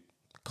argue,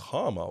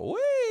 calmer,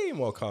 way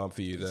more calm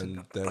for you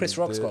than Chris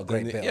Rock's got a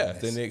great bit on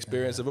this. than the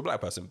experience of a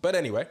black person. But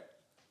anyway,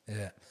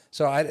 Yeah.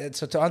 So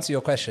to answer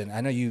your question,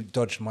 I know you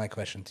dodged my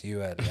question to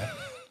you earlier.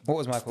 What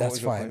was my what That's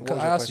was your fine. point? What Because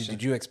was I your asked you, question?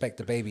 did you expect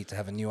the baby to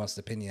have a nuanced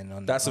opinion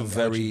on? that's a on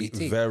very,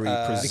 LGBT? very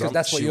presumptuous. Because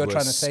that's what you were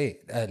trying to say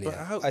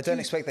earlier. I don't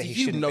expect that he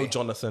you shouldn't know be.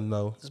 Jonathan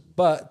though.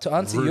 But to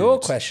answer Rude. your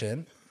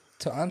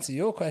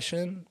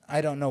question,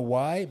 I don't know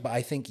why, but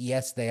I think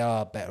yes, they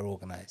are better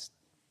organized.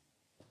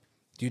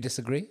 Do you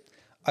disagree?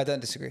 I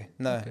don't disagree.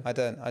 No, I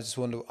don't. I just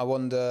wonder. But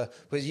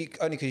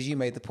only because you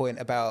made the point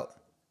about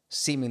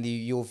seemingly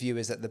your view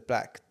is that the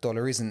black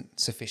dollar isn't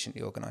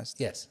sufficiently organized.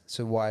 Yes.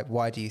 So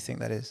why do you think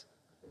that is?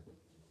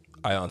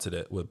 I answered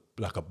it with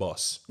like a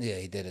boss. Yeah,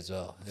 he did as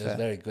well. It was Fair.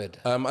 very good.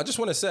 I just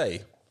want to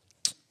say,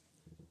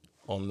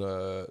 on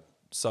the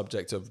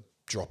subject of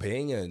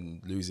dropping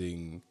and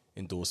losing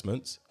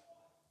endorsements,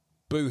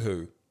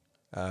 boohoo,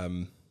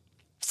 buddy,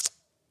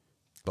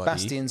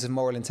 Bastions of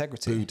moral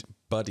integrity.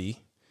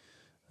 buddy.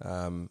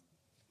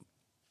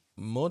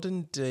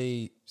 Modern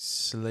day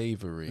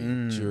slavery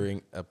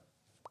during a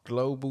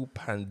global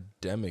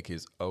pandemic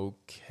is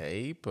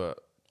okay, but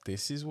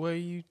this is where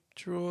you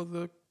draw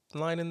the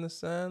line in the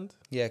sand.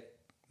 Yeah,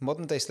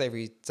 modern day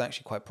slavery is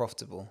actually quite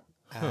profitable,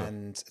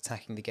 and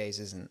attacking the gays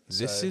isn't.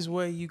 This So- is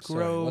where you Sorry,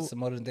 grow. what's the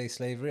modern day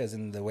slavery? As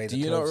in the way Do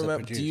the you not clothes are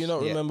remember? produced? Do you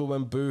not Yeah. remember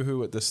when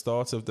Boohoo at the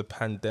start of the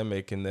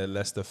pandemic in their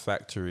Leicester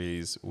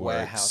factories were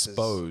Warehouses.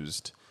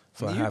 exposed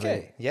for In the UK?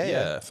 having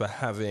Yeah. for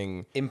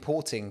having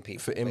importing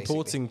people. for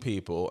importing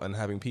people and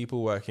having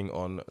people working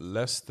on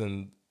less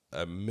than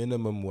a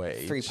minimum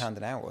wage, £3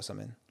 an hour or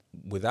something.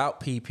 without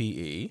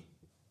PPE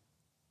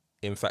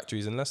in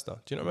factories in Leicester.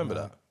 Do you not remember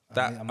that?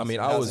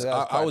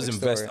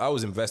 I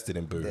was invested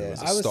in Boohoo. Yeah.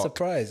 As a I was stock.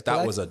 surprised, That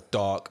 'cause was a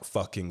dark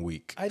fucking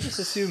week. I just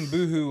assumed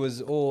Boohoo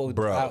was all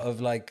Bro. out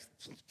of like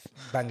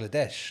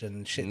Bangladesh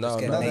and shit No,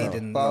 that's getting no, made no.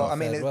 in Well, North I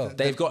mean, as well.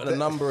 They've got a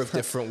number of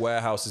different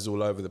warehouses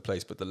all over the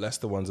place, but the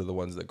Leicester ones are the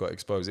ones that got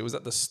exposed. It was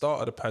at the start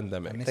of the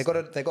pandemic. They got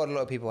a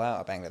lot of people out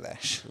of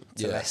Bangladesh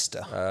to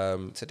Leicester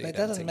to do That them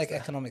doesn't things make there.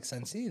 economic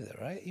sense either,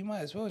 right? You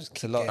might as well just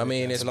It's a keep lot. getting I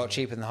mean, it it's a lot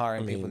cheaper than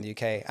hiring people in the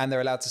UK, and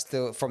they're allowed to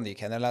still from the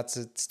UK, and they're allowed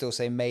to still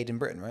say made in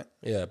Britain, right?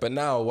 Yeah, but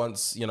now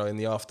once, in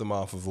the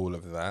aftermath of all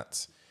of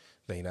that,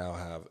 they now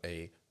have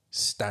a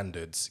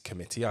standards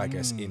committee, I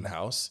guess,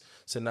 in-house.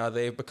 So now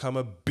they've become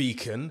a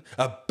beacon,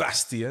 a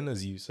bastion,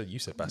 as you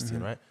said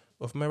bastion, right?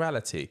 Of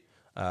morality.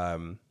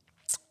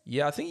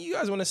 Yeah, I think you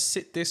guys want to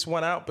sit this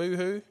one out,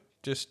 Boohoo.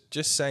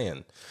 Just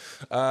saying.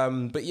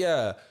 But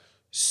yeah,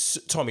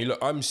 Tommy, look,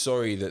 I'm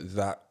sorry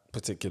that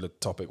particular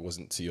topic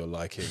wasn't to your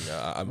liking.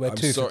 We're I'm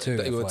two for sorry two,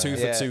 that we're FYI. 2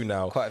 for 2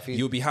 now. Quite a few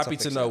You'll be happy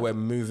to topics know there. we're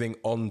moving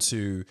on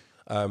to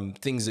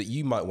things that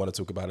you might want to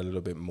talk about a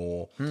little bit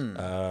more.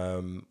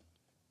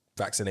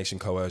 Vaccination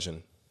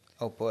coercion.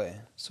 Oh boy.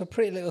 So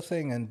Pretty Little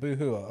Thing and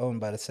Boohoo are owned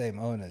by the same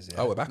owners.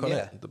 Yeah? Oh, we're back on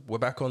Yeah. it. We're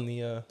back on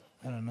the. I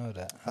don't know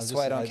that. That's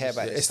why I don't care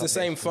about it. It's the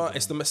same.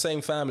 It's the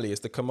same family.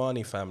 It's the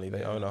Kamani family.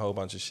 They own a whole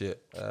bunch of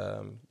shit.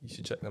 You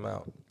should check them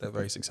out. They're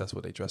very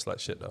successful. They dress like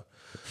shit though.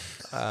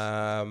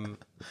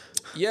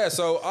 Yeah.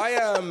 So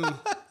I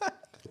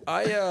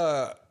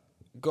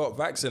got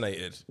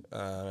vaccinated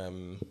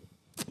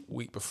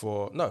week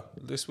before. No,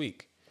 this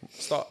week.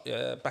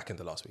 Back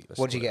into last week.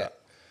 What'd you get?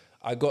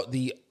 I got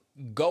the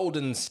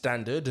golden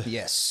standard.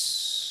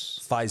 Yes.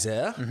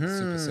 Pfizer.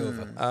 Super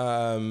Silver.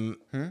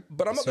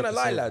 But I'm not gonna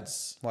lie,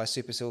 lads. Why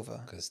super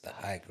silver? Because the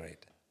high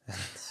grade.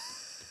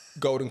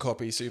 Golden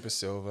copy, super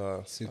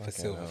silver. Super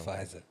Silver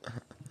Pfizer.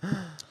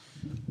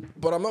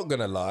 But I'm not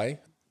gonna lie,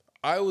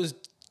 I was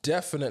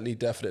definitely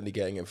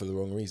getting it for the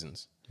wrong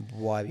reasons.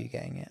 Why were you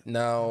getting it?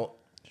 Now,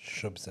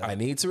 Shubs I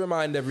need to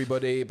remind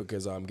everybody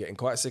because I'm getting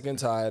quite sick and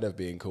tired of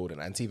being called an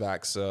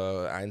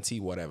anti-vaxxer,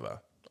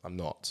 anti-whatever. I'm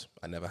not.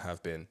 I never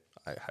have been.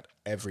 I had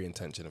every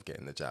intention of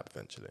getting the jab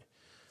eventually.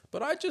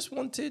 But I just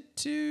wanted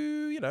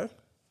to,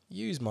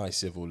 use my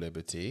civil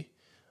liberty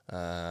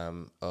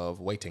of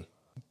waiting.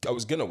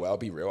 I'll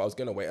be real, I was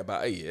going to wait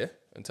about a year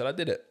until I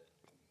did it.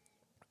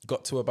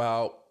 Got to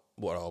about,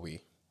 what are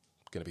we?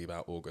 Going to be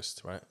about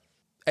August, right?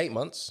 8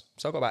 months.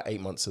 So I got about 8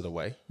 months of the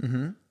way.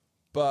 Mm-hmm.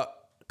 But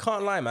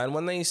can't lie, man.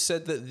 When they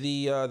said that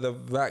the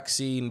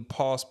vaccine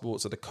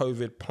passports or the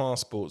COVID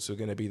passports were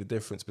going to be the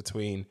difference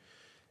between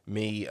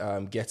me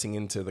getting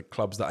into the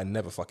clubs that I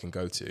never fucking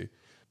go to,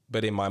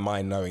 but in my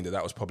mind knowing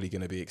that was probably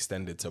going to be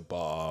extended to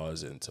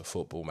bars and to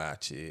football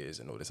matches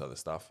and all this other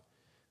stuff,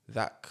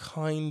 that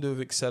kind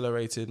of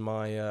accelerated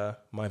my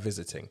my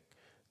visiting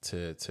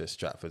to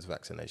Stratford's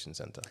vaccination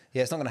centre.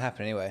 Yeah, it's not going to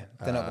happen anyway.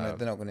 They're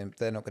not going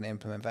to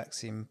implement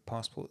vaccine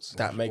passports.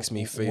 That makes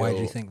me feel. Why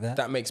do you think that?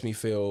 That makes me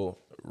feel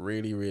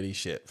really, really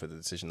shit for the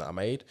decision that I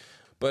made.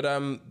 But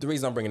the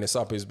reason I'm bringing this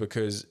up is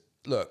because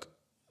look,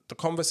 the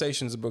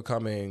conversations are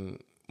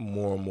becoming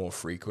more and more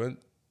frequent.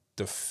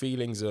 The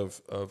feelings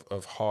of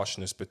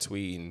harshness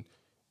between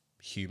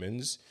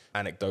humans,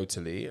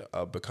 anecdotally,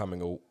 are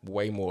becoming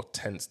way more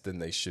tense than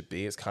they should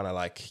be. It's kind of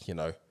like,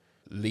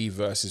 Leave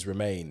versus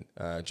Remain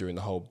during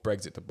the whole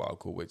Brexit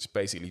debacle, which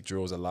basically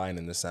draws a line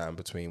in the sand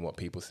between what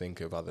people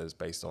think of others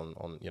based on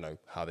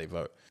how they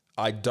vote.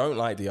 I don't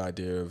like the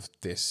idea of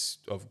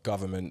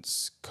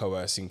governments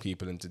coercing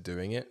people into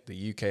doing it.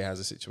 The UK has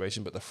a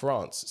situation, but the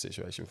France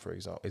situation, for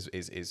example,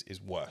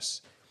 is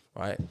worse.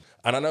 Right,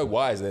 and I know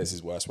why theirs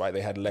is worse. Right, they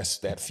had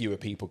fewer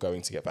people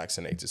going to get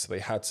vaccinated, so they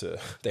had to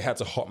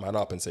hot man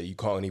up and say you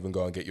can't even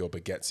go and get your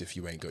baguettes if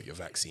you ain't got your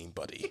vaccine,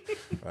 buddy.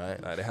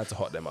 Right, like, they had to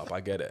hot them up.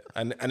 I get it,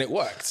 and it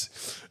worked.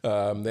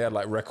 They had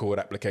like record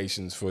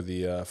applications for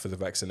the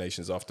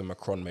vaccinations after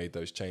Macron made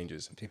those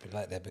changes. People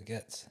like their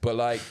baguettes. But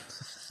like,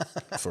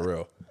 for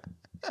real,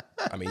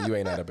 I mean, you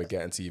ain't had a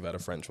baguette until you've had a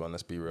French one.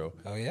 Let's be real.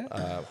 Oh yeah,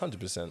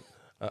 100%.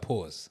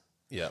 Pause.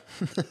 Yeah,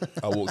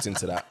 I walked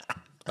into that.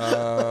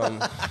 How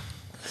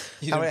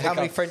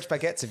many French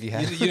baguettes have you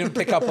had? You didn't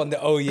pick up on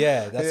the oh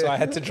yeah. That's why I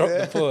had to drop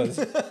the pause.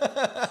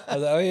 I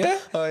was like, oh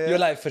yeah? You're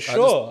like, for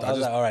sure. I was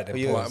like, all right,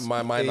 then pause.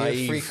 My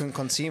naive frequent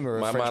consumer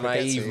of French my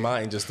naive baguettes,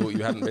 mind just thought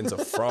you hadn't been to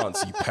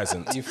France, you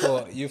peasant. You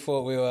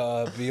thought we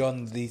were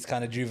beyond these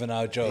kind of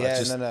juvenile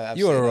jokes. Yeah, no,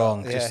 you were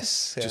wrong.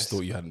 Yes, Just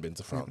thought you hadn't been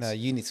to France. No,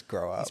 you need to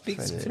grow up. He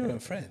speaks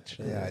fluent French.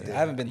 Yeah, I do. I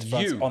haven't been to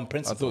France on I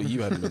principle. thought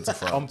you hadn't been to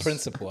France. On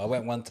principle. I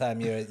went one time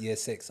year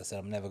 6. I said,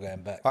 I'm never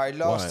going back. All right,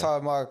 last Why?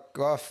 time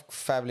my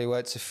family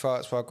went to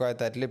France, my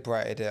granddad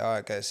liberated it. All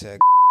right, go say,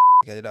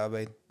 you know what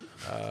I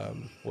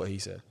mean? What he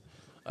said.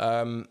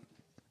 But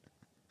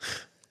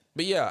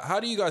yeah, how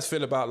do you guys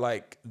feel about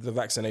like the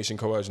vaccination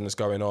coercion that's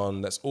going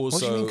on? That's also.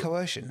 What do you mean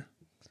coercion?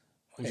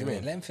 What do you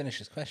mean? Let him finish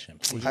his question.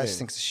 I just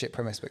think it's a shit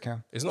premise, but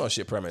can. It's not a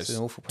shit premise. It's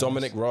an awful premise.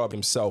 Dominic Raab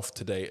himself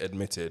today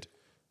admitted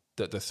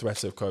that the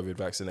threat of COVID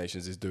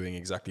vaccinations is doing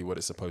exactly what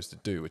it's supposed to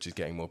do, which is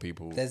getting more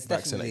people There's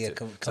definitely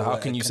vaccinated. So how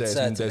can you say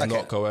there's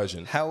not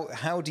coercion?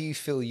 How do you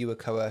feel you were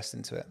coerced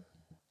into it?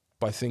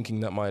 By thinking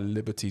that my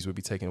liberties would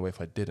be taken away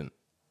if I didn't.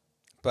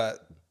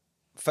 But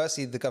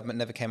firstly, the government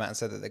never came out and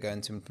said that they're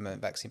going to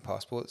implement vaccine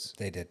passports.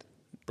 They did.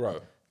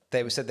 Bro.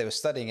 They said they were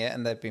studying it,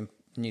 and there'd been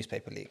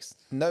newspaper leaks.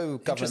 No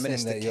government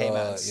minister came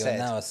out and said...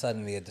 You're now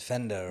suddenly a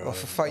defender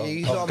of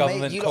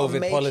government COVID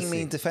making policy.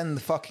 me defend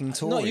the fucking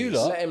Tories. Not you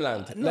lot. Let him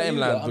land. Let him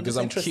land because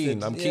I'm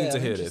keen. I'm keen to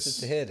hear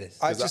this.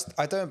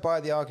 I don't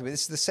buy the argument.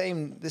 This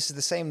is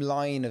the same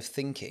line of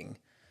thinking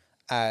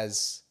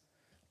as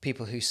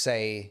people who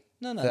say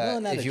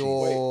that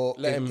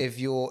if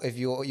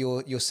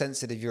you're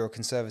sensitive, you're a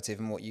conservative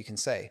in what you can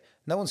say.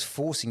 No one's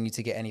forcing you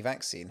to get any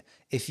vaccine.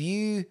 If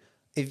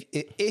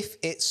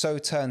it so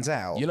turns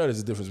out... You know there's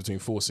a difference between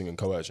forcing and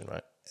coercion,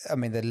 right? I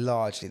mean, they're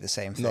largely the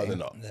same thing. No, they're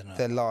not.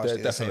 They're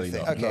largely the same definitely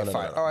thing. not. Okay, No,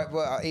 fine. no. All right,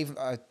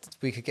 well,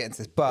 we could get into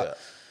this. But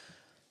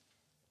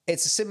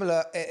it's a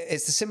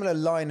similar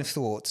line of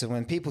thought to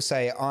when people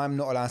say, I'm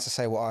not allowed to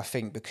say what I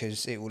think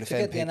because it will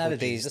offend people these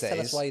days. Just tell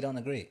us why you don't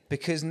agree.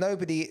 Because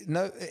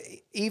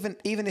even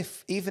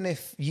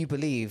if you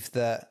believe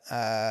that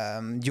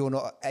you're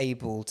not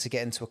able to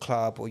get into a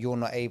club or you're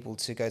not able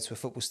to go to a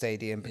football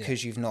stadium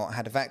because you've not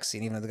had a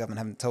vaccine, even though the government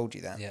haven't told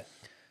you that,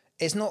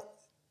 it's not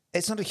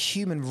a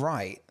human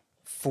right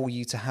for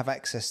you to have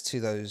access to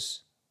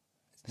those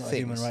It's not things. a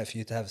human right for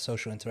you to have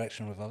social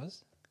interaction with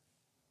others.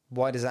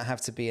 Why does that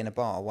have to be in a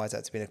bar? Why does that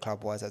have to be in a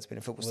club? Why does that have to be in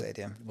a football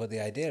stadium? Well, the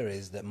idea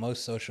is that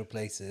most social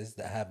places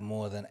that have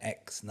more than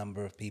X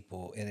number of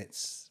people in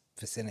its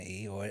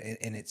vicinity or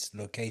in its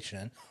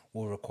location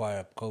will require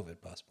a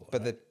COVID passport.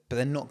 But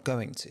they're not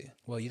going to.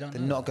 Well, you don't.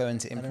 They're not going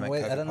to implement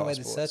COVID I don't know where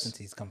the passports.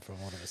 certainties come from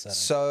all of a sudden.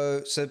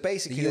 So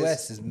basically, the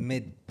US is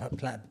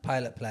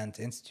pilot plan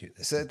to institute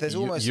this. So there's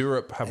almost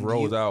Europe have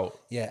rolled out.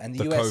 Yeah, and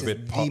the US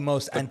is the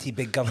most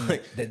anti-big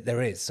government that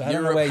there is. So I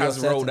don't know where your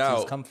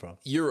certainties come from.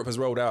 Europe has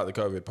rolled out the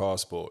COVID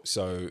passport.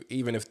 So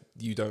even if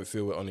you don't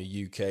feel it on a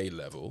UK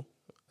level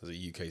as a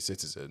UK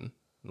citizen,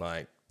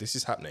 like this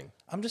is happening.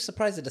 I'm just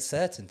surprised at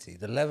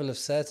the level of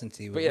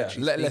certainty. But yeah,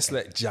 let's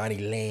let Johnny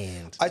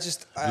land.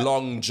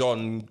 Long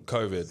John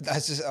COVID.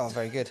 That's just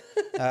very good.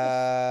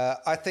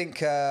 I think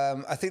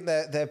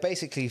they're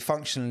basically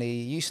functionally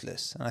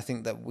useless, and I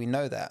think that we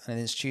know that at an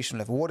institutional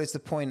level. What is the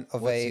point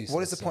of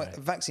of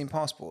vaccine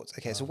passports?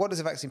 Okay, so what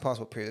does a vaccine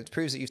passport prove? It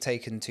proves that you've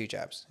taken 2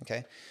 jabs.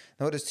 Okay,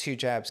 now what does 2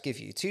 jabs give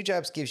you? 2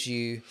 jabs gives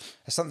you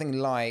something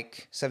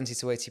like 70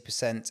 to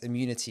 80%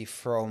 immunity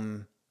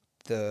from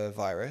the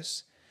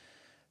virus,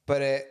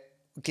 but it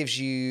gives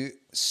you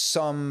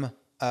some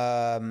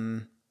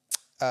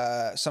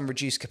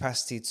reduced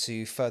capacity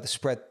to further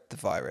spread the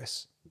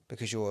virus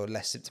because you're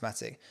less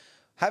symptomatic.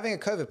 Having a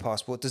COVID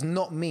passport does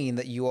not mean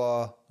that you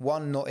are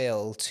 1, not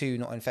ill, 2,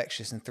 not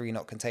infectious, and 3,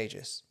 not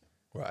contagious.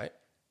 Right.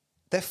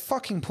 They're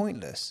fucking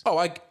pointless.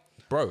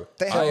 Bro,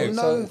 they have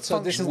so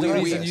this is the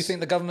reason you think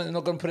the government is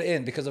not going to put it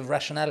in because of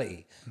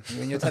rationality.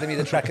 When you're telling me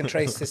the track and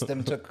trace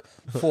system took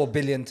 4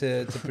 billion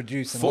to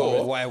produce, and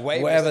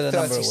whatever the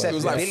number was, it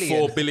was like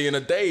 4 billion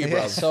a day,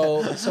 bro.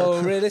 So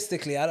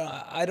realistically,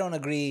 I don't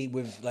agree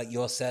with like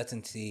your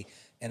certainty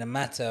in a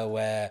matter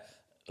where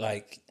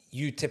like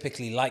you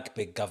typically like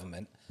big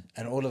government.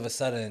 And all of a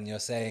sudden, you're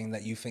saying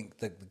that you think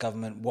that the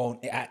government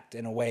won't act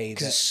in a way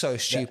because it's so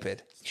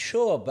stupid.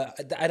 Sure, but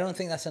I don't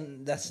think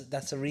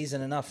that's a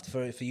reason enough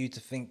for you to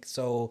think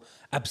so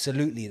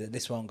absolutely that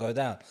this won't go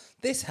down.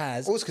 This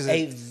has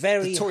a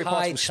very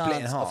high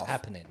chance of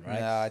happening, right?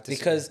 No,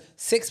 because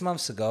 6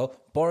 months ago,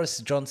 Boris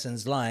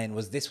Johnson's line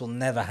was "This will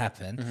never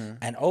happen,"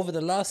 and over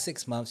the last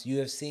 6 months, you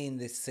have seen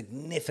this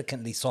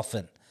significantly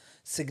soften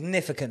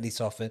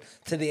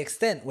to the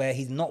extent where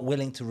he's not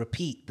willing to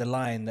repeat the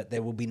line that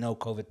there will be no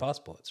COVID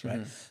passports,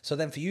 right? So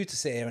then for you to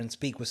sit here and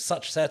speak with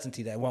such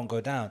certainty that it won't go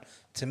down,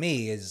 to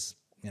me is,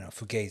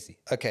 fugazi.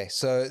 Okay,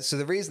 so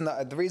the reason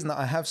that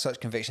I have such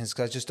convictions is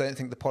because I just don't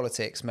think the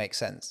politics make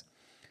sense.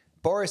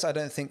 Boris, I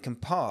don't think, can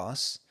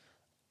pass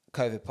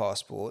COVID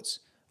passports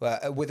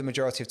with a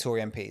majority of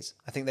Tory MPs.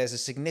 I think there's a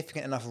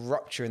significant enough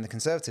rupture in the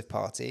Conservative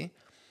Party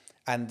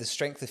and the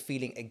strength of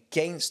feeling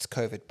against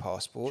COVID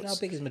passports how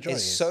big his majority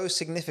is so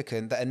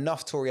significant that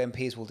enough Tory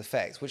MPs will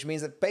defect, which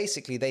means that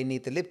basically they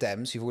need the Lib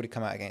Dems, who've already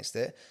come out against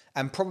it,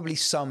 and probably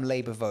some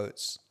Labour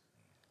votes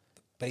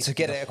to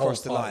get it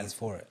across the line.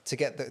 For it. To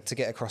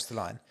get across the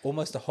line.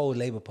 Almost the whole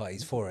Labour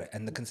Party's for it,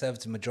 and the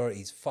Conservative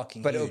majority is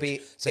fucking but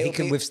huge. He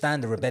can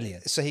withstand a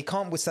rebellion. So he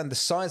can't withstand the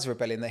size of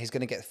rebellion that he's going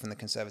to get from the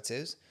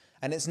Conservatives.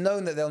 And it's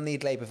known that they'll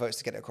need Labour votes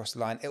to get it across the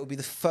line. It will be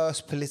the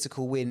first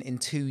political win in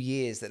 2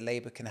 years that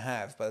Labour can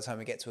have by the time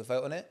we get to a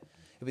vote on it.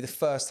 It'll be the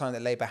first time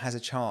that Labour has a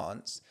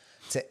chance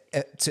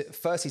to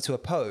firstly to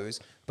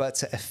oppose, but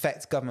to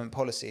affect government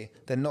policy.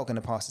 They're not going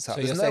to pass it up.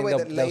 So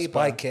they'll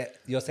spike it.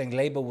 You're saying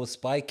Labour will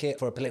spike it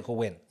for a political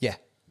win? Yeah.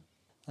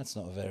 That's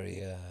not a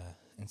very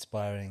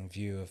inspiring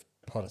view of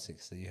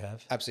politics that you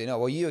have. Absolutely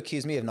not. Well, you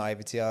accuse me of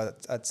naivety.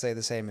 I'd say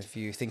the same if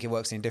you think it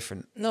works any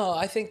different. No,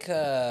 I think...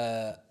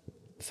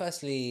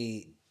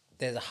 firstly,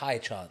 there's a high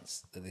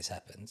chance that this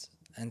happens.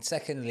 And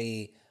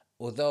secondly,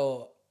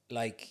 although,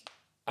 like,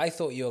 I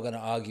thought you were going to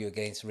argue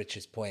against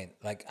Rich's point.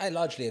 Like, I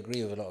largely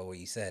agree with a lot of what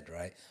you said,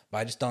 right? But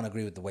I just don't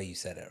agree with the way you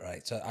said it,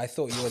 right? So I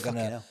thought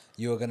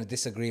you were gonna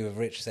disagree with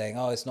Rich saying,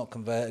 "Oh, it's not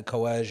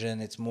coercion;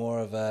 it's more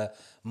of a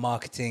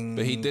marketing."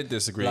 But he did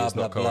disagree. Blah, It's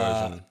not blah, blah.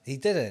 coercion. He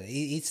didn't.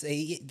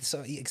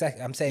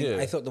 Exactly. I'm saying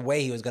I thought the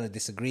way he was going to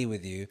disagree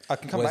with you. I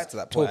can come was back to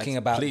that point. Talking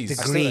about Please.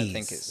 I still don't degrees,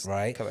 think it's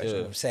right?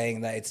 coercion. I'm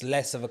saying that it's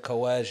less of a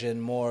coercion,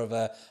 more of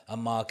a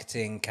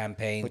marketing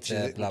campaign Which to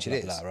it- blah which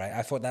it blah is. blah, right?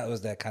 I thought that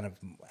was the kind of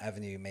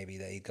avenue maybe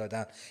that he'd go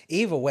down.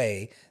 Either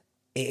way,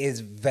 it is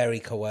very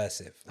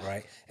coercive,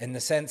 right? In the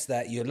sense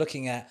that you're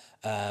looking at,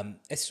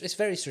 it's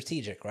very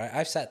strategic, right?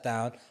 I've sat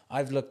down,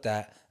 I've looked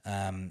at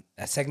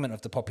a segment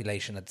of the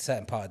population, a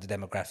certain part of the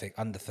demographic,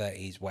 under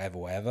 30s,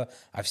 whatever.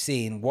 I've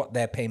seen what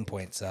their pain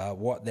points are,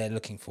 what they're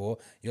looking for.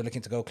 You're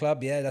looking to go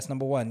club, yeah, that's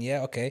number one,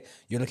 yeah, okay.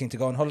 You're looking to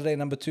go on holiday,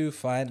 number two,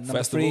 fine. Number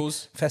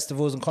Festivals. three,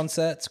 festivals and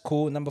concerts,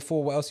 cool. Number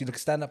four, what else? You look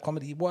stand-up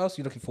comedy, what else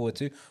are you looking forward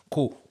to?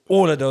 Cool.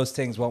 All of those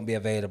things won't be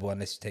available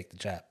unless you take the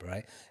jab,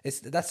 right?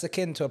 That's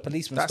akin to a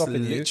policeman That's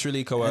stopping you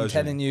literally coercion. and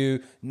telling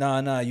you,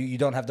 no, you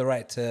don't have the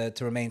right to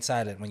remain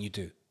silent when you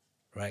do,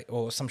 right?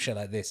 Or some shit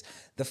like this.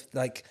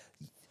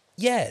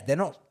 Yeah, they're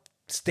not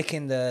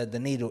sticking the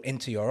needle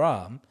into your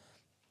arm,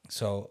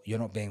 so you're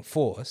not being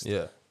forced.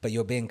 Yeah. But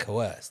you're being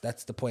coerced.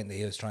 That's the point that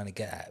he was trying to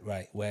get at,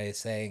 right? Where he's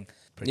saying,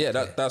 Yeah,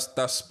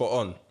 that's spot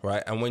on,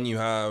 right? And when you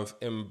have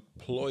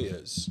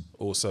employers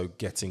also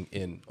getting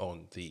in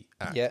on the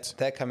act, Yeah,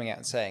 they're coming out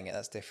and saying it.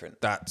 That's different.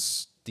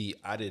 that's the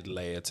added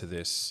layer to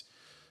this.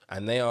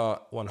 And they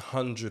are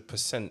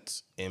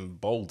 100%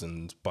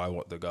 emboldened by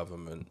what the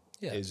government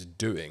is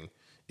doing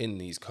in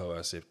these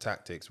coercive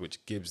tactics,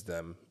 which gives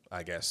them,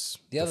 I guess,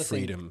 the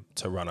freedom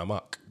to run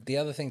amok. The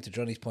other thing to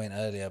Johnny's point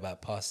earlier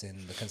about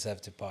passing the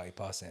Conservative Party,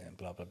 passing it and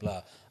blah, blah,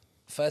 blah.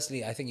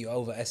 Firstly, I think you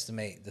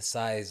overestimate the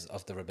size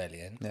of the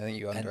rebellion. I think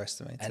you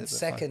underestimate it. And but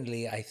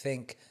secondly, I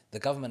think the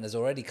government has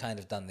already kind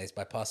of done this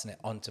by passing it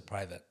on to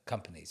private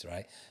companies,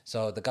 right?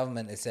 So the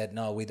government has said,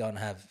 no, we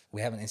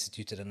haven't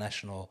instituted a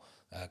national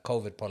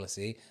COVID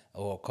policy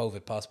or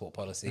COVID passport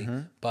policy,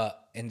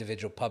 but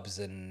individual pubs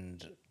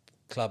and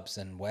clubs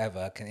and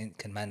whatever can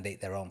mandate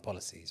their own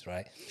policies,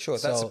 right? Sure,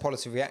 that's a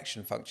policy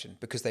reaction function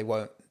because they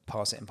won't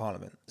pass it in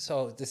Parliament.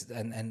 So this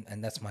and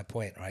that's my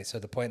point, right? So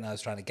the point I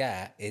was trying to get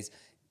at is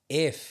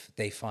if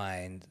they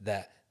find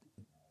that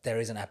there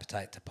is an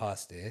appetite to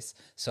pass this,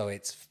 so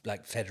it's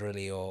like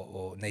federally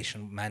or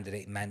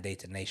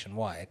mandated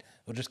nationwide,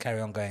 we'll just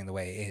carry on going the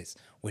way it is,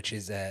 which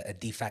is a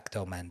de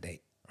facto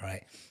mandate,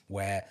 right?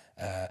 Where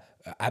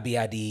Abbey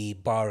Addy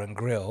Bar and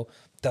Grill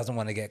doesn't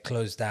want to get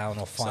closed down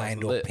or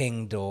fined or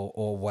pinged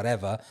or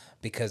whatever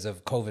because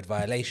of COVID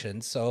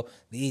violations. So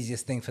the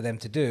easiest thing for them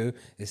to do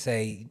is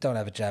say, don't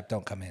have a jab,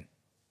 don't come in,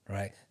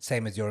 right?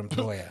 Same as your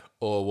employer.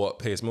 Or what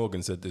Piers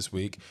Morgan said this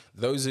week,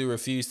 those who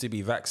refuse to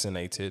be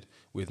vaccinated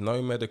with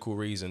no medical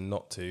reason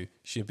not to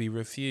should be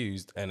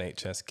refused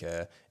NHS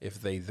care if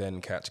they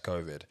then catch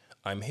COVID.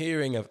 I'm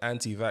hearing of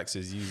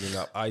anti-vaxxers using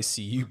up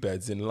ICU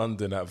beds in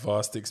London at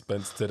vast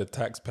expense to the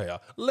taxpayer.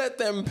 Let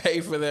them pay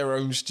for their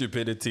own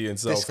stupidity and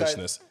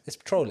selfishness. It's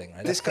trolling,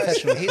 right? This That's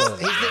guy's professional he's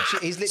trolling.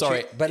 literally.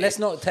 Sorry. But let's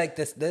not take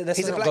this. Let's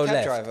He's a not black go cab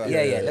left. driver.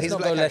 Yeah. Let's He's a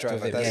not black go cab left driver,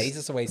 with him. that's- Yeah, he's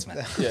just a waste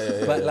man.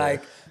 Yeah.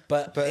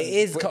 But But it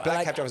is black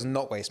like, cab drivers are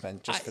not waste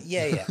men. Just for,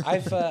 yeah.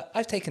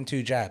 I've taken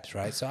 2 jabs,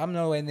 right? So I'm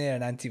nowhere near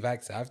an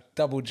anti-vaxxer. I've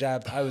double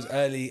jabbed. I was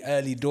early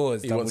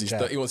doors. He double wants,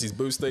 jab. he wants his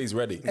booster, he's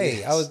ready.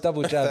 Hey, I was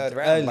double jabbed Third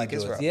round, early like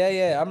doors. Israel. Yeah.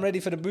 I'm ready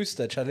for the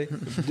booster, Charlie.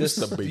 Just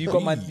Booster, you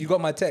got baby.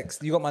 my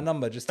text. You got my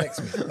number. Just text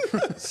me.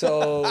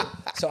 So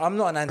I'm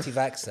not an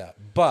anti-vaxxer,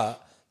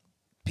 but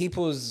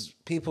people's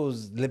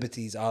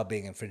liberties are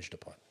being infringed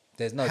upon.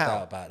 There's no How?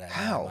 doubt about that. in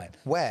my How? mind.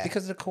 Where?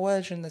 Because of the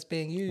coercion that's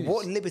being used.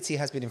 what liberty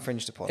has been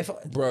infringed upon?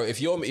 Bro,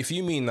 if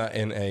you mean that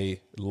in a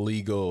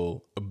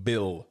legal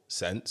bill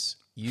sense,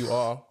 you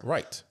are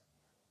right.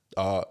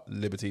 Our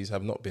liberties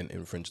have not been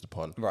infringed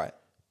upon. Right.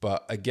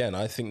 But again,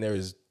 I think there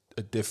is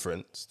a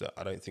difference that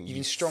I don't think You've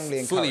you been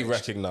strongly fully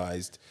encouraged.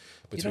 recognised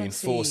between don't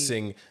see-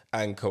 forcing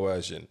and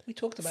coercion. We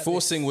talked about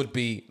forcing would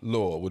be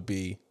law, would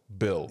be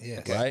bill,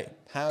 Yes. right?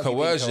 How have you been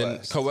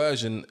coerced?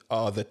 Coercion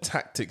are the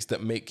tactics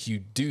that make you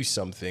do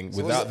something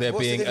without there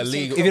what's the being difference a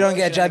between legal. If you don't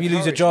get a jab, you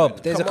lose your job.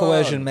 Encouragement. There's a Come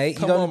coercion, on. mate.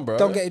 Come you on, bro.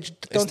 don't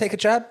take a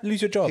jab,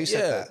 lose your job. Who said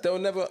Yeah, that? they'll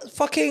never.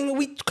 Fucking,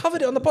 we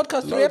covered it on the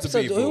podcast 3 Loads of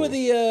episodes. Who people.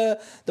 are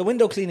the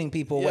window cleaning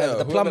people? Yeah, whatever,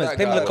 the whoever plumbers, that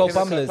guy Pimlico is.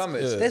 plumbers.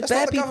 Plumbers. There's That's not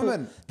bare the people.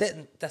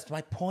 government. That's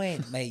my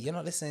point, mate. You're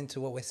not listening to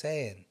what we're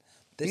saying.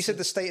 You said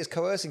the state is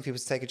coercing people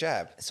to take a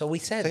jab. So we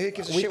said, So who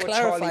gives a we shit what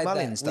Charlie clarified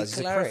Mullins that. does? We He's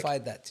a prick.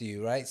 clarified that to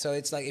you, right? So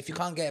it's like if you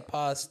can't get it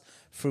passed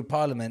through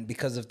Parliament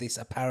because of this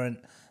apparent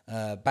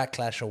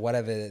backlash or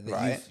whatever that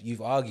Right.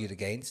 you've argued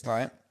against,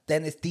 Right.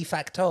 then it's de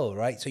facto,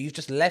 right? So you've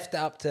just left it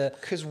up to.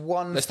 Because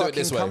one Let's do it fucking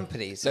this way.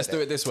 company said Let's do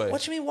it this way.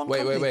 What do you mean one Wait,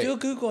 company? wait. Do a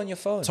Google on your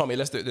phone. Tommy,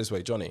 let's do it this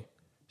way, Johnny.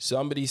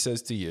 Somebody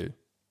says to you,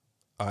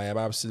 I am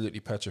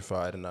absolutely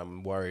petrified and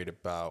I'm worried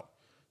about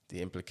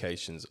the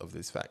implications of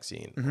this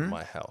vaccine on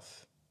my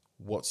health.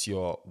 what's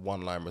your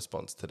one-line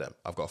response to them?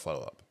 I've got a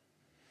follow-up.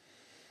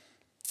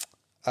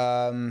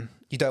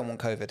 You don't want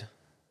COVID.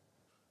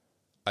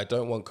 I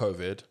don't want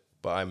COVID,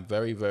 but I'm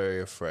very,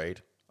 very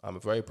afraid. I'm a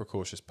very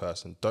precautious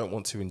person. Don't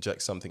want to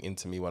inject something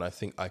into me when I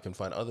think I can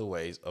find other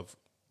ways of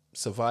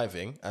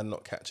surviving and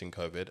not catching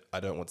COVID. I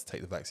don't want to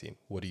take the vaccine.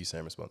 What do you say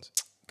in response?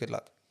 Good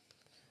luck.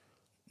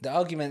 The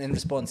argument in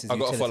response is I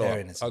got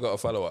utilitarianism. I got a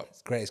follow-up.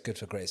 Great is good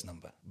for greatest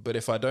number. But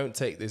if I don't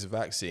take this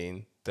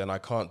vaccine, then I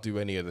can't do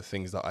any of the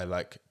things that I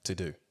like to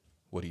do.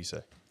 What do you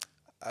say?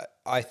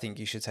 I think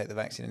you should take the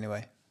vaccine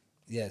anyway.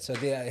 Yeah, so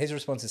his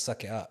response is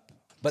suck it up.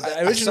 But the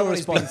As original someone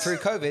who's been response... through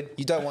COVID,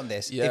 you don't want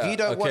this. Yeah, if you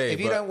don't okay,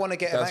 want to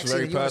get a that's vaccine,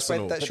 very you want to spread,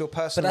 personal. that's your But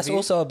personal that's view.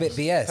 also a bit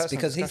BS Personal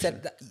because he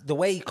discussion. said that the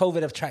way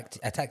COVID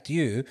attacked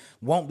you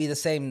won't be the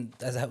same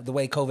as the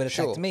way COVID attacked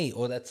Sure. me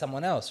or that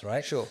someone else,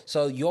 right? Sure.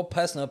 So your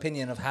personal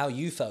opinion of how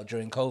you felt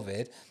during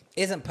COVID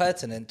isn't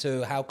pertinent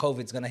to how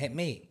COVID's going to hit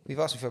me. We've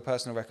asked you for a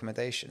personal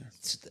recommendation.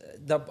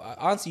 The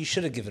answer you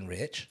should have given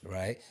Rich,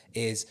 right,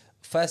 is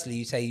firstly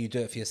you say you do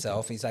it for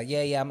yourself. He's like,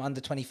 yeah, I'm under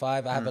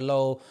 25. I have a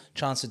low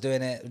chance of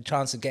doing it,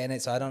 chance of getting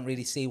it, so I don't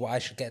really see why I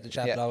should get the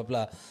jab, Yeah. blah,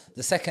 blah, blah.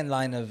 The second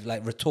line of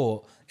like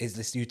retort is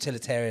this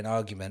utilitarian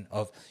argument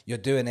of you're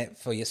doing it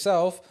for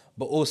yourself,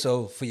 but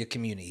also for your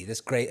community.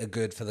 This greater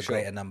good for the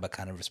greater number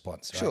kind of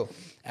response, right? Sure.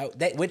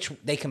 Which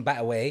they can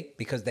bat away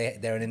because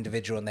they're an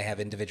individual and they have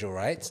individual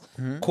rights.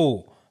 Mm-hmm.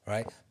 Cool,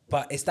 right?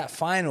 But it's that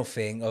final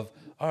thing of,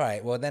 all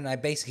right, well, then I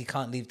basically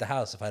can't leave the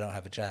house if I don't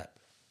have a jab.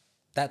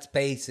 That's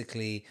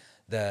basically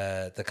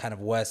the kind of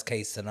worst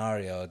case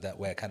scenario that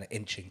we're kind of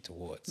inching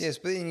towards. Yes,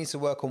 but you need to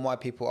work on why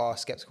people are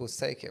skeptical to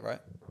take it, right?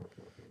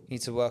 You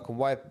need to work on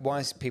why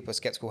people are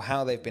skeptical,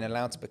 how they've been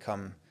allowed to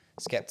become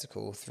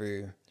skeptical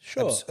through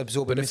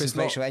absorbing But if it's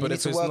misinformation. not- And but you need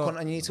if to it's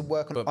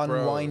work not- on But bro-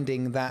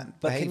 unwinding that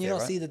But behavior, can you not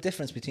right? see the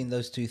difference between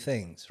those two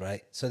things,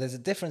 right? So there's a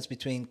difference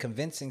between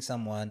convincing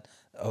someone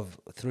of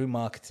through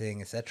marketing,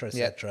 etc.,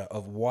 etc.,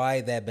 of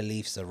why their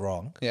beliefs are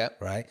wrong, Yeah.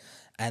 right?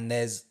 And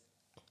there's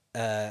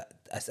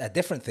a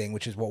different thing,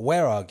 which is what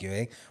we're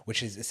arguing,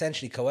 which is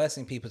essentially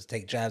coercing people to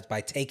take jabs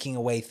by taking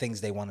away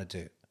things they want to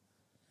do.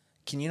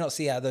 Can you not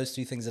see how those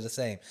two things are the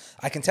same?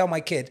 I can tell my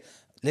kid,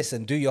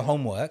 listen, do your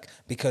homework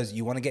because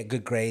you want to get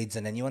good grades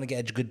and then you want to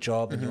get a good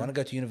job and you want to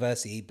go to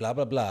university, blah,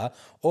 blah, blah.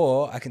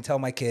 Or I can tell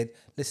my kid,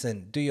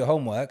 listen, do your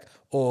homework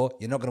or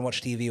you're not going to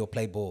watch TV or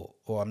play ball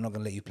or I'm not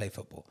going to let you play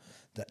football.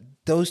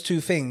 Those two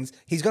things,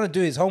 he's going to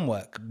do his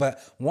homework.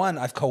 But one,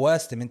 I've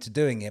coerced him into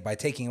doing it by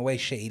taking away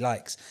shit he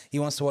likes. He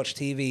wants to watch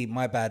TV.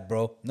 My bad,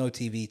 bro. No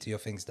TV till your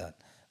thing's done.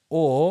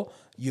 Or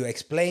you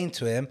explain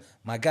to him,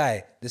 my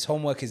guy, this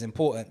homework is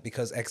important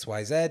because X,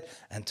 Y, Z,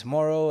 and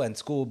tomorrow and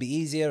school will be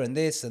easier and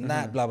this and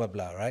that, blah, blah,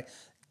 blah, right?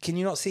 Can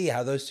you not see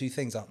how those two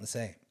things aren't the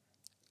same?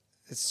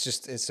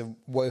 It's a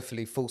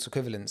woefully false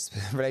equivalence.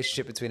 The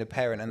relationship between a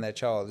parent and their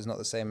child is not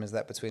the same as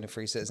that between a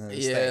free citizen and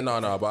the state. Yeah, no,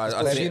 but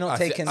I But think you're not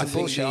taking I the think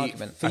bullshit the-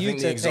 argument. For I you think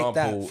to the take example,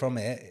 that from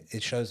it,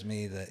 it shows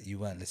me that you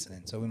weren't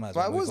listening. So we might as But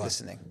well I was move on.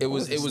 listening. it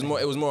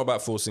was more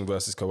about forcing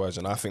versus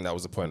coercion. I think that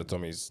was the point of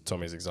Tommy's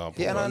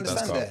example. Yeah, and I But that's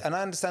understand calm. it, and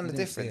I understand the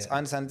didn't see difference. it. I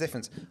understand the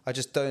difference. I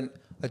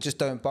just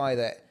don't buy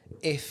that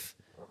if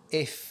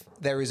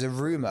there is a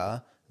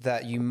rumor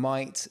that you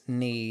might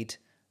need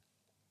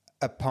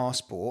a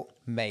passport,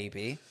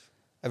 maybe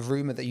a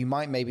rumor that you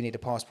might maybe need a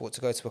passport to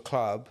go to a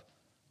club,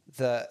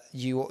 that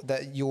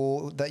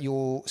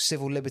your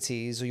civil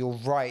liberties or your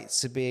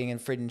rights are being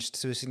infringed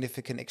to a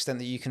significant extent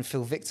that you can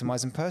feel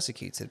victimized and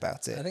persecuted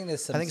about it. I think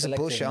there's some it's a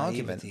bullshit selective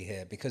argument. naivety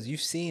here because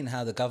you've seen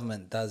how the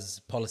government does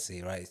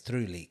policy, right?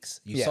 Through leaks.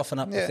 You Yeah. soften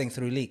up the Yeah. thing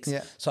through leaks.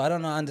 Yeah. So I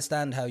don't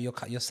understand how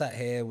you're sat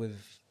here with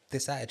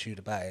this attitude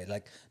about it,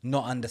 like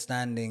not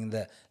understanding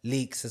that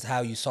leaks is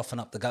how you soften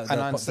up the government.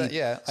 And I understand,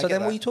 yeah, I So get then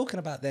what are that. you talking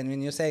about then when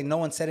you're saying no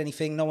one said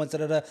anything, no one's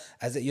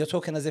as it, you're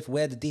talking as if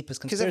we're the deepest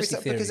conspiracy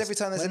theories. Because every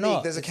time there's We're a leak,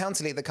 not. there's a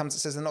counter leak that comes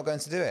that says they're not going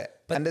to do it,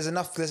 and there's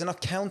enough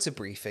counter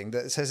briefing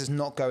that says it's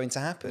not going to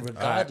happen.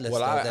 Regardless, Well,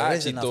 though, I there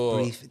is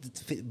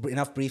actually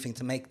enough briefing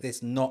to make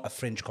this not a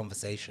fringe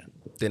conversation.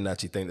 Didn't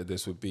actually think that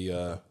this would be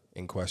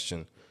in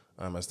question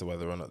as to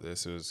whether or not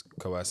this was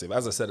coercive.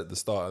 As I said at the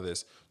start of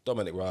this,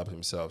 Dominic Raab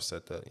himself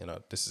said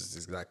that this is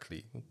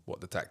exactly what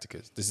the tactic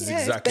is. This is Yeah,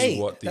 it's exactly bait.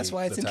 what the That's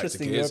why it's the tactic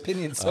interesting. Your is.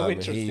 opinion's so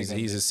interesting on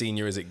He's as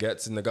senior as it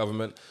gets in the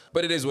government,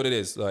 but it is what it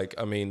is. Like,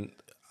 I mean,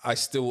 I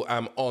still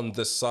am on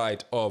the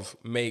side of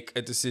make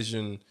a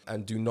decision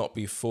and do not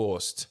be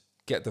forced.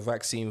 Get the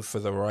vaccine for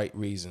the right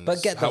reasons.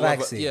 But get the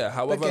vaccine. Yeah,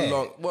 however But get it.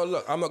 long. Well,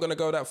 look, I'm not going to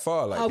go that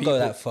far. Like, I'll go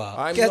that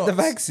far. Get the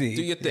vaccine.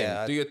 Do your thing.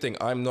 Yeah, Do your thing.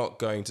 I'm not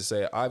going to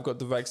say I've got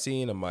the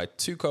vaccine and my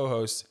two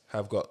co-hosts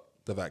have got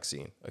the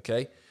vaccine.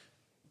 Okay?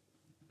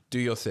 Do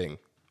your thing.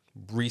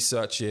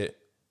 Research it.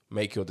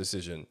 Make your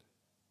decision.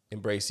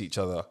 Embrace each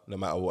other no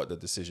matter what the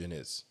decision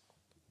is.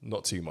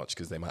 Not too much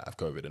because they might have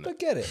COVID in it. But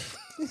get it.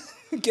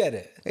 Get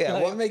it. Yeah,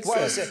 Like, it makes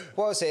sense.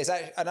 What I say is,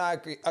 and I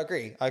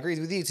agree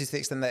with you to the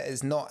extent that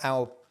it's not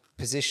our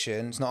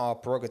position, it's not our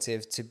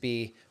prerogative to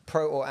be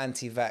pro or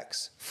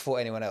anti-vax for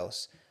anyone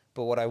else.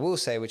 But what I will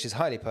say, which is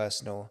highly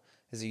personal,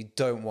 is that you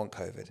don't want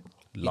COVID.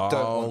 don't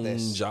want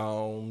this.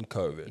 Long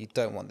COVID. You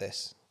don't want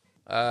this.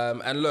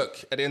 And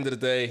look, at the end of the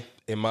day,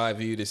 in my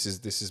view, this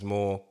is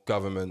more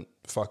government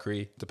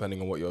fuckery,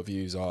 depending on what your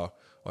views are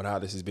on how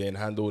this is being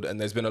handled. And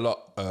there's been a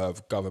lot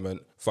of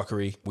government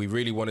fuckery. We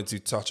really wanted to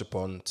touch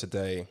upon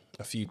today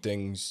a few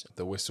things,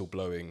 the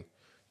whistleblowing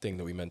thing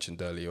that we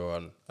mentioned earlier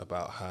on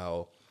about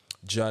how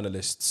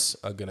journalists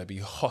are going to be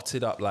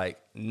hotted up like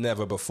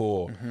never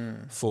before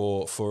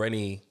for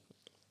any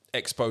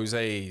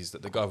exposés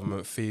that the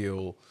government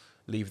feel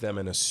leave them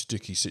in a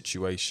sticky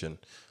situation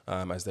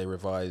as they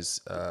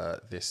revise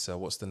this.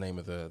 What's the name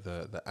of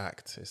the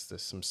act?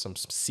 It's some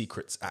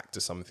Secrets Act or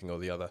something or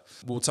the other.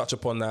 We'll touch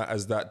upon that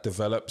as that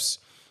develops.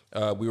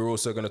 We were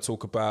also going to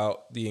talk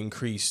about the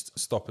increased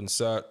stop and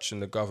search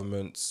and the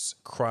government's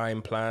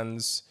crime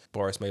plans.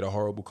 Boris made a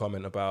horrible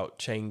comment about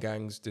chain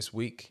gangs this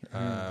week,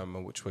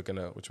 which we're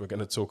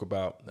gonna talk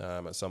about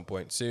at some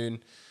point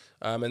soon.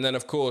 And then,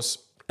 of course,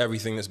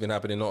 everything that's been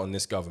happening, not on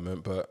this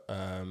government, but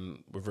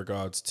with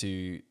regards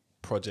to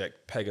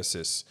Project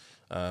Pegasus.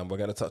 We're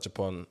going to touch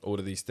upon all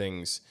of these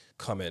things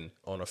coming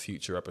on a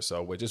future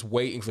episode. We're just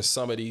waiting for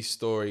some of these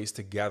stories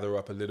to gather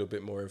up a little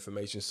bit more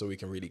information so we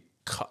can really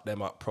cut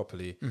them up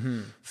properly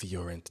for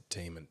your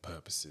entertainment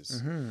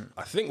purposes.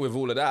 I think with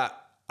all of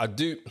that, I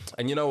do,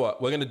 and you know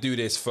what? We're going to do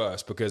this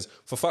first because,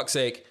 for fuck's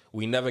sake,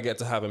 we never get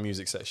to have a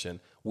music section.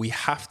 We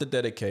have to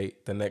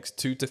dedicate the next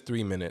 2 to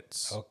 3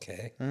 minutes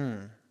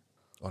on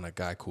a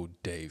guy called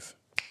Dave.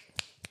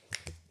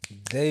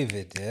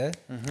 David, yeah?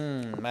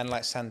 Man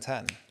like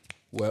Santan.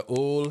 We're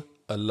all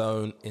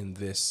alone in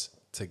this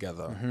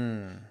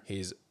together.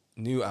 His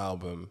new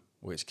album,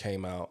 which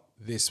came out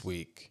this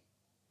week,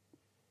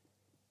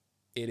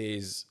 it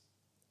is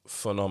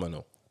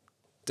phenomenal.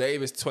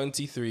 Dave is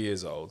 23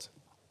 years old.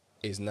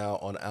 Is now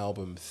on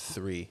album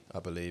 3, I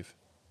believe.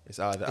 It's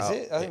either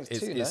it? I think it's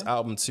 2, it's no?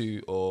 album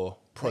 2 or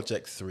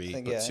Project 3,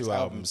 but it's 2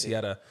 albums.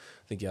 album 2.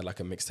 I think he had like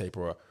a mixtape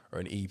or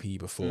an EP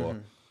before.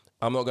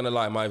 I'm not gonna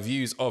lie, my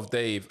views of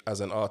Dave as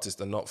an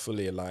artist are not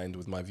fully aligned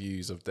with my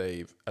views of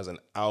Dave as an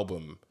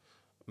album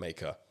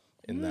maker.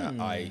 In that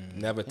I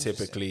never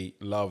typically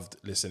loved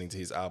listening to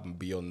his album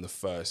beyond the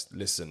first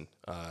listen.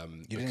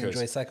 You didn't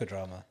enjoy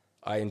Psychodrama?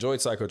 I enjoyed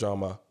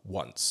Psychodrama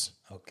once.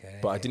 Okay.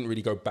 But I didn't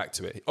really go back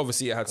to it.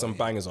 Obviously, it had some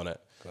bangers on it,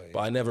 but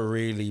I never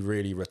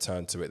really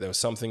returned to it. There was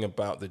something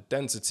about the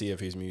density of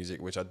his music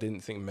which I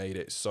didn't think made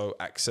it so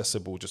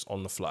accessible just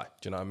on the fly.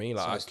 Do you know what I mean?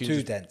 Like, So it's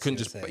too dense,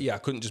 I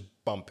couldn't just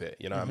bump it.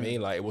 You know what I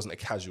mean? Like, it wasn't a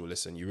casual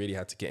listen. You really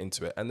had to get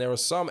into it. And there are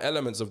some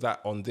elements of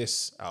that on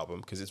this album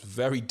because it's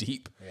very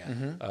deep.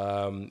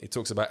 It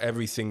talks about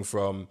everything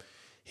from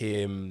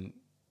him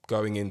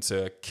going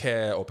into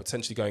care or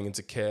potentially going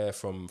into care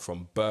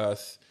from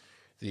birth,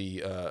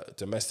 the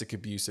domestic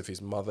abuse of his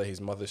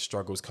mother's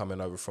struggles coming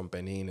over from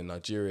Benin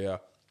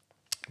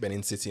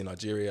City in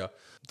Nigeria,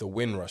 the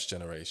Windrush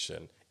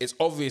generation. It's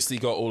obviously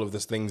got all of the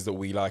things that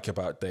we like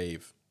about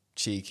Dave.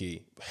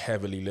 Cheeky,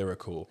 heavily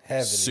lyrical,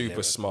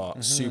 super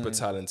smart, super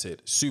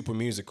talented, super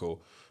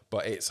musical,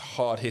 but it's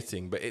hard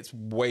hitting, but it's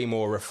way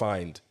more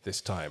refined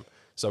this time.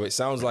 So it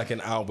sounds like an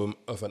album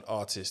of an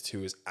artist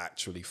who has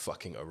actually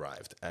fucking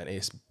arrived, and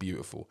it's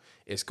beautiful.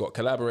 It's got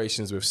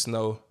collaborations with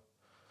Snow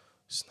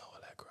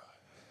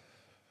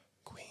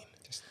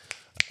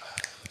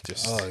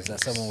is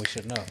that someone we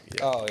should know?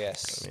 Yeah. Oh,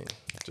 yes. I mean,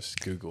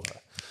 just Google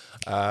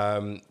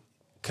her.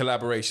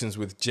 Collaborations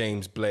with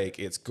James Blake.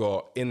 It's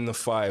got In the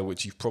Fire,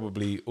 which you've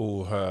probably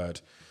all heard,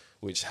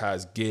 which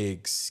has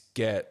Giggs,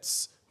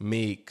 Gets,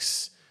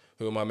 Meeks.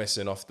 Who am I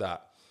missing off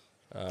that?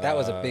 That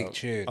was a big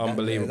tune.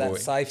 Unbelievable.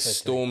 That Cypher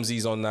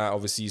Stormzy's on that.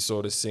 Obviously, you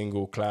saw the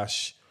single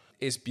Clash.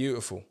 It's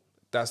beautiful.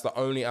 That's the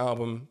only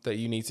album that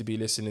you need to be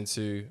listening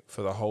to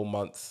for the whole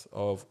month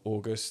of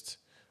August.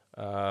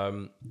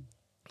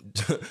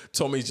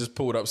 Tommy's just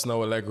pulled up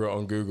Snow Allegra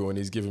on Google and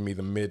he's giving me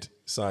the mid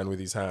sign with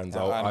his hands.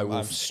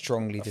 I'm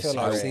strongly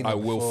disagree. I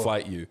will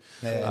fight you.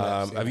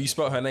 Have you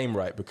spelled her name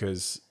right?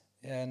 Because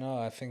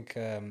I think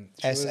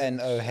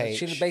SNOH.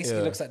 She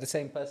basically looks like the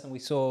same person we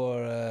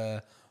saw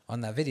on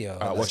that video.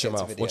 Watch your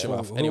mouth. Watch your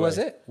mouth. Who was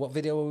it? What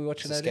video were we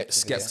watching earlier?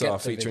 Skepta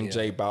featuring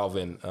J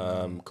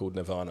Balvin, called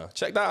Nirvana.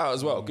 Check that out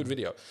as well. Good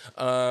video.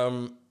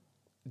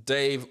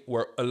 Dave,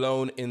 we're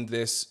alone in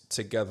this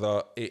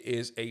together. It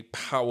is a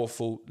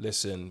powerful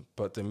listen,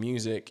 but the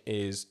music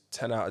is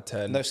 10 out of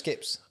 10. No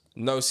skips.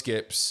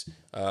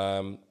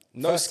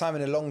 First time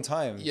in a long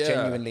time.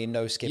 Genuinely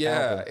no skip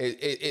album.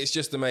 It's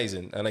just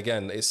amazing. And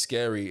again, it's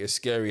scary. It's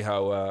scary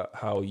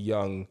how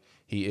young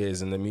he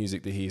is and the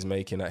music that he's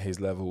making at his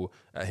level,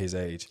 at his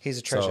age. He's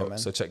a treasure, man.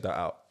 So check that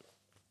out.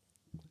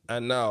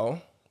 And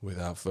now,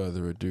 without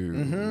further ado,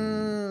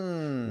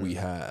 we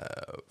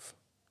have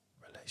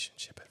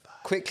relationship advice.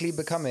 Quickly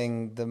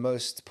becoming the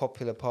most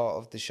popular part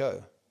of the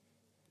show.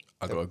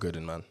 I got a good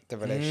one, man. The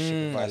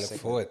relationship advice. I look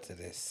segment. forward to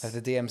this. Have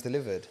the DMs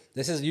delivered?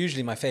 This is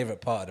usually my favourite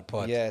part of the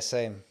pod. Yeah,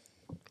 same.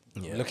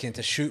 Yeah. Looking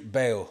to shoot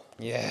bail.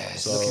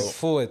 Yes. So- Looking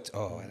forward.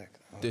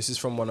 This is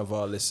from one of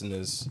our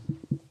listeners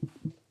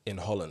in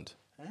Holland.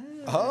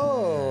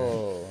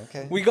 Oh,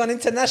 okay. We gone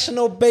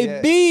international, Yeah,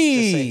 just say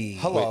baby.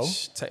 hello.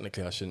 Which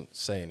technically I shouldn't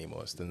say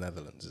anymore. It's the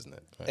Netherlands, isn't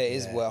it? Right? It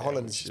is, well,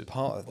 Holland we is should.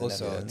 part of the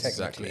Also, Netherlands.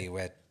 technically, Exactly.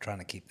 we're trying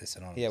to keep this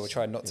anonymous. Yeah, we're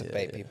trying not to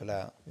bait yeah. people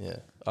out. Yeah.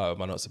 Oh,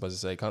 am I not supposed to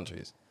say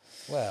countries?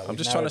 Well, I'm we've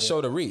just trying to narrowed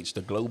show the reach,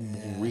 the global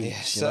reach.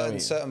 Yeah, you know what I mean?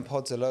 certain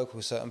pods are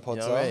local, certain You pods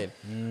know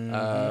what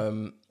are. I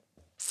mean?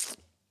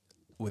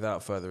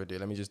 Without further ado,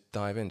 let me just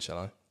dive in, shall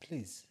I? it.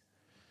 Please.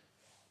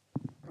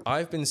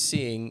 I've been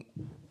seeing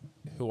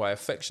who I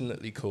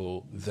affectionately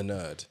call the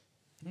nerd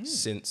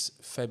since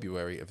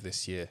February of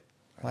this year.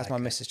 Why's my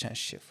missus chatting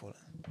shit for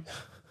that?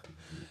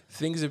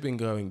 Things have been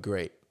going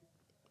great.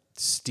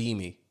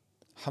 Steamy,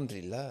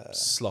 Alhamdulillah.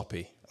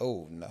 sloppy,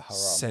 Oh, no, haram.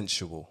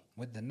 sensual.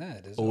 With the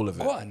nerd as All well. of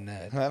it. What a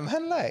nerd.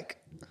 Man, like,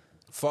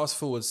 Fast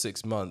forward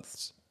 6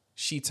 months,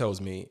 she tells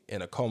me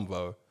in a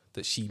convo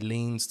that she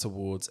leans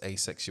towards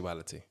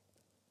asexuality.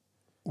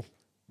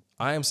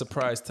 I am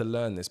surprised to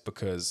learn this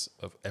because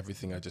of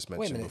everything I just Wait a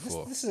mentioned minute.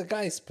 before. This is a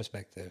guy's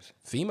perspective.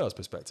 Female's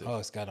perspective. Oh,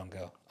 it's guy on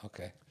girl.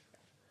 Okay.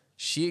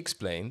 She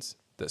explains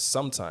that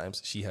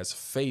sometimes she has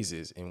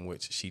phases in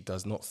which she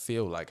does not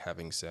feel like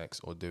having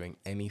sex or doing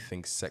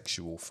anything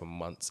sexual for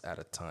months at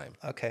a time.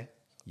 okay.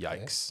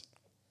 Yikes.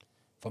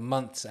 For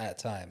months at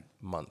a time.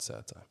 Months at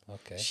a time.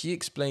 Okay. She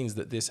explains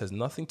that this has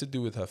nothing to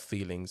do with her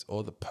feelings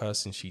or the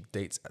person she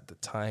dates at the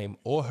time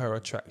or her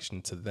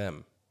attraction to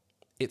them.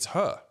 It's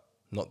her,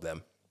 not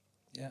them.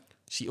 Yeah.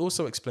 She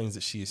also explains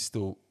that she is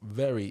still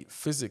very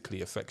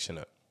physically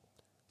affectionate,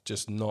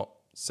 just not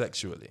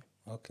sexually.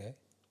 Okay.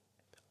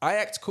 I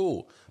act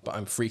cool, but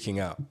I'm freaking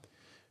out.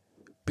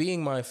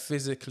 Being my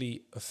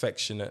physically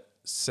affectionate,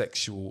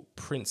 sexual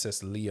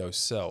Princess Leo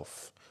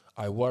self,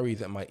 I worry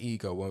that my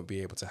ego won't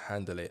be able to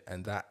handle it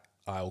and that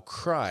I'll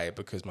cry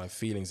because my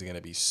feelings are going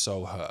to be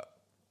so hurt.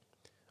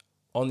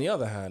 On the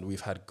other hand,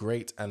 we've had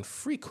great and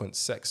frequent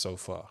sex so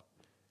far.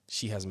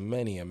 She has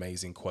many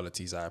amazing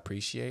qualities I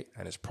appreciate,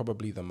 and it's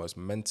probably the most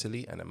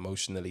mentally and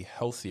emotionally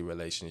healthy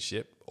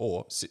relationship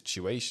or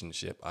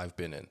situationship I've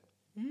been in.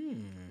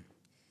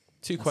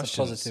 Two That's questions.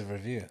 a positive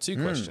review.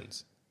 Two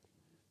questions.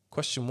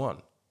 Question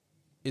one.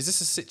 Is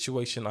this a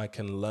situation I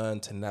can learn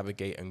to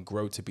navigate and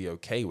grow to be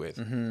okay with,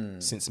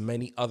 since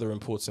many other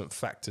important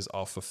factors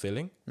are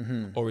fulfilling?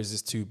 Or is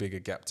this too big a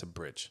gap to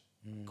bridge?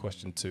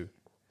 Question two.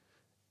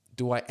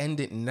 Do I end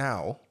it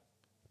now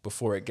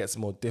before it gets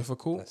more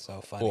difficult? That's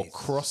so funny. Or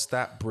cross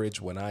that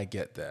bridge when I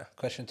get there?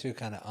 Question 2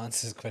 kind of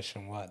answers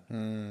question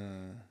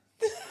 1.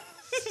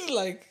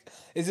 Like,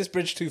 is this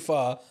bridge too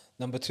far?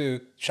 Number 2,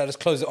 should I just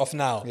close it off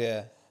now?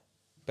 Yeah.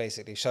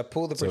 Basically, should I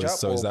pull the bridge So, up?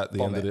 so or is that the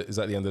bomb end of it? the, is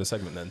that the end of the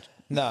segment then?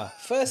 Nah.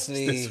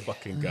 Firstly, This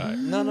fucking guy.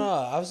 no,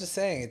 I was just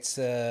saying it's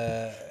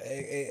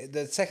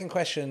the second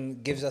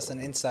question gives us an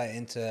insight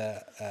into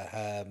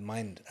her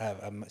mind, her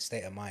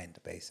state of mind,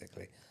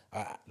 basically.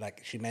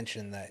 Like she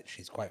mentioned that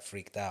she's quite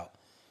freaked out,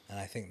 and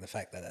I think the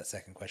fact that that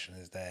second question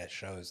is there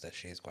shows that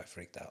she is quite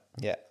freaked out.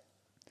 Yeah.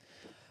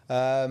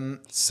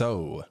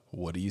 So,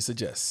 what do you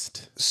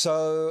suggest?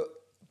 So,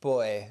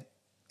 boy,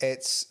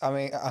 it's, I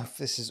mean,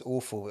 this is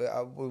awful.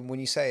 When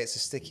you say it's a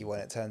sticky one,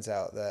 it turns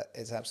out that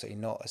it's absolutely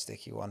not a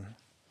sticky one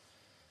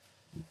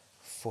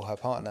for her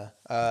partner.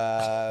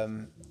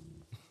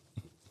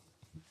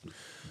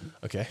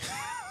 Okay.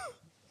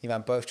 You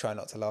man both try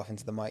not to laugh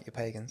into the mic, you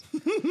pagans.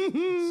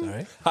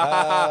 Sorry.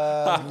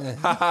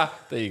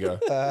 There you go.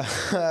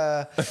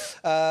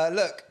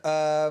 Look,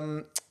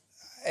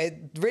 it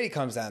really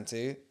comes down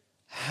to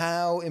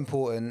how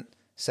important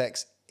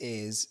sex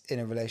is in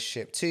a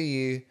relationship to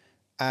you,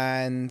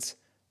 and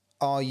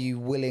are you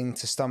willing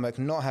to stomach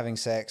not having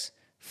sex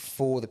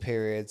for the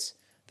periods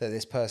that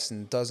this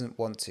person doesn't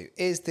want to?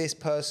 Is this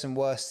person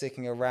worth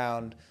sticking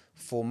around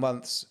for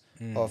months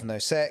of no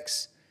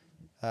sex?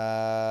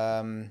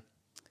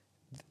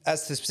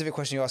 As to the specific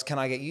question you asked, can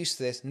I get used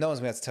to this? No one's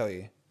going to tell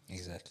you.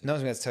 Exactly. No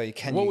one's going to tell you,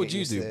 can What you would get you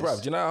used do, to this? bruv?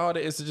 Do you know how hard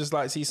it is to just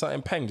like see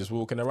something peng just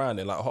walking around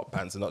in like hot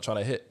pants and not trying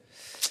to hit?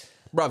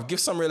 Bruv, give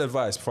some real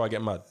advice before I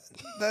get mad.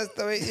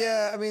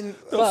 I mean,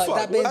 But fuck?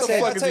 that being What the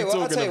said, fuck is he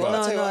talking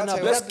about? No,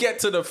 Let's get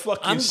to the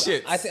fucking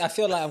shit. I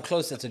feel like I'm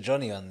closer to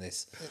Johnny on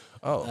this.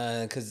 Oh.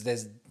 Because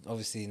there's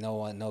obviously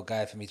no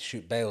guy for me to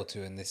shoot bail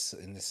to in this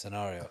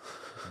scenario.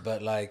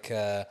 But like,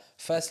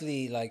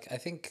 firstly, like I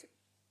think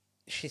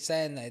she's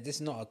saying that this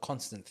is not a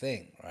constant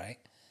thing, right?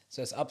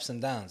 So it's ups and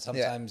downs.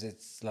 Sometimes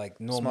it's like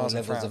normal Smiles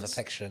and levels of frowns.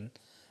 affection,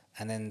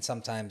 and then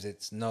sometimes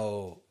it's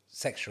no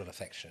sexual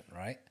affection,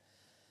 right?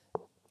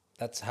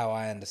 That's how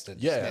I understood.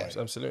 the Yeah,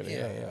 story. absolutely.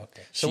 Yeah.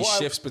 Okay. She what I-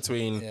 shifts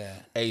between Yeah.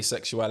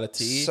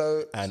 asexuality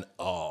So- and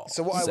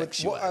So what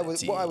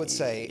I would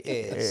say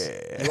is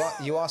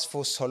you ask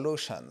for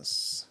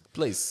solutions.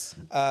 Please.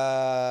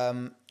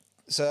 So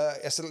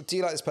do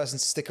you like this person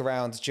to stick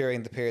around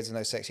during the periods of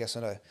no sex? Yes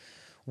or no?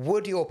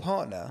 Would your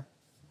partner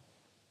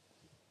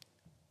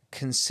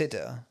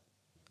consider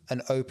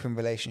an open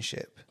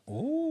relationship?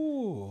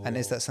 Ooh. And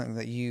is that something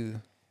that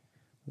you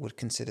would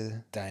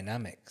consider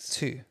Dynamics.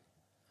 too?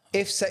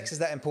 If sex is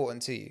that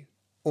important to you,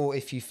 or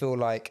if you feel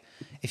like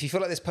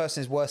this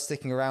person is worth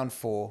sticking around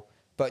for,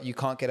 but you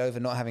can't get over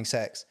not having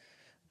sex,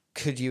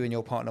 could you and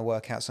your partner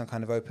work out some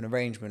kind of open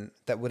arrangement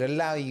that would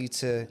allow you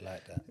to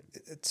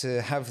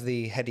have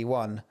the heady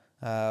one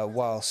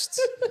whilst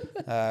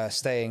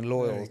staying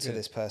loyal to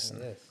this person?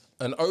 Yes.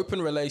 An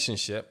open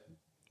relationship.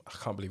 I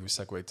can't believe we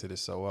segued to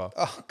this so well.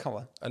 Oh, come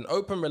on. An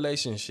open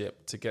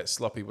relationship to get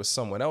sloppy with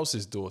someone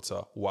else's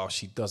daughter while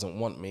she doesn't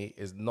want me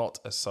is not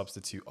a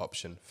substitute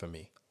option for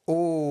me.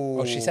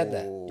 Oh, she said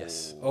that?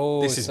 Yes.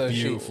 Oh, This is so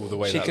beautiful, the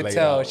way she that could laid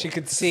tell. out. She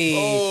could see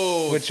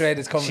which way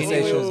this She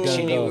conversation was knew, going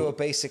she to knew we go. were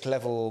basic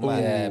level,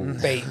 man.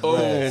 Yeah, bait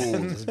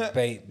bread.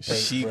 Bait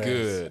She bread.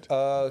 good.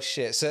 Oh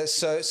shit! So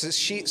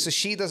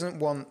she doesn't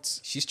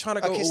want. She's trying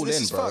to go Okay, so all this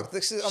in, is bro. fucked.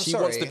 I'm she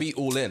sorry. wants to be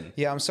all in.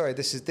 Yeah, I'm sorry.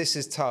 This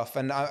is tough,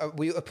 and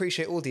we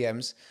appreciate all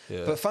DMs.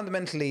 Yeah. But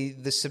fundamentally,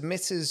 the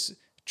submitter's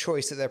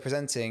choice that they're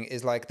presenting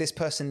is like, this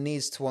person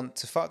needs to want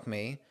to fuck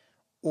me,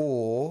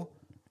 or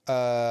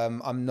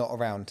I'm not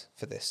around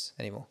for this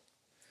anymore.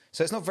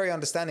 So it's not very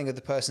understanding of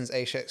the person's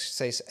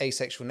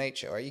asexual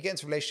nature. Right? You get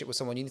into a relationship with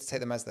someone, you need to take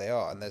them as they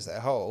are, and there's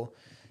their whole.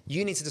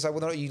 You need to decide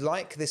whether or not you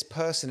like this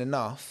person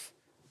enough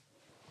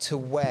to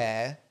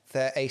wear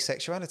their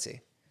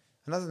asexuality.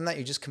 And other than that,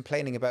 you're just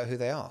complaining about who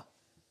they are,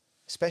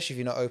 especially if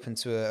you're not open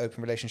to an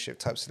open relationship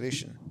type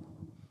solution.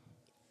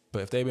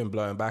 But if they've been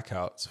blowing back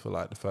outs for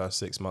like the first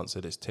 6 months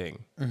of this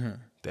thing,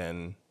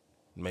 then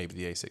maybe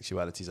the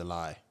asexuality is a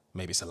lie.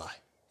 Maybe it's a lie.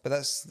 But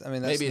that's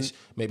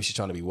Maybe she's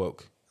trying to be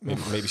woke.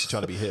 Maybe she's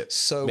trying to be hip.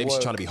 so maybe she's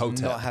woke, trying to be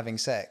hotep. not having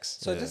sex.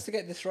 So just to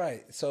get this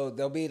right, so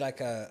there'll be like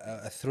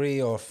a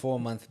 3 or 4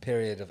 month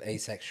period of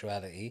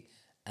asexuality,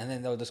 and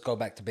then they'll just go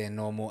back to being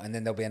normal, and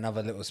then there'll be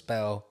another little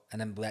spell,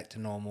 and then back to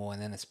normal,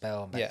 and then a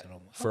spell, and back to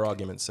normal. For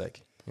argument's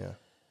sake, yeah.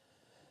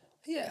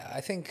 Yeah, I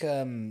think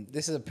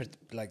this is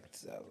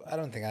I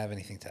don't think I have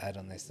anything to add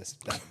on this.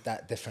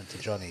 That different to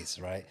Johnny's,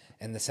 right?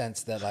 In the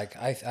sense that like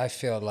I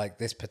feel like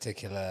this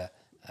particular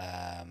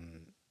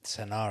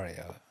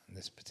scenario,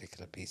 this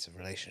particular piece of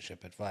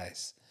relationship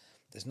advice,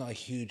 there's not a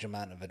huge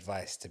amount of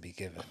advice to be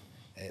given.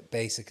 It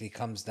basically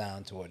comes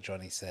down to what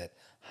Johnny said.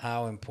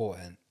 How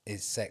important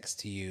is sex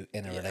to you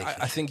in a relationship?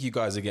 I think you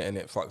guys are getting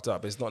it fucked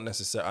up. It's not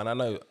necessary, and I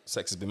know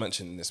sex has been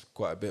mentioned in this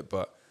quite a bit,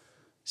 but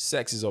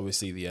sex is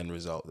obviously the end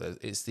result.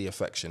 It's the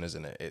affection,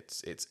 isn't it?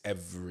 It's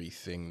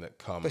everything that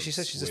comes. But she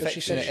says she's with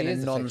affectionate in a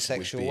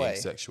non-sexual being way.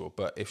 sexual.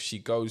 But if she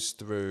goes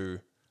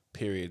through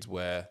periods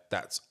where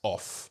that's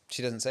off,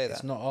 She doesn't say that.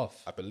 It's not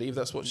off. I believe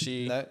that's what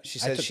she. No, she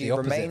I says took she the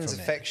opposite remains from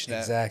it. affectionate,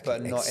 Exactly.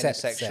 but not in a Except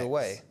sexual sex.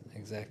 way.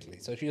 Exactly.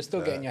 So you're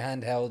still getting your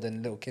hand held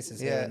and little kisses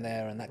here and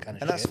there and that kind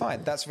of And shit. that's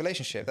fine. That's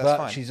relationship. That's But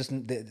fine. she's just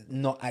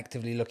not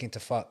actively looking to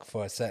fuck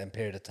for a certain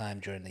period of time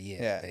during the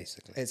year,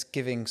 basically. It's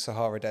giving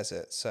Sahara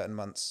Desert certain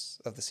months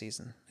of the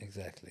season.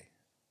 Exactly.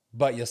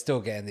 But you're still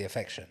getting the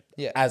affection.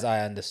 Yeah. As I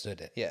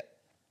understood it. Yeah.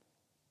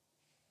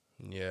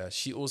 Yeah,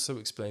 she also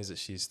explains that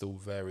she's still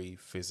very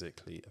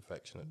physically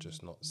affectionate,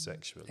 just not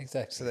sexually.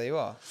 Exactly. So there you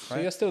are. So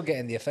Right? you're still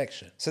getting the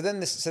affection. So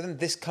then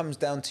this comes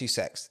down to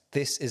sex.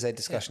 This is a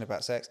discussion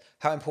about sex.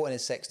 How important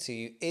is sex to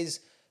you? Is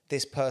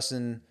this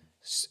person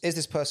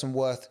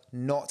worth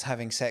not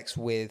having sex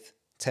with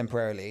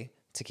temporarily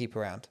to keep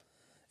around?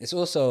 It's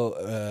also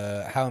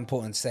how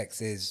important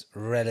sex is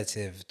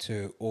relative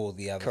to all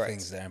the other Correct.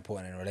 things that are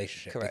important in a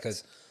relationship. Correct.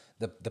 Because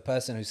the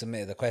person who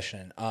submitted the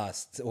question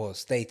asked or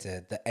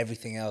stated that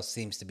everything else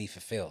seems to be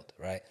fulfilled,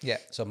 right? Yeah.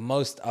 So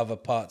most other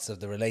parts of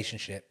the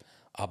relationship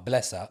are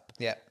bless up,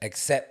 Yeah.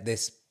 except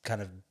this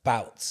kind of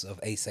bouts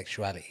of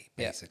asexuality,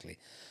 Yeah. basically.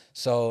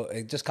 So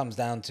it just comes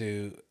down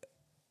to,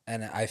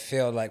 and I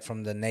feel like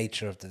from the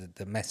nature of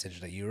the message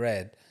that you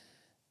read,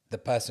 the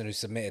person who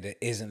submitted it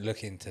isn't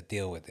looking to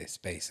deal with this,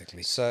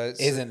 basically. So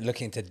isn't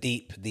looking to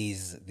deep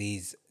these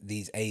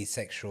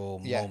asexual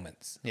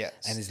moments. Yes.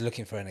 And is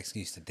looking for an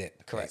excuse to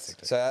dip. Correct.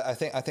 Basically. So I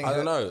think I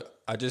don't know.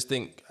 I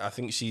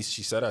think she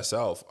said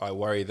herself, I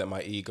worry that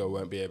my ego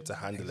won't be able to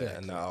handle it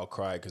and that I'll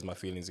cry because my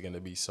feelings are going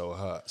to be so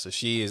hurt. So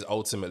she is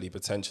ultimately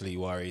potentially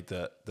worried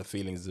that the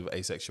feelings of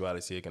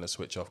asexuality are going to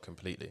switch off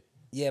completely.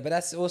 Yeah, but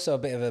that's also a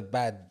bit of a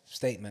bad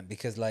statement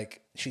because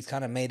like she's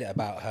kind of made it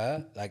about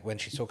her. Like when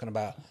she's talking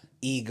about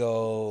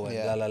ego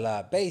and la la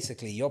la.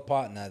 Basically, your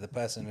partner, the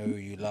person who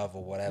you love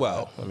or whatever,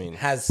 Well, I mean,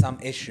 has some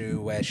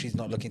issue where she's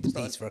not looking to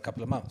peace for a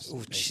couple of months.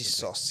 Ooh, she's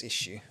sauce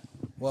issue.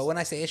 Well, when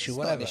I say issue, It's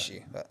whatever, not an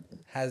issue, but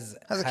has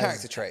a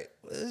character trait.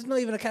 It's not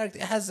even a character.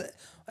 It has.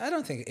 I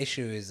don't think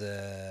issue is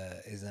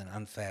an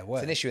unfair word.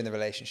 It's an issue in the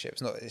relationship.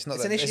 It's not It's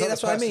that, an issue, It's not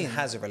that's the what I person mean.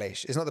 has a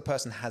relation. It's not the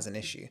person has an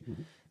issue.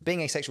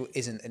 Being asexual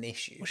isn't an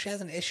issue. Well, she has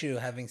an issue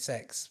having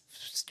sex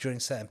during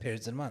certain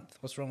periods of the month.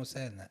 What's wrong with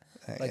saying that?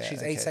 Like yeah, she's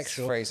okay, it's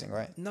asexual. phrasing,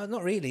 right? No,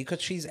 not really, because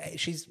she Yeah,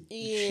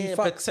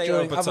 fucks potato,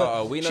 during potato.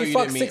 other- We know she you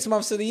fucks didn't mean- 6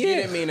 months of the you year.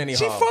 didn't mean any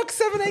She harm. fucks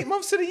 7-8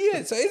 months of the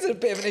year. So it's a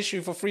bit of an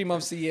issue for 3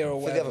 months a year or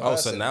the whatever. other Oh,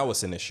 so person. now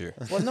it's an issue.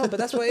 Well, no, but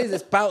that's what it is.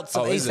 It's bouts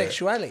of Oh, is it?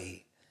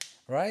 asexuality,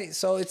 right?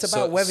 So it's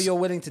about whether you're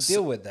willing to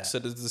deal with that. So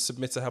does the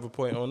submitter have a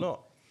point or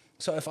not?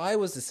 So if I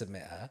was the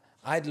submitter,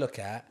 I'd look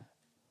at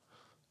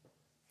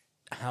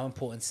how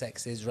important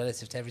sex is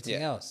relative to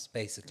everything else,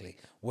 basically.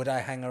 Would I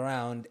hang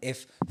around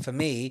if, for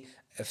me,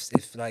 if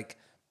like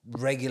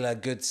regular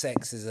good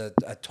sex is a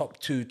top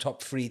 2,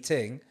 top 3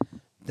 thing,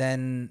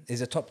 then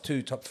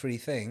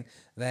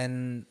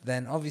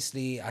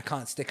obviously I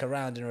can't stick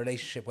around in a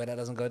relationship where that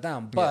doesn't go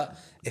down. But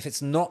if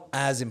it's not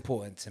as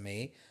important to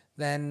me,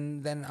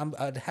 then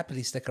I'd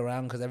happily stick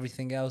around because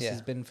everything else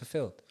has been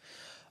fulfilled.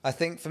 I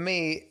think for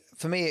me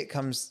it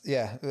comes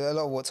a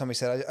lot of what Tommy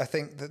said. I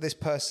think that this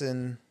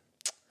person,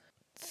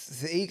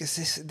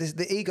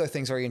 the ego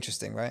thing's very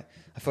interesting, right?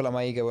 I feel like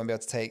my ego won't be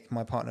able to take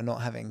my partner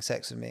not having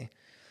sex with me.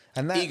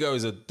 And that, ego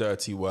is a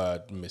dirty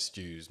word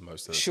misused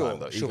most of the time.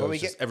 Though. Sure,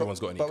 but everyone's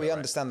got an ego. But we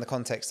understand the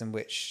context in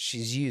which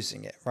she's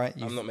using it, right?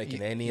 I'm not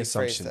making any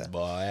assumptions,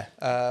 boy.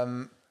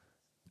 And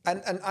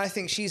I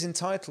think she's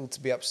entitled to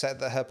be upset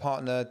that her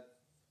partner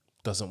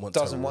doesn't want to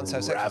have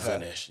sex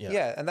with her.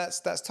 Yeah, and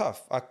that's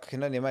tough. I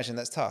can only imagine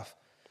that's tough.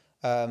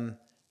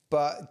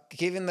 But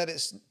given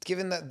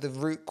that the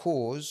root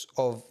cause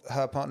of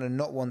her partner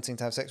not wanting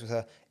to have sex with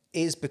her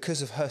is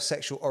because of her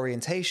sexual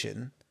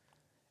orientation,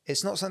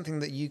 it's not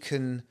something that you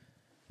can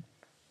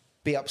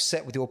be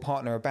upset with your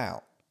partner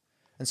about.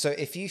 And so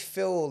if you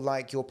feel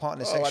like your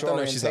partner's sexual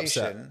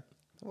orientation,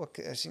 well,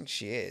 I think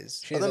she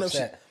is. She is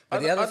upset. I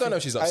don't know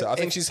if she's upset. I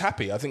think she's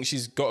happy. I think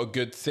she's got a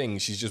good thing.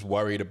 She's just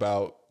worried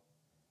about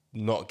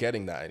not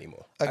getting that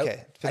anymore.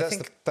 Okay,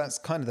 but that's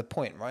kind of the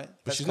point, right?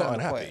 But she's not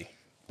unhappy.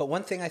 But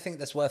one thing I think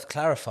that's worth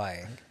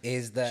clarifying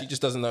is that she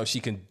just doesn't know if she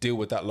can deal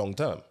with that long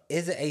term.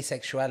 Is it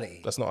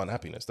asexuality? That's not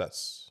unhappiness.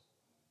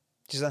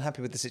 She's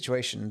unhappy with the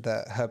situation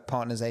that her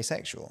partner's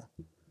asexual.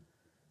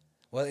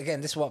 Well,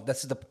 again, this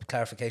is the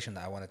clarification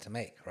that I wanted to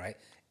make, right?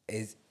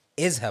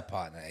 Is her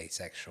partner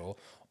asexual,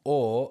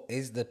 or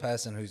is the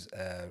person who's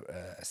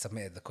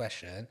submitted the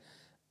question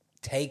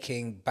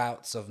taking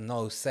bouts of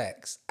no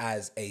sex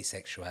as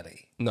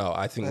asexuality? No,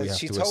 I think we have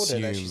to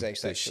assume that she's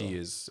asexual. That she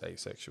is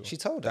asexual. She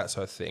told her. That's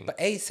her thing. But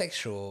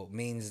asexual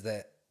means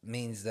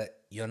that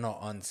you're not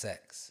on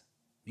sex.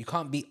 You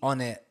can't be on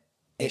it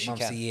 8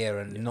 months a year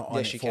and not on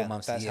it 4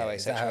 months a year.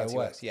 That's how it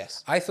works.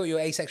 Yes. I thought you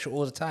were asexual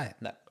all the time.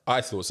 No.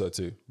 I thought so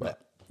too.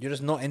 But You're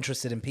just not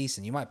interested in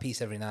peacing. You might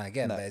peace every now and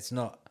again, but it's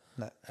not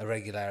a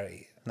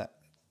regularity. No.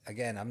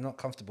 Again, I'm not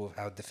comfortable with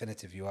how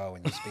definitive you are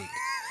when you speak.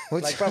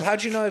 Like, bro, how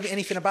do you know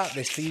anything about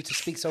this for you to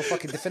speak so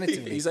fucking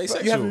definitively? He's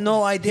asexual. You have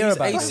no idea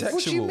about this.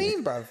 What do you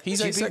mean, bro?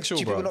 He's asexual,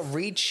 do bro. people not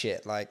read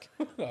shit? Like,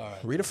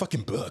 read a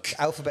fucking book.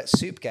 Alphabet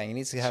soup gang. You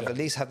need to have at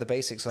least have the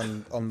basics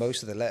on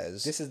most of the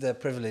letters. This is the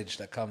privilege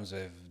that comes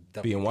with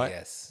being white.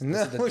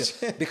 No,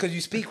 because you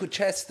speak with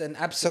chest and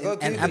so go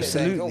and Google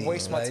absolutely. It, don't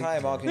waste my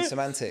time arguing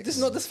semantics. This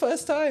is not the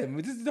first time.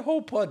 This is the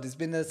whole pod. It's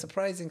been a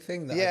surprising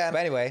thing. But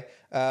anyway,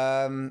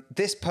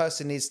 this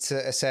person needs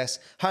to assess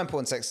how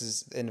important sex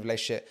is in a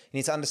relationship. You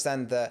need to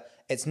understand that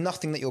it's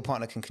nothing that your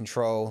partner can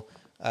control.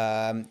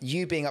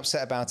 You being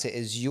upset about it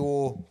is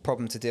your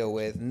problem to deal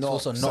with. It's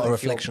also not a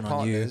reflection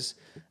on you.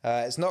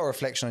 It's not a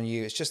reflection on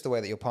you. It's just the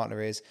way that your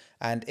partner is.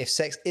 And if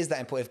sex is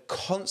that important, if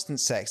constant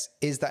sex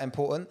is that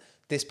important,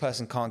 this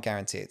person can't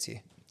guarantee it to you.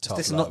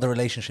 This is not the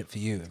relationship for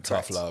you.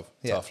 Tough love.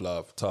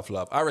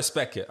 I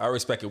respect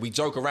it. We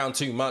joke around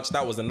too much.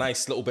 That was a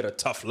nice little bit of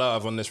tough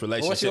love on this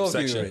relationship What's your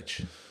section. view,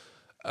 Rich?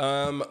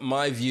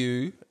 My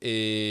view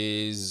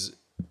is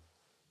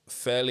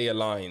fairly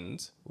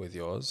aligned with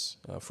yours,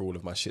 for all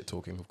of my shit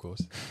talking, of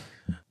course.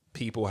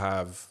 People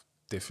have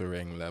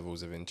differing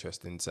levels of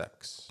interest in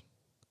sex.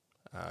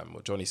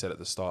 What Johnny said at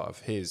the start of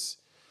his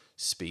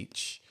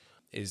speech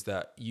is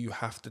that you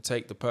have to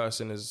take the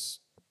person as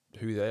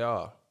who they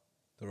are.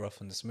 The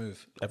rough and the smooth.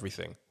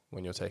 Everything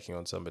when you're taking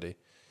on somebody.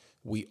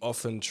 We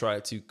often try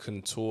to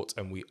contort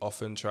and we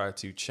often try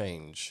to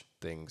change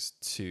things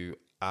to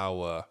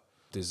our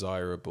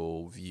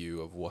desirable view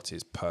of what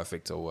is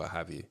perfect or what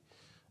have you.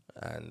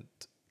 And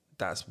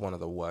that's one of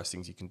the worst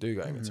things you can do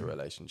going into a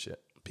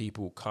relationship.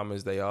 People come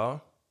as they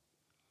are.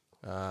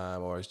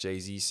 Or as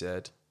Jay-Z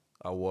said,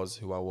 I was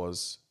who I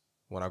was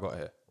when I got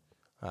here.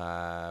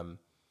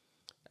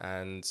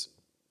 And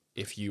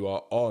if you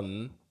are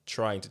on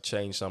trying to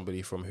change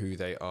somebody from who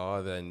they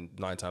are, then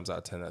 9 times out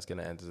of 10, that's going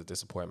to end as a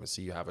disappointment.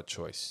 So you have a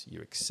choice.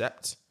 You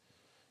accept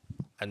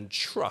and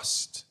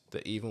trust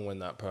that even when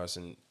that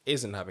person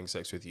isn't having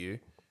sex with you,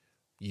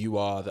 you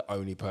are the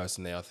only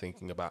person they are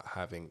thinking about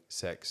having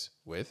sex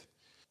with.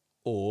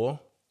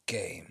 Or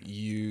game.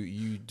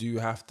 You do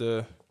have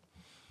to.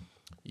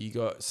 You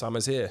got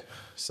summer's here,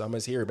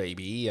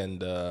 baby,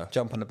 and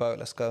Jump on the boat.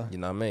 Let's go. You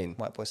know what I mean?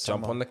 White boy summer.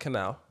 Jump on the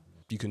canal.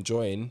 You can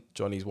join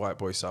Johnny's white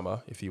boy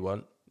summer if you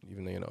want,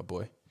 even though you're not a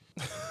boy.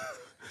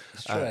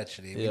 It's true,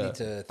 actually. We need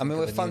to.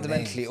 We're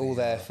fundamentally all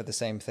there for the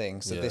same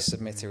thing. So this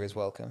submitter is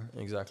welcome.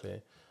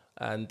 Exactly,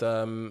 and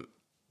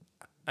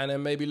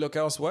then maybe look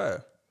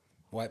elsewhere.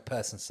 White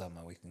person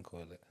summer, we can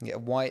call it. Yeah,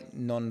 white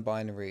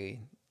non-binary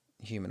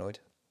humanoid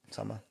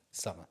summer.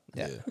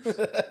 Yeah.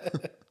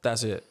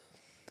 That's it.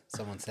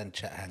 Someone send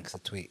Chet Hanks a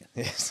tweet.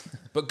 Yes.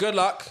 But good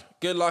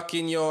luck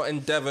in your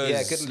endeavors.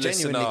 Yeah,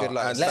 genuinely good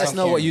luck. Let us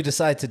know what you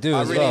decide to do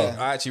as well.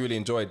 I actually really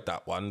enjoyed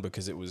that one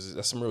because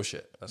that's some real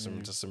shit. That's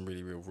just some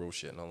really real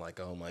shit. And I'm like,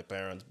 oh, my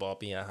parents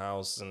bought me a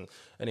house and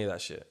any of that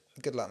shit.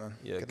 Good luck, man.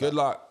 Yeah, good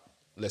luck.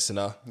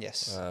 listener.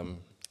 Yes. And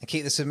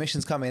keep the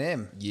submissions coming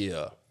in.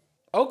 Yeah.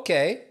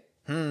 Okay.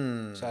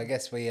 So I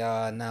guess we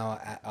are now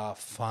at our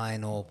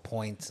final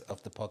point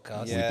of the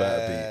podcast.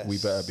 Yeah. We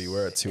better be.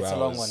 We're at 2 hours. It's a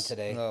long one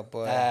today. Oh,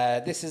 boy.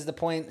 This is the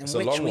point in It's a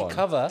which long we one.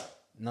 cover.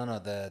 No,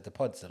 the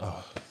pod's the long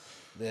one.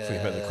 I thought you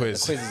meant the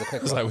quiz. The quiz is a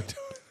quick It's one. like we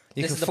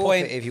You This can is the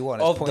forfeit point if you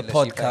want. It's of the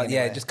pointless. You pay podcast. Yeah,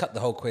 anyway. just cut the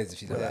whole quiz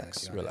if you don't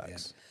Relax, like it.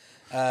 relax.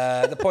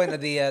 The point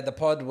of the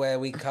pod where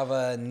we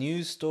cover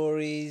news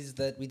stories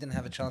that we didn't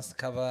have a chance to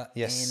cover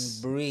Yes.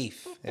 in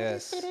brief.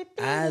 Yes.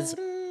 As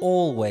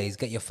always,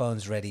 get your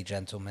phones ready,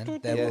 gentlemen.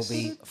 There Yes. will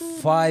be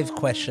 5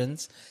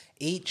 questions.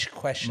 Each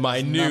question.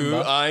 My new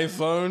number.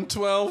 iPhone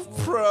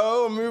 12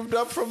 Pro moved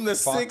up from the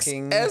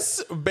Fucking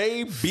 6S,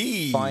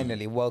 baby.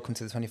 Finally, welcome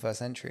to the 21st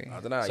century. I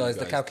don't know. So is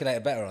the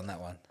calculator better on that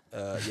one?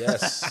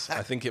 Yes,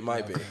 I think it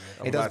might be.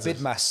 I'm It does glad to- bid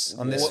mass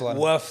on this one.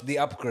 Worth the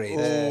upgrade.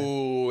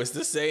 Oh, it's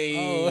the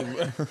same.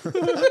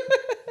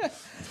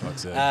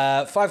 Fuck's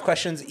sake. 5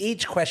 questions.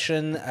 Each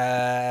question,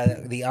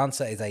 the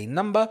answer is a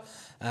number.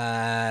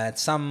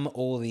 Sum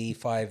all the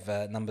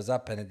 5 numbers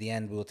up, and at the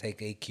end, we'll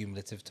take a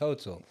cumulative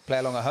total. Play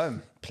along at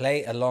home.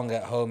 Play along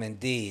at home,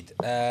 indeed.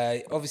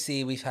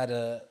 Obviously, we've had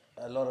a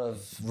lot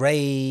of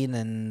rain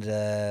and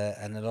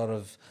a lot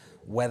of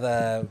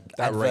weather,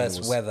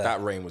 adverse weather.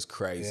 That rain was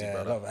crazy, Yeah, a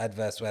lot brother. of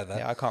adverse weather.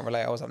 Yeah, I can't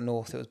relate. I was up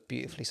north. It was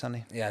beautifully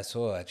sunny. Yeah, I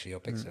saw actually your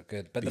picks are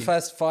good. But the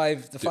first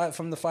 5,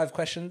 from the 5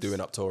 questions.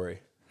 Doing up Tory.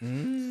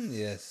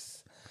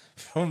 Yes.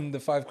 From the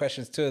 5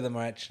 questions, 2 of them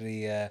are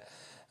actually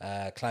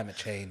climate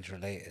change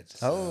related.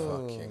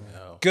 Oh. Fucking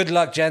hell. Good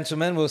luck,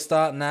 gentlemen. We'll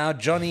start now.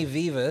 Johnny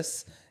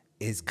Vivas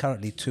is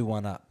currently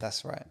 2-1 up.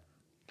 That's right.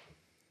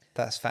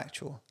 That's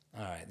factual.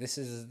 All right,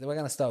 we're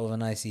going to start with a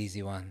nice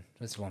easy one.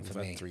 This is one for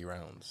We've me. had 3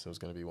 rounds, so it's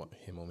going to be what,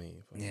 him or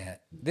me. Yeah.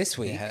 This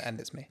week, Yeah, and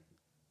it's me.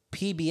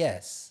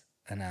 PBS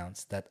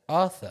announced that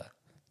Arthur,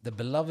 the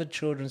beloved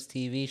children's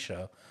TV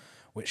show,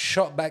 which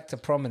shot back to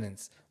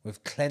prominence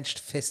with clenched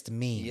fist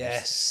memes,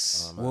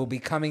 Yes. will be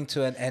coming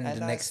to an end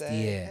And I next say,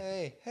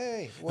 year.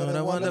 Hey, What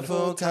a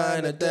wonderful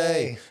kind of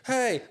day.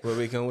 Hey, where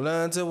we can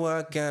learn to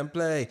work and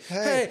play.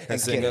 Hey,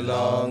 and sing get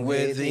along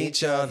with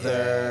each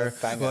other.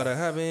 Yeah, What a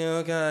happy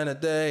kind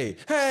of day.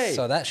 Hey.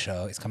 So that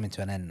show is coming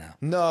to an end now.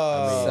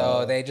 No.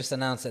 So they just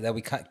announced that they'll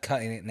be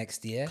cutting it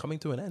next year. Coming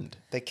to an end.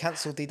 They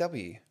cancelled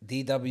DW.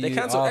 DW, They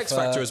cancelled X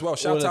Arthur, Factor as well. all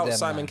Shout of out them,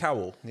 Simon man.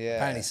 Cowell. Yeah.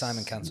 Apparently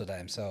Simon cancelled that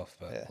himself,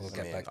 but Yes. we'll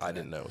get back to I that.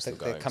 didn't know it was They-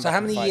 still they going. come So back how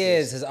in many 5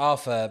 years has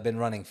Arthur been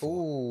running for?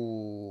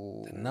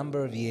 Ooh. The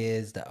number of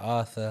years that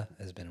Arthur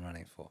has been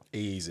running for.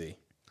 Easy.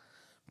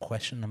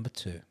 Question number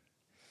 2.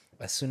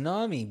 A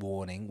tsunami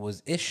warning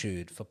was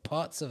issued for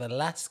parts of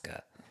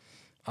Alaska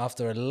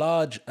after a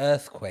large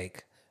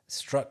earthquake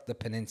struck the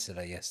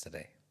peninsula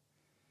yesterday.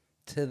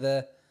 To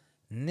the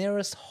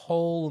nearest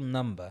whole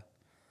number,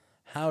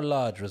 how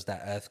large was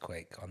that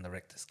earthquake on the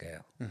Richter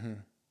scale? Mm-hmm.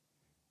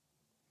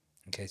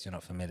 In case you're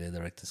not familiar,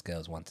 the Richter scale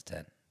is 1 to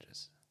 10.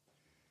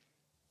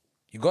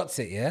 You got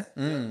it, yeah?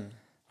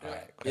 All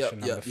right, question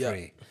number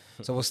 3.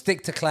 So we'll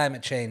stick to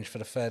climate change for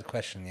the 3rd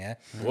question, yeah?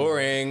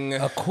 Boring.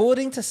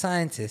 According to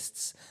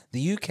scientists,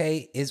 the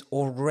UK is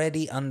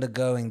already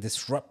undergoing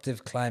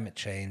disruptive climate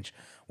change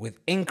with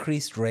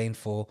increased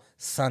rainfall,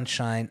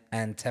 sunshine,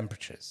 and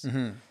temperatures.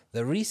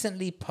 The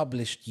recently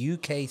published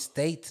UK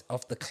State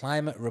of the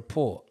Climate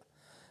Report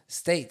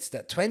states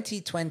that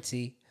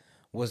 2020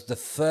 was the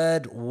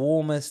third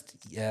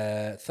warmest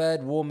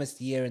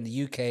year in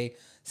the UK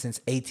since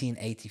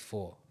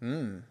 1884.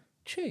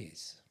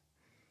 Jeez.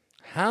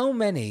 How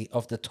many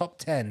of the top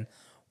 10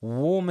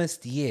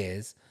 warmest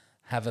years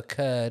have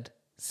occurred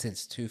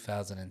since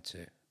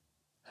 2002?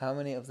 How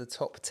many of the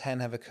top 10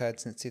 have occurred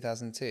since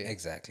 2002?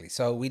 Exactly.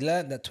 So we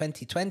learned that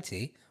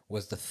 2020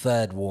 was the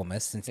third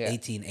warmest since Yeah.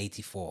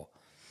 1884.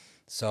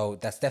 So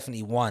that's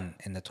definitely one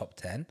in the top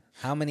 10.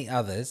 How many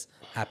others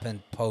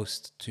happened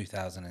post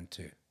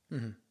 2002?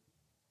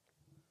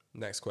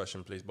 Next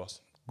question, please,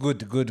 boss.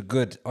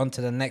 Good. On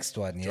to the next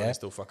one, yeah? Johnny's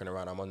still fucking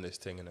around. I'm on this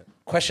thing, innit?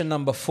 Question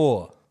number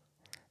 4.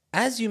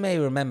 As you may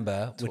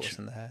remember, Torch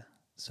in the hair.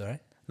 Sorry?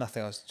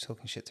 Nothing. I was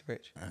talking shit to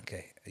Rich.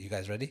 Okay. Are you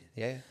guys ready?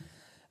 Yeah.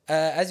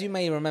 As you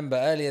may remember,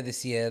 earlier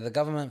this year, the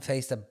government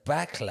faced a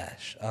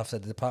backlash after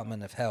the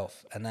Department of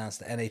Health announced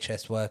that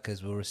NHS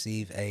workers will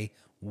receive a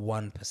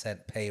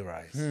 1% pay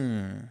rise.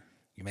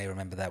 You may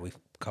remember that. We've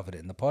covered it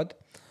in the pod.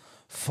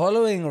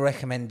 Following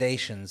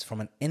recommendations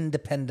from an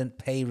independent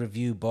pay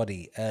review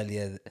body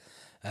earlier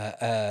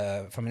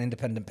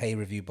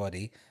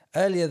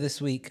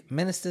this week,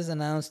 ministers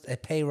announced a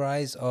pay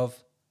rise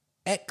of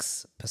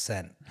X%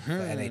 for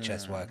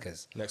NHS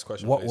workers. Next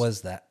question, What please.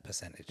 was that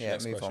percentage? Yeah,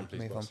 Next move question, on. please,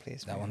 Move on, boss.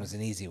 please. That one was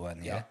an easy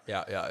one, yeah? Yeah.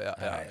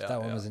 All right, that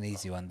one was an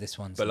easy one. This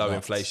one's Below not.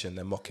 inflation,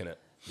 they're mocking it.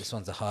 This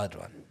one's a hard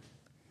one.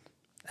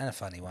 And a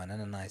funny one,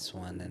 and a nice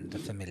one, and a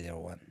familiar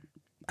one.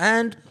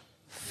 And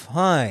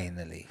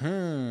finally,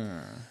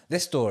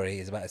 this story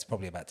it's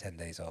probably about 10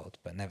 days old,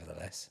 but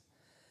nevertheless.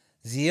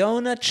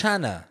 Ziona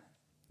Chana,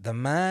 the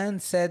man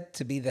said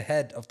to be the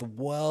head of the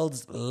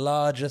world's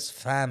largest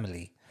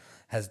family,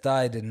 has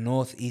died in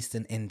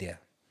northeastern India.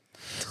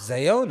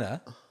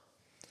 Ziona,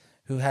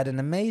 who had an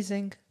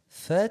amazing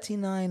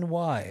 39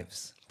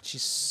 wives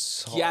She's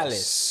so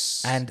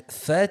Gallus. and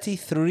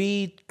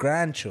 33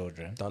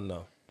 grandchildren. Don't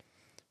know.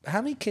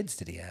 How many kids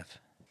did he have?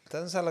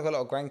 Doesn't sound like a lot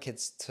of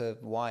grandkids to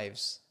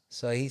wives.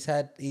 So he's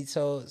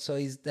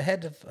the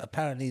head of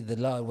apparently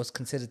was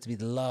considered to be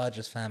the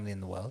largest family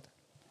in the world.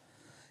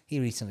 He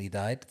recently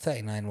died.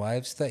 39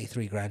 wives,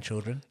 33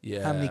 grandchildren.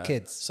 Yeah. How many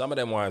kids? Some of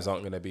them wives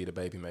aren't going to be the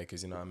baby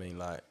makers, you know what I mean?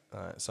 Like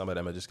some of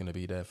them are just going to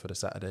be there for the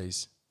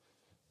Saturdays.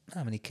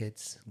 How many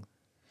kids?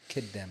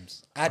 Kid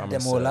dems. Add I'ma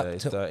them all up say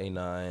to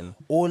 39.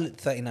 all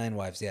 39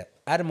 wives. Yeah.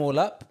 Add them all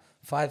up.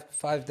 Five.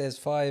 There's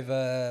five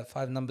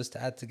numbers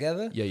to add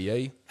together.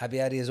 Yeah.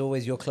 Abiyadi is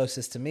always your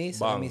closest to me.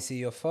 So let Bang. me see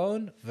your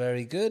phone.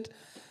 Very good.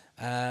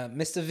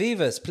 Mr.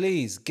 Vivas,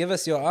 please give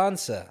us your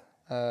answer.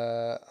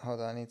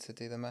 Hold on, I need to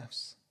do the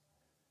maths.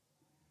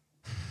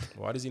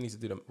 Why does he need to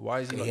do them?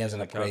 Why is he not He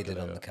hasn't using a upgraded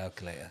calculator? on the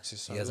calculator. It's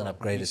just so He hasn't long.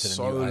 upgraded It's to the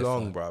so new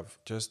long, iPhone.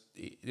 bruv.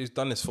 He's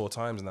done this 4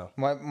 times now.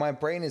 My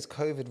brain is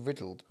COVID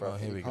riddled, bro. Oh,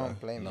 here we you go. can't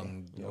blame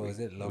me. What was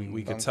it?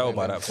 We could tell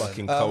by that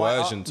fucking My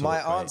coercion talk. my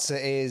mate. answer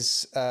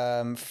is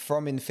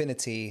from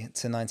infinity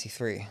to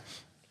 93.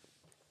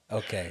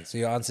 Okay, so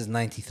your answer is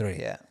 93.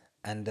 Yeah.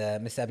 And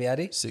Mr.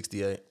 Abiyadi?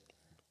 68.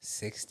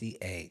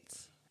 68.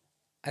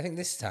 I think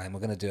this time we're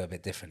going to do it a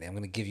bit differently. I'm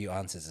going to give you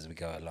answers as we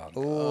go along.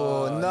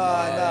 Oh,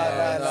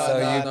 no. So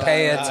you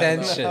pay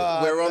attention.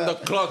 We're on the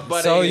clock,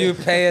 buddy. So you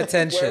pay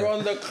attention. We're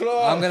on the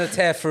clock. I'm going to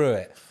tear through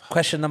it.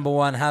 Question number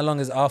 1. How long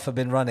has Arthur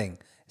been running?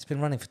 It's been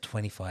running for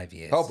 25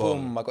 years. Oh,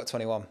 boom. I got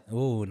 21.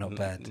 Ooh, not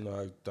bad.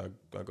 No,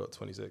 I got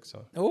 26.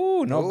 So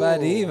Ooh, not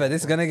bad either.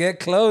 This is going to get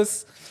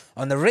close.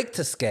 On the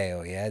Richter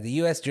scale, yeah, the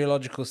U.S.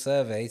 Geological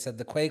Survey said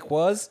the quake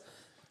was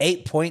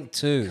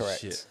 8.2.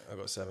 Correct. shit, I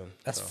got 7.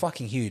 That's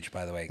fucking huge,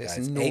 by the way, It's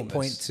guys. enormous.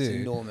 8.2. It's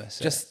enormous,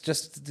 yeah.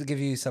 Just to give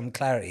you some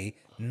clarity,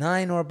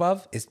 9 or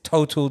above is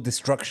total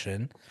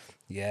destruction.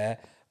 Yeah,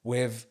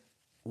 with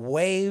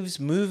waves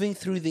moving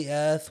through the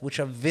earth which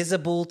are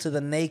visible to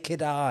the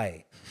naked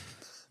eye.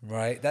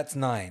 Right, that's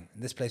 9.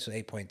 This place was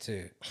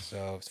 8.2,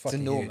 so it's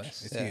fucking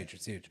enormous, huge. It's yeah. huge.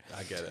 It's huge.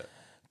 I get it.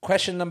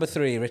 Question number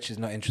 3. Rich is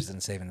not interested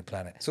in saving the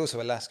planet. It's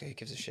also Alaska. Who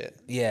gives a shit?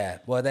 Yeah.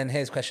 Well, then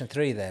here's question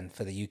 3 then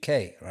for the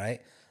UK, right?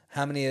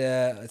 How many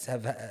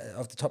have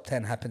of the top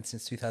 10 happened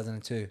since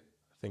 2002? I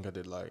think I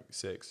did like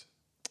 6.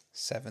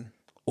 7.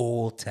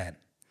 All 10.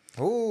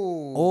 Ooh.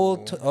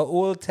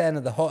 All 10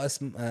 of the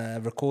hottest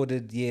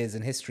recorded years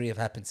in history have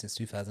happened since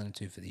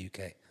 2002 for the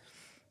UK.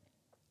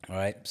 All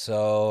right.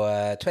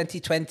 So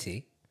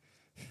 2020,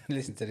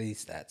 listen to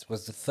these stats,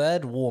 was the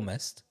 3rd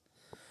warmest,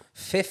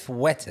 5th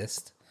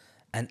wettest,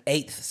 and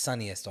 8th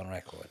sunniest on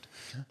record.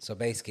 So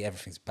basically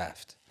everything's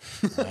baffed.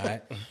 All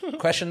right.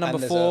 Question number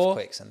And there's 4.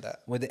 earthquakes and that.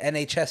 With the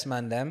NHS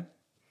man them,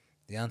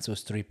 the answer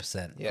was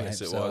 3%. Yeah.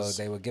 Yes, it so was.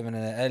 they were given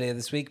earlier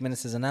this week.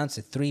 Ministers announced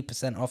a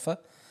 3% offer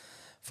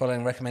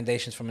following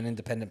recommendations from an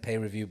independent pay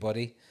review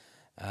body.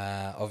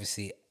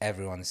 Obviously,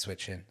 everyone is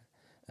switching.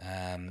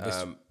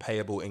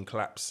 Payable in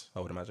claps, I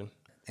would imagine.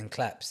 In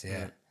claps,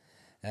 yeah.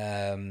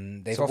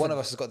 They've So offered, one of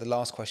us has got the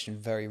last question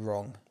very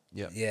wrong.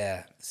 Yeah.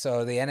 yeah.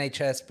 So the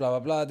NHS, blah, blah,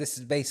 blah. This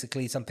is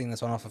basically something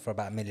that's on offer for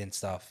about 1 million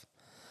staff.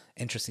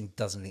 Interesting,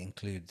 doesn't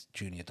include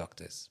junior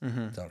doctors.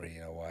 Don't really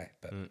know why.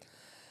 But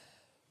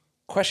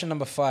question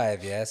number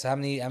 5, yeah. So how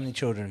many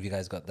children have you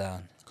guys got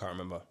down? Can't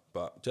remember.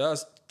 But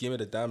just give me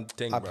the damn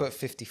thing, I bro. put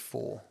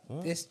 54.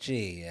 This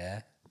G,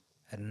 yeah,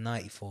 had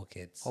 94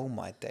 kids. Oh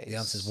my days. The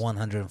answer is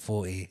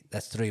 140.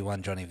 That's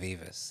 3-1 Johnny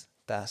Vivas.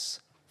 That's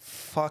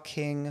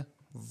fucking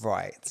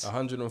right.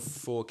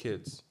 104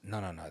 kids. No.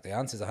 The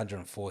answer is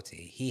 140.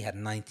 He had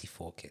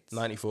 94 kids.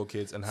 94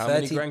 kids. And how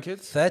many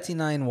grandkids?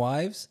 39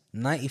 wives,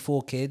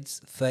 94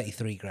 kids,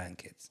 33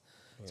 grandkids.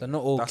 So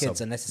not all That's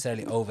kids a- are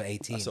necessarily over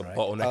 18, That's a right?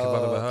 bottleneck if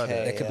I've ever heard Okay.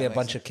 it. There could Yeah, be a makes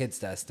bunch of kids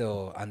that are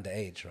still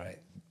underage, right?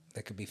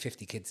 There could be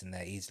 50 kids in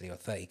there easily, or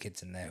 30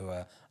 kids in there who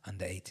are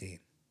under 18.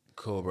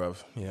 Cool,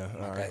 bruv. Yeah.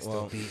 All Guys right. still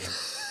Well, beating.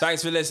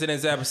 thanks for listening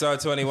to episode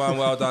 21.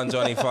 Well done,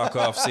 Johnny. Fuck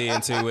off. See you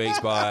in 2 weeks.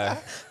 Bye.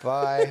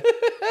 Bye.